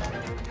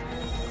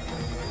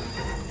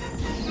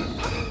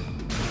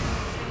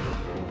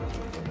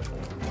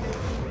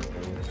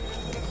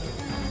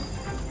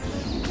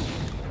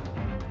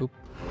 Oop.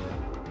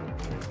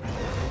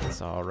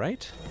 It's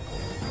alright.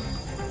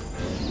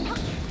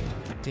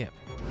 Damn.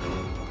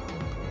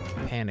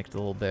 Panicked a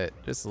little bit.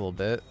 Just a little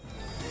bit.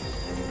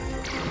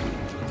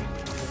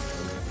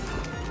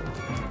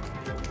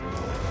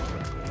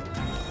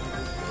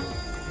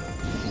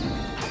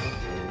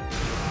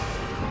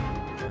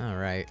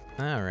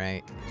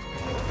 Alright.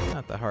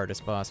 Not the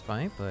hardest boss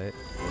fight, but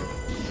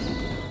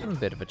a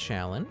bit of a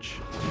challenge.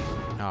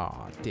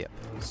 Aw, dip.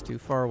 It's too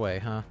far away,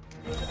 huh?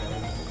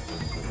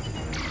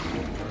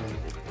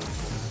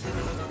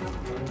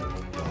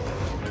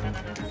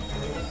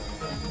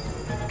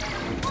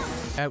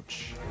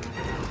 Ouch.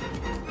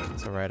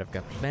 It's alright, I've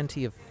got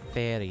plenty of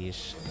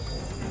fairies.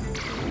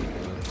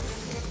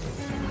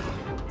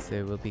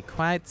 So we'll be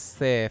quite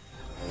safe.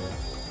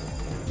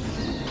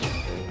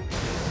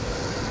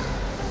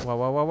 Whoa,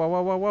 whoa, whoa, whoa,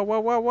 whoa, whoa, whoa,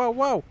 whoa, whoa,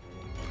 whoa!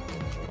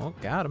 Oh,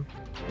 got him.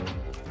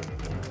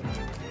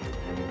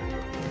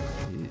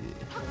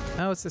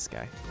 Oh, it's this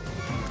guy.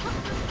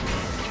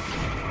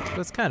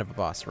 So it's kind of a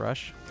boss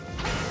rush.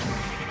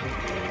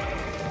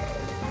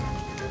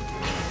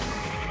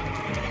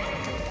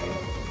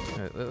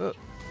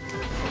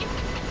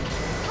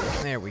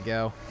 There we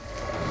go.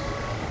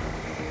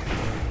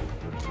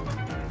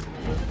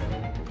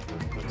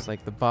 Looks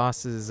like the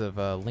bosses of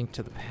Link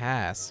to the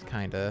Past,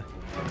 kinda.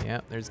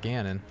 Yep, there's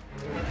Ganon.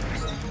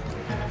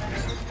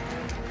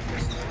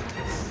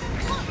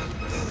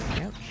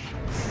 Ouch.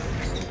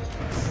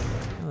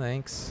 Oh,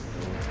 thanks.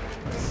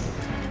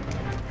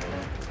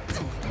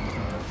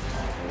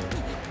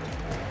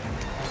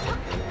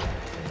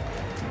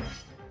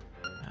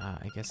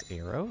 I guess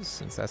arrows,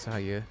 since that's how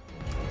you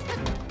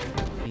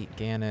beat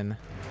Ganon.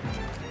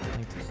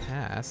 Link to the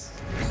Past.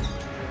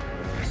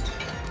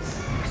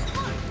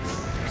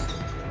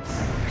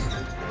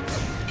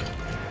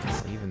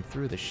 Even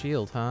through the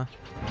shield, huh?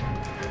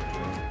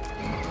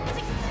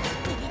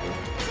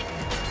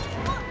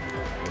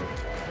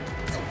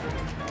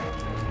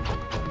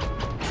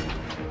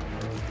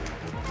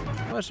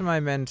 What am I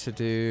meant to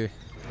do?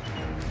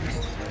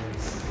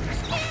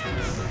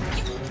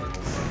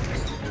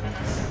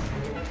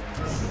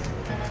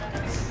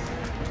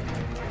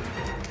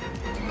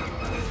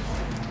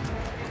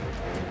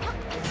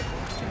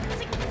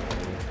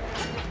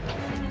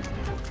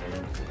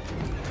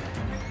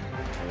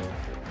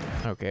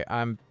 Okay,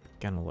 I'm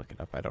gonna look it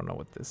up. I don't know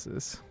what this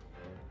is.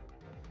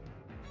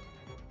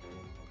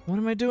 What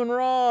am I doing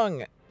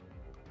wrong?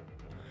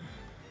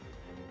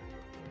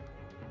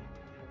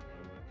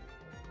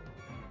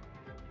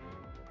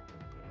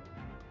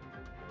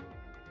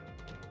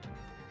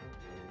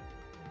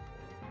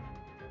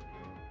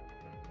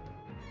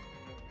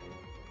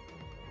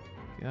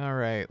 All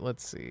right,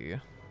 let's see.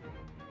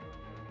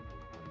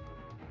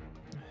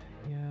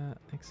 Yeah,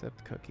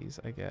 except cookies,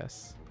 I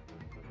guess.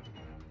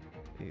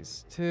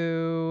 These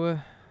two.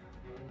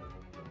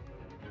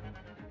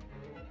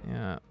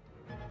 Yeah.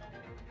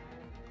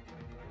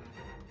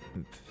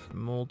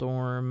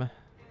 Moldorm.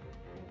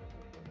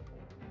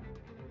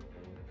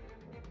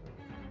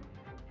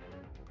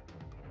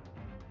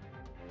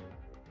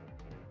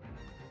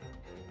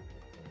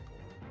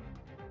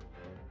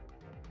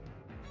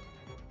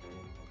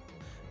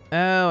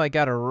 Oh, I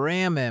gotta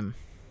ram him.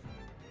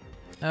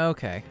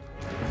 Okay.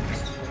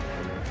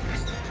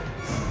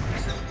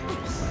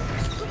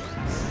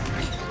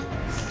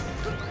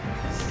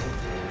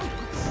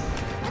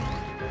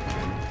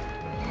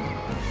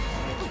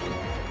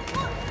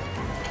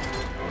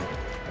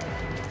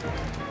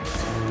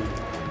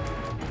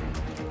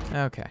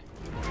 Okay.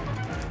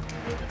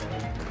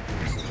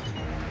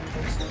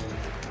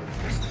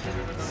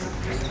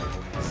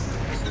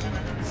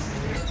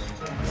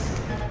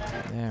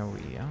 There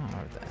we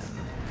are, then.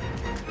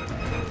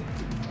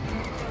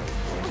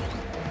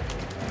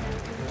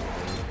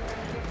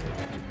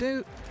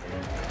 Do.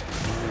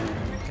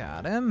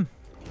 Got him.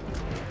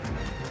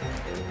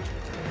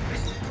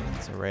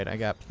 It's alright, I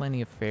got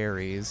plenty of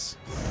fairies.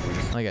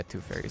 Well, I got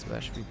 2 fairies, but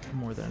that should be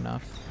more than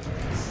enough.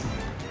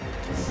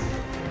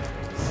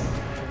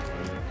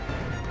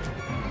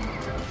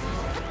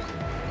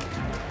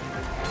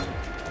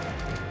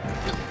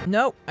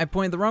 Nope, I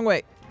pointed the wrong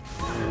way.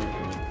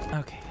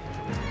 Okay.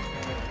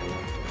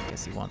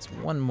 Guess he wants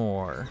one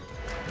more.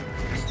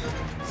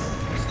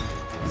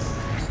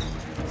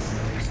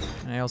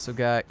 And I also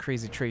got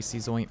Crazy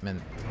Tracy's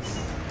ointment.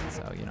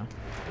 So, you know,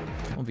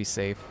 we'll be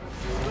safe.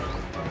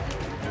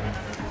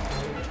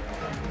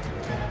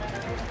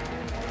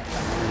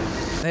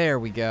 There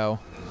we go.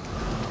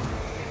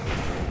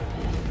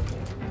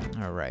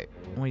 Alright,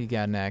 what do you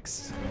got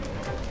next?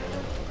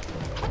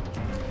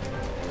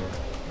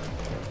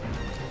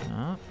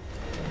 Oh,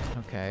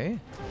 okay.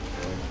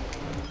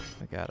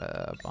 I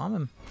gotta bomb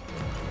him.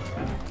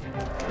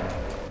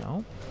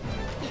 No.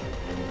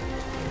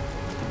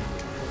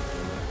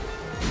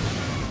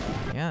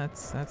 Yeah,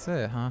 that's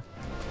it, huh?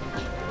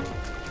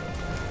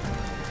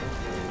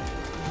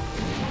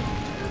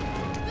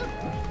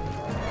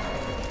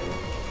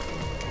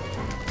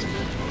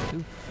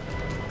 Oof.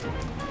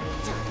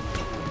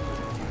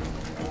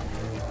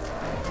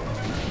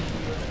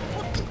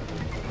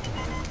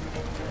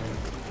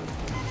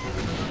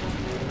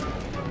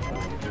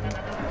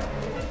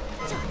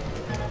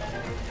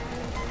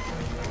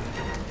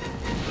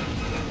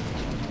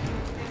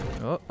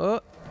 Oh.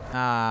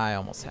 Ah, I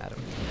almost had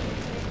him.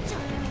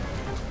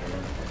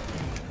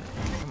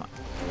 Come on,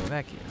 get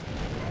back here.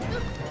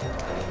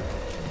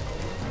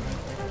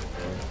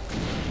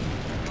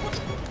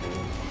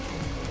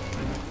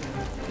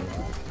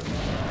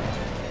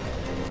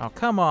 Oh,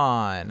 come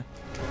on.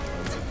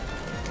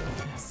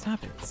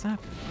 Stop it, stop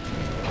it.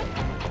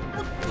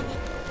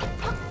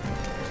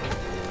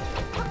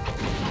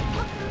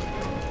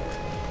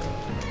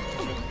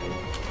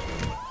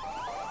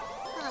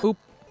 Oop.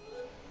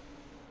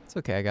 It's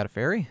okay, I got a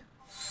fairy.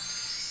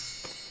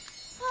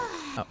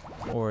 Oh,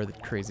 or the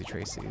Crazy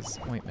Tracy's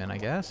ointment, I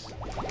guess.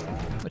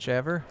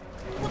 Whichever.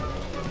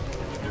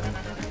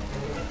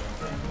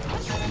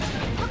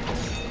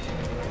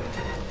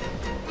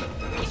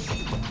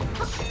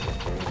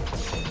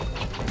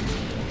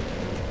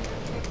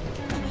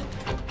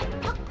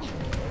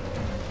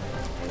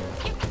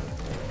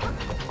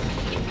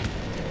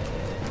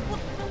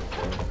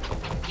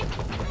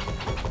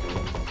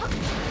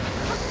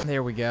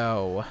 There we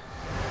go.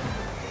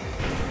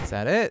 Is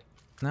that it?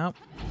 Nope.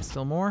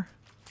 Still more?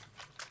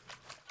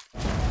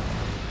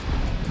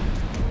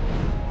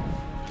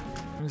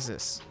 Who's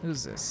this?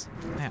 Who's this?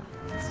 Now,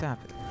 stop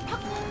it.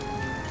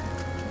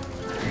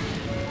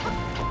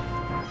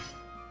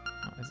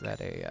 Oh, is that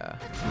a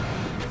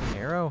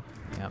arrow?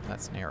 Yep,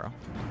 that's an arrow.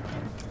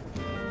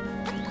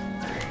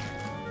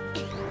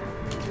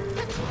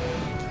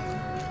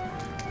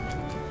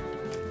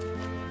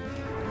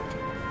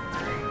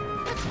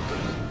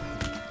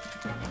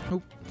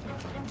 Oop.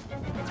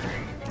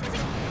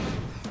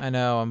 I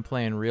know, I'm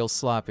playing real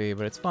sloppy,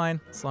 but it's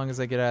fine. As long as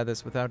I get out of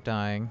this without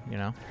dying, you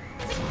know.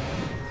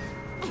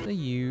 The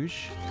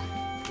huge.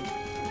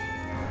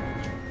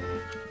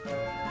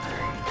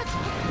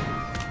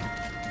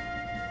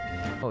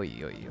 Oi,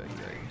 oi, oi,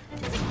 oi.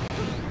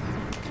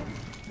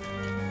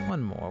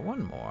 One more,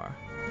 one more.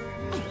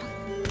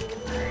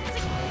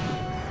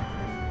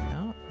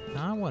 No,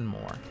 not one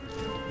more.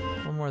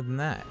 One more than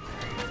that.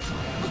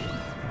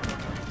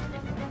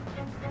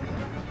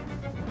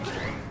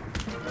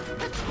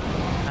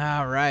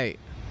 All right,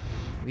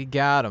 we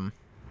got him.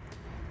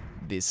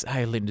 This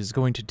island is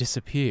going to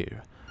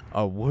disappear.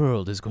 Our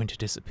world is going to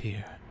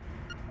disappear.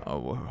 Our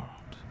world.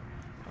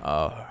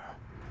 Our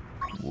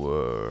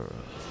world.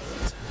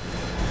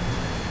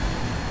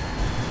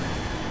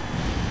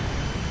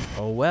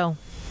 Oh well.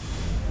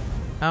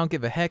 I don't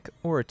give a heck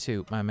or a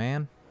toot, my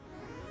man.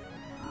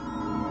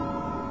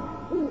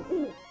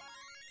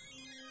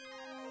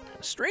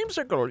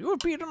 Streamsicle, you have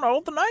beaten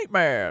all the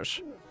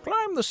nightmares.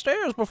 Climb the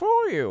stairs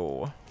before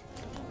you.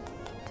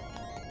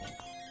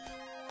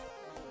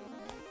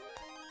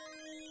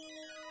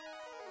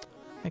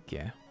 Heck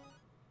yeah.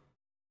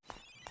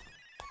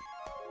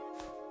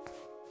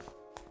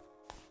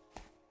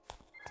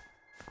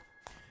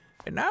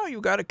 And now you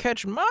gotta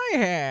catch my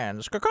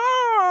hands.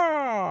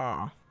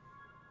 Caw-caw!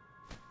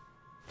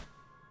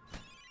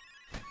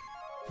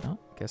 No,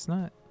 guess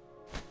not.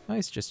 Oh,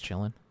 he's just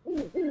chilling.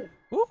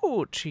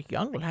 Ooh,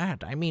 young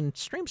lad. I mean,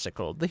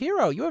 Streamsicle, the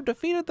hero. You have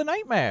defeated the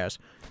nightmares.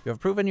 You have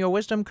proven your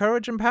wisdom,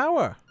 courage, and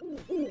power.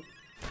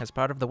 As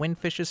part of the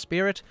Windfish's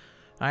spirit,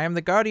 I am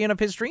the guardian of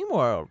his dream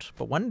world,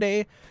 but one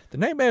day, the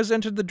nightmares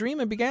entered the dream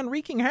and began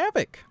wreaking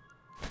havoc.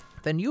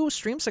 Then you,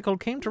 Streamsicle,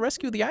 came to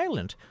rescue the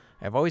island.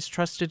 I have always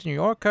trusted in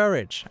your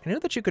courage. I knew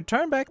that you could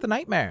turn back the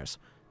nightmares.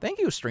 Thank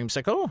you,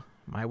 Streamsicle.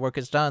 My work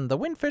is done. The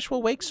Windfish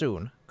will wake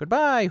soon.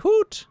 Goodbye,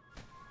 Hoot!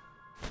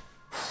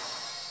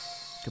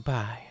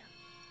 Goodbye.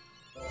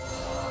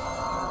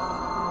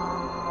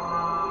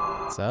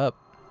 What's up?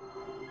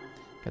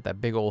 Got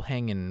that big old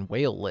hanging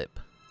whale lip.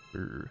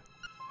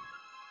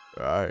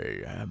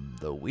 I am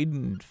the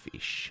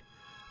windfish.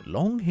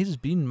 Long has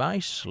been my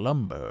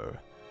slumber.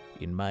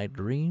 In my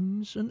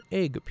dreams, an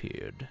egg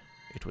appeared.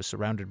 It was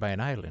surrounded by an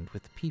island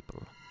with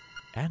people,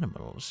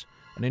 animals,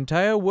 an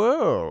entire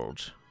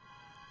world.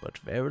 But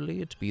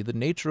verily it be the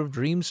nature of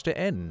dreams to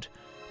end.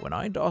 When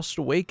I dost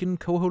awaken,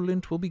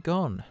 Koholint will be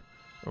gone.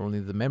 Only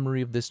the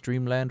memory of this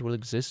dreamland will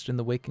exist in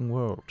the waking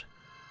world.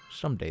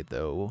 Someday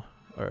thou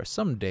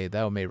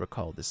may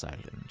recall this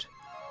island.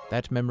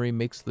 That memory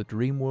makes the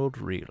dream world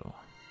real.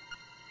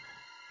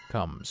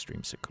 Come,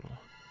 Streamsicle,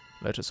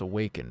 let us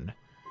awaken.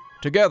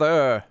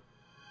 Together!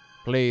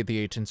 Play the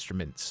 8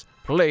 instruments.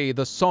 Play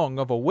the Song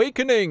of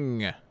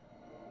Awakening!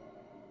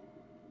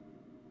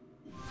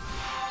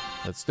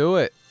 Let's do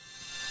it.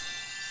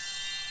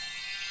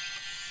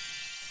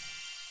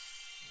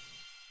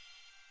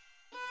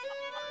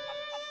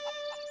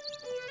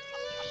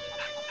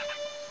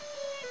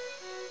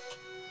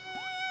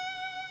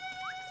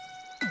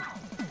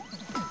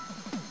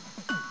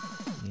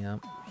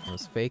 Yep, it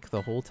was fake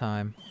the whole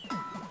time.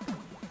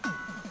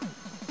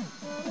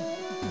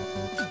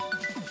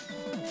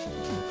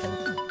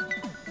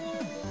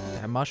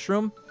 That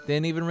mushroom?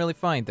 Didn't even really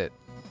find it.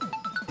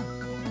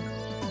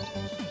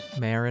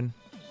 Marin.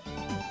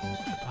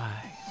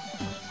 Goodbye.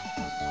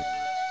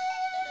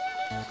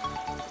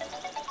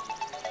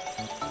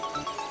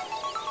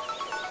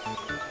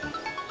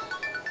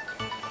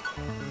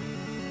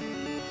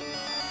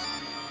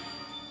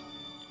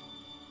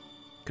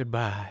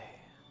 Goodbye.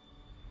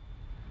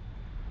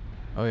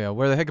 Oh yeah,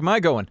 where the heck am I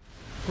going?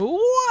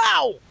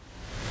 Wow!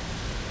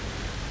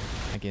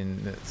 I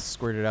can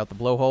squirt it out the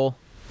blowhole.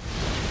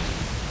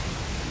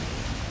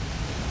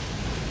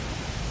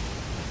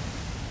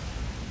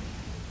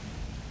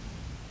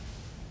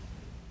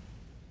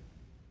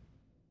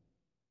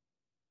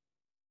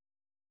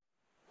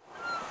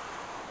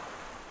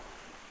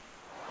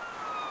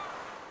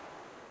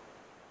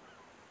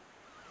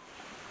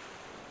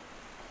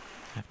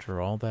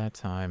 After all that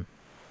time,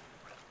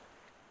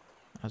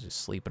 I was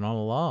just sleeping on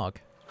a log.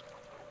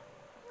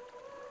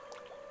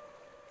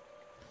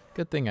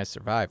 Good thing I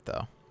survived,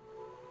 though.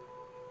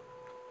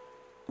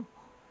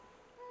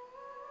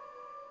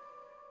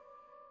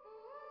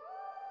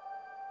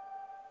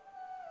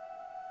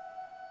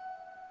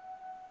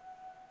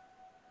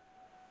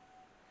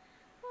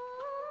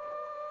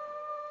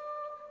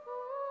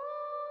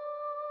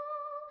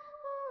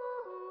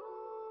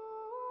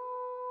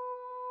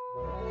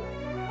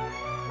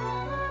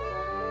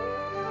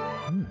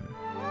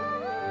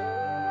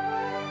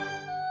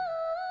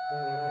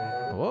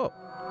 Whoa.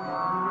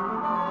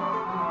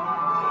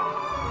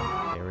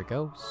 There it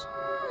goes.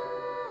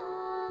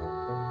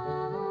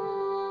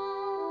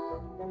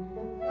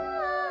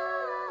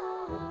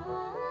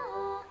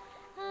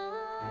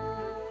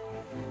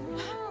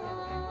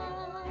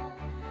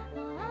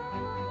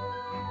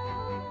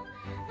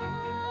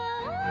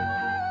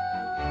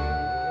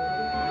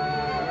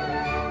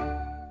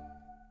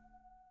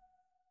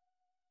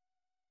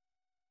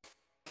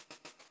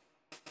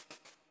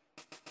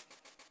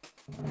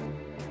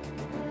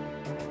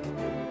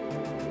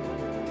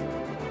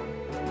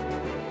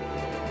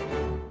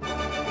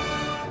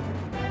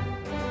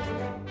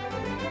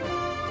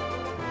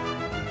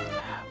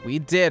 We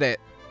did it.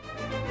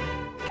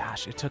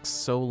 Gosh, it took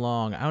so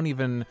long. I don't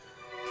even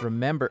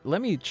remember.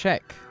 Let me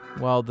check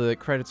while the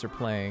credits are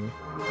playing.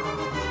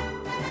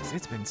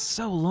 It's been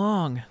so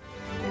long.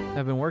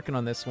 I've been working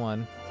on this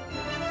one.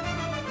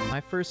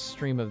 My first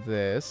stream of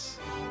this.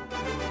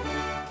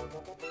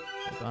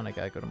 Hold on, I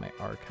gotta go to my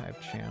archive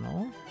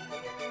channel.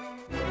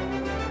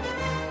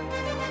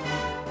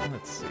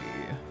 Let's see.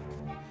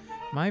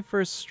 My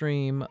first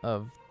stream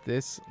of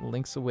this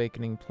Link's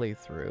Awakening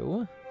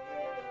playthrough.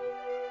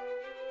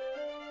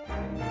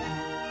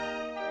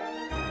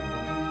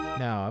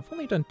 Now, I've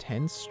only done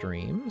 10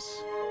 streams.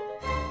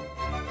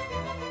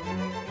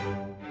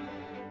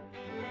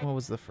 What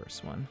was the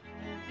first one?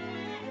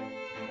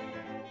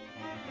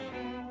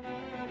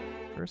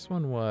 First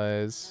one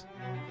was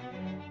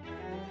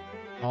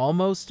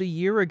almost a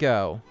year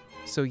ago.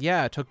 So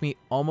yeah, it took me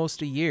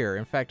almost a year.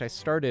 In fact, I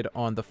started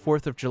on the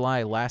 4th of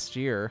July last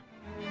year.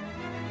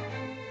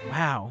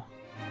 Wow.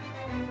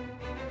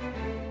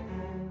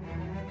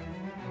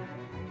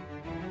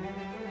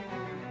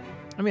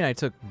 I mean, I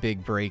took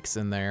big breaks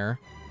in there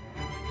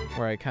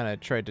where I kind of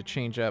tried to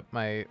change up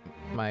my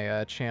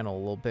channel a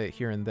little bit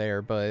here and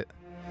there, but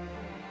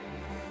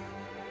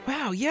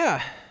wow,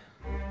 yeah.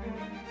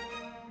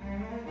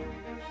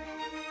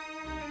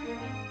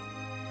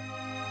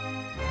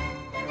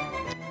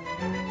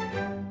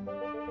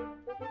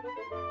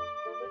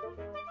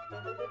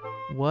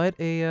 What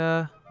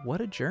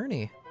a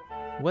journey.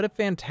 What a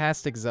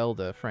fantastic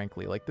Zelda,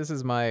 frankly. Like, this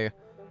is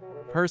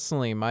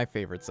personally my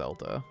favorite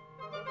Zelda.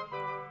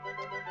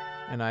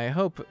 And I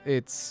hope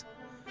it's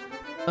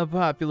a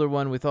popular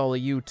one with all of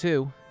you,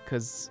 too,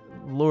 because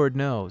Lord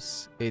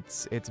knows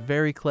it's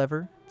very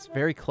clever. It's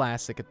very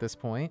classic at this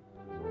point,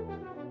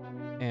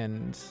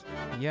 and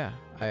yeah,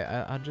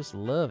 I just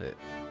love it.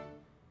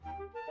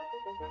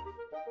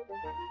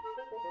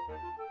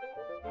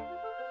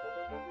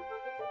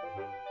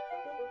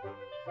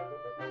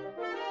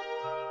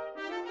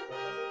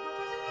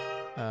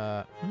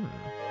 Hmm.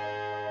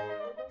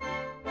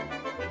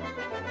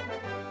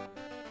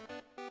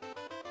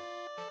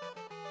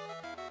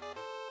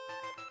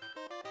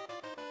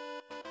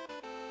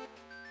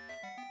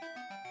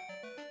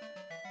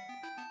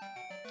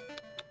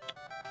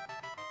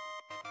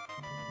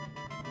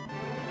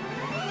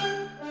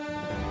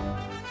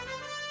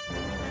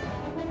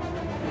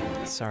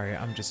 Sorry,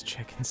 I'm just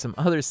checking some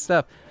other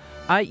stuff.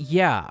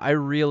 I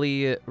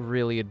really,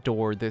 really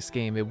adored this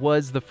game. It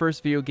was the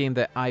first video game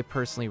that I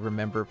personally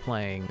remember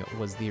playing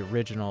was the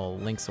original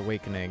Link's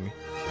Awakening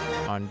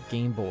on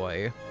Game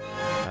Boy.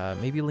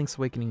 Maybe Link's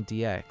Awakening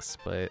DX,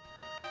 but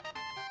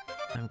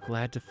I'm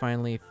glad to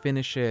finally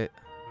finish it.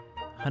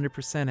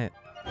 100% it.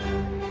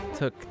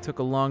 Took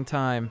a long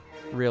time,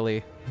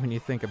 really, when you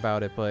think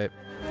about it, but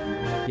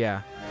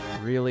yeah,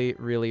 really,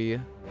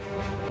 really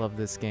love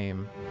this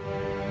game.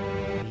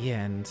 The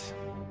end.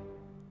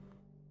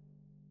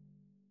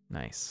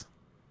 Nice.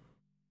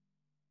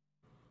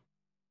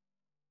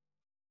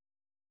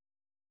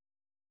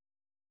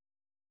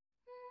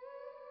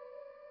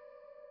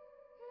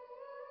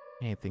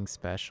 Anything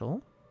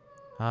special?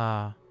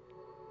 Ah,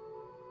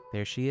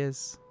 there she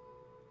is.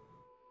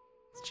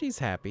 She's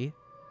happy.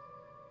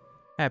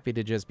 Happy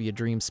to just be a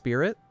dream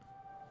spirit.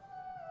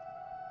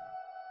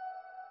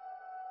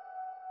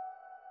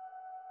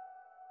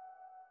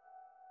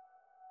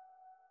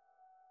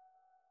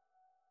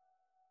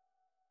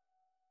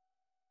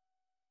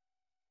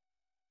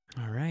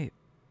 All right.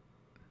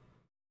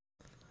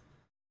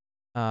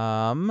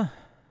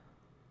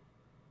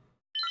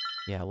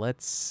 Yeah,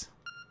 let's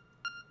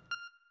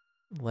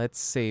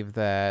save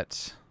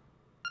that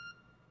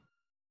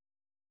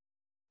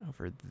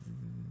over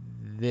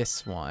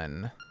this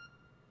one.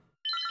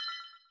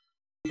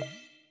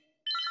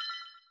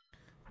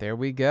 There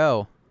we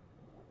go.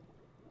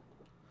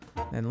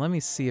 And let me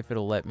see if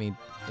it'll let me,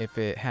 if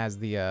it has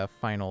the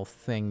final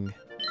thing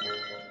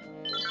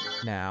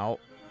now.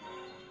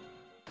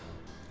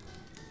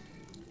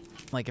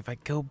 Like, if I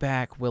go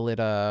back, will it,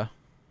 If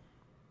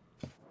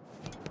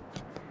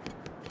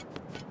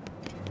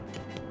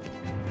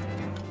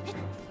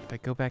I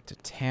go back to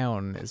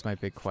town is my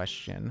big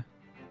question.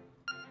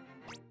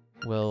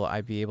 Will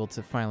I be able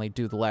to finally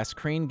do the last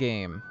crane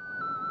game?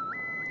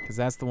 Because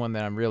that's the one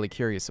that I'm really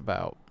curious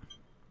about.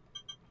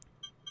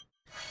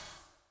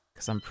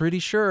 Because I'm pretty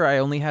sure I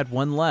only had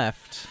one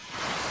left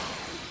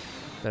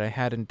that I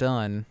hadn't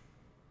done.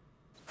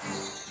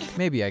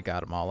 Maybe I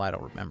got them all, I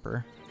don't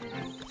remember.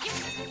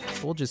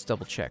 We'll just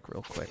double check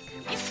real quick.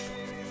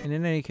 And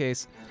in any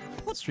case,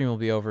 the stream will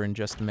be over in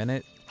just a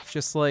minute.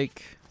 Just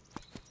like,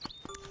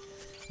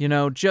 you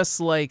know, just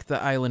like the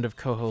island of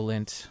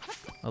Koholint,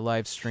 a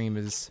live stream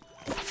is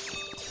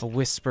a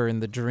whisper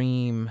in the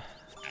dream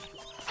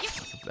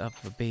of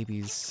a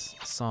baby's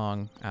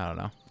song. I don't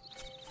know.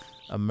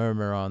 A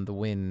murmur on the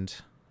wind.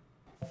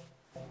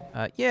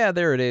 Yeah,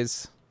 there it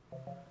is.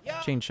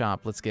 Chain Chomp,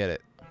 let's get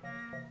it.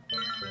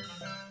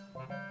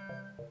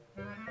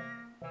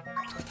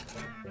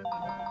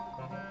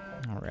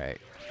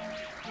 Alright.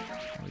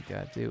 All we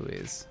gotta do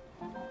is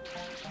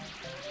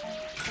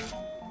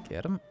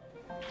get him.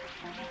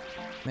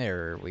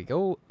 There we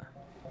go.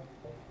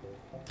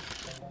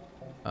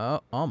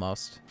 Oh,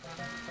 almost.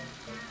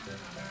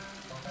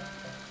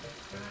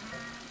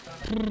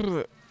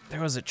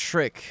 There was a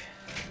trick.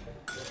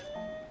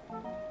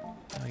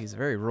 Oh, he's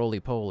very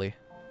roly-poly.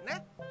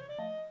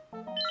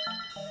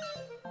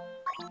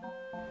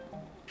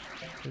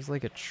 There's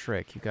like a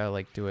trick. You gotta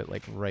like do it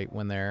like right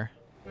when they're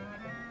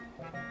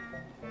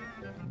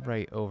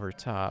right over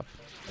top.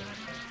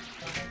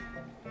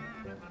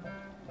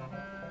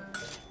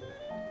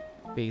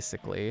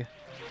 Basically.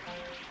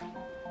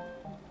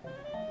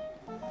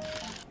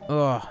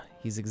 Oh,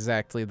 he's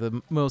exactly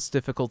the most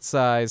difficult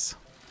size.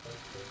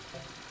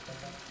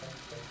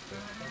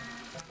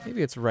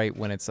 Maybe it's right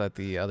when it's at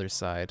the other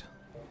side.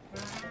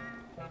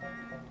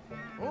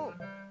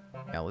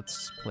 Now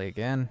let's play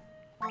again.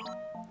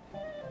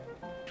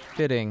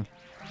 Fitting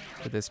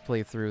for this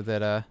playthrough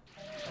that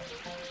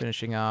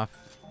finishing off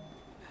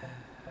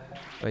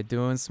by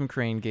doing some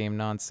crane game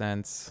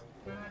nonsense.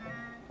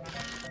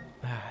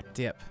 Ah,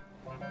 dip.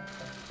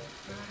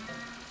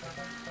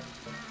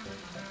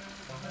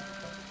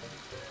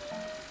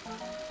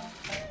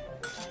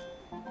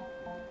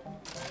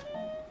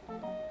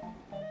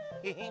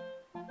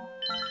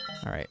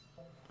 Alright,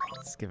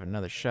 let's give it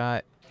another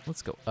shot.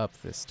 Let's go up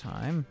this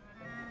time.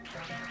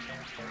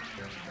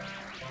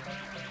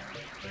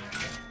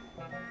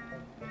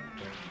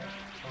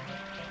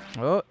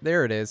 Oh,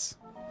 there it is.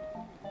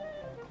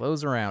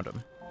 Close around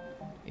him.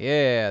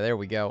 Yeah, there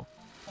we go.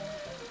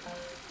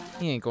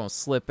 He ain't gonna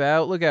slip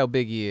out. Look how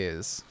big he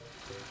is.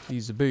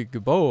 He's a big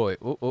boy.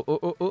 Oh, oh, oh,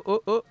 oh, oh,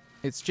 oh, oh.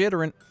 It's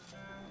jittering.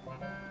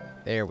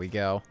 There we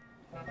go.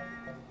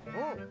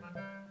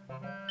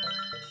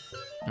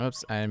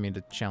 Oops, I didn't mean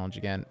to challenge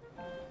again.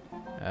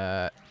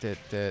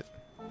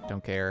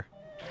 Don't care.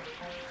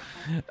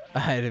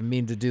 I didn't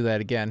mean to do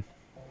that again.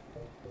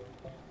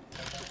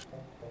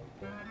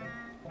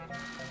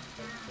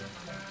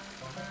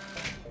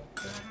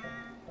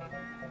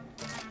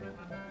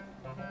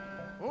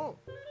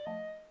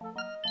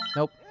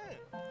 Nope.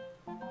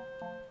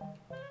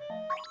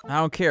 I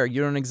don't care.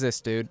 You don't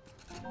exist, dude.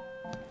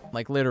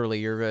 Like, literally,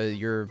 you're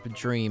a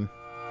dream.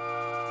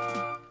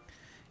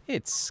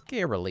 It's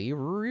scarily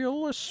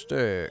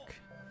realistic.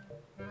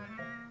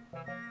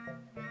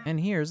 And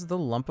here's the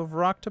lump of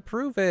rock to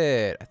prove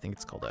it. I think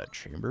it's called a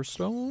chamber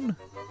stone.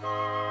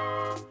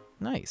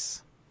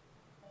 Nice.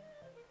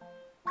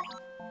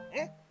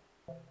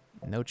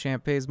 No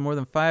champ pays more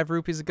than 5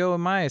 rupees a go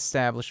in my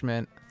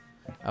establishment.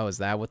 Oh, is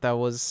that what that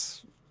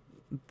was?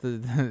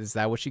 Is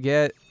that what you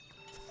get?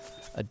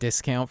 A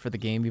discount for the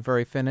game you've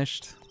already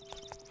finished?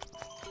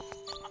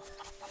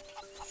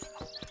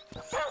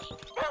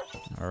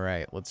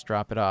 Alright, let's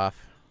drop it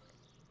off.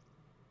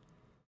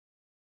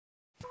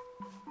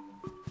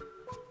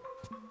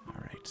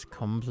 Alright,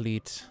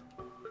 complete.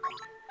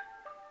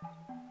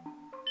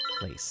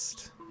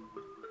 Placed.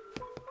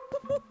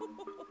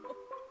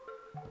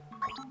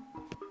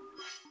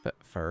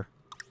 Fur.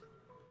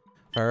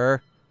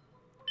 Fur.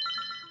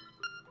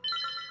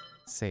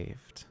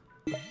 Saved.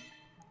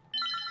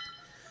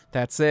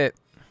 That's it.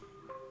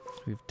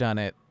 We've done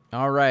it.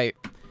 Alright.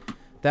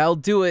 That'll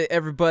do it,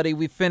 everybody.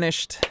 We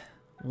finished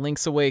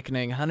Link's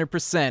Awakening.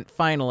 100%,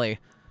 finally.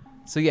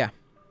 So yeah.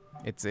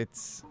 It's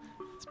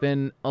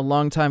been a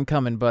long time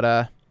coming,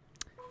 but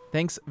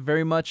thanks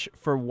very much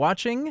for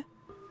watching.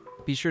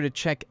 Be sure to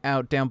check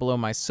out down below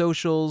my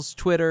socials,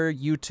 Twitter,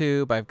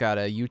 YouTube. I've got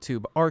a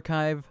YouTube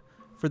archive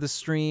for the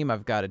stream.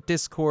 I've got a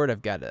Discord.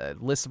 I've got a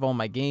list of all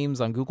my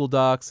games on Google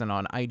Docs and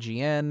on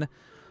IGN.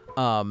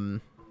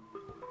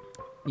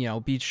 You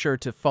know, be sure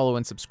to follow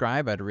and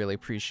subscribe. I'd really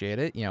appreciate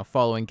it. You know,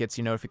 following gets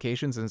you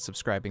notifications and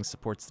subscribing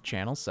supports the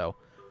channel. So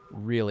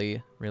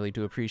really, really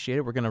do appreciate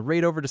it. We're going to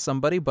raid over to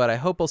somebody, but I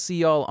hope I'll see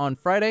y'all on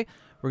Friday.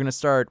 We're going to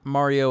start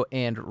Mario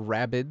and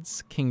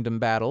Rabbids Kingdom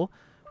Battle,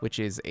 which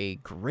is a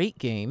great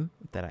game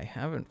that I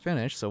haven't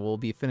finished. So we'll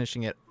be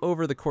finishing it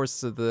over the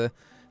course of the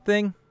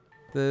thing,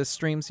 the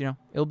streams, you know,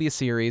 it'll be a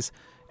series.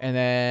 And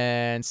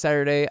then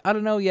Saturday, I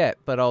don't know yet,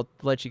 but I'll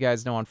let you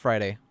guys know on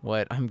Friday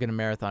what I'm going to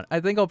marathon. I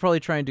think I'll probably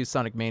try and do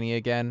Sonic Mania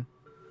again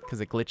because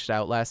it glitched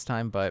out last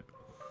time, but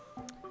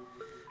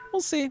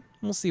we'll see.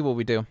 We'll see what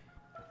we do.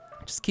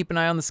 Just keep an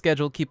eye on the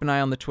schedule. Keep an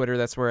eye on the Twitter.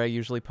 That's where I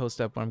usually post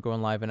up when I'm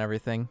going live and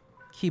everything.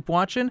 Keep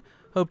watching.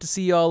 Hope to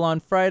see y'all on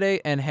Friday.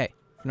 And hey,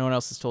 if no one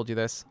else has told you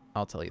this,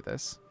 I'll tell you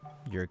this.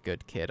 You're a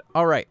good kid.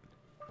 All right.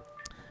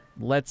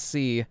 Let's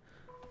see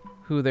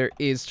who there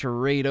is to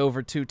raid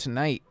over to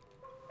tonight.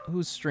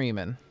 Who's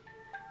streaming?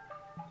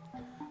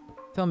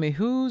 Tell me,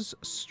 who's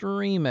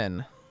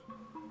streaming?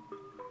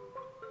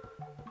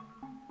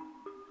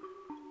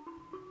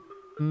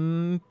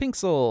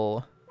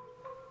 Pinxel.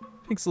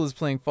 Pinxel is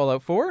playing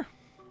Fallout 4.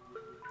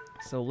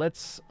 So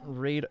let's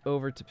raid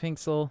over to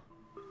Pinxel.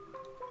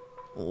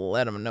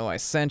 Let him know I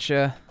sent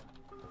you.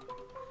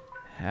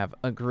 Have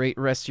a great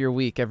rest of your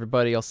week,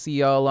 everybody. I'll see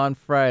y'all on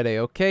Friday,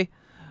 okay?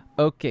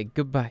 Okay,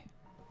 goodbye.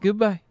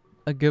 Goodbye.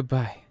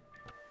 Goodbye.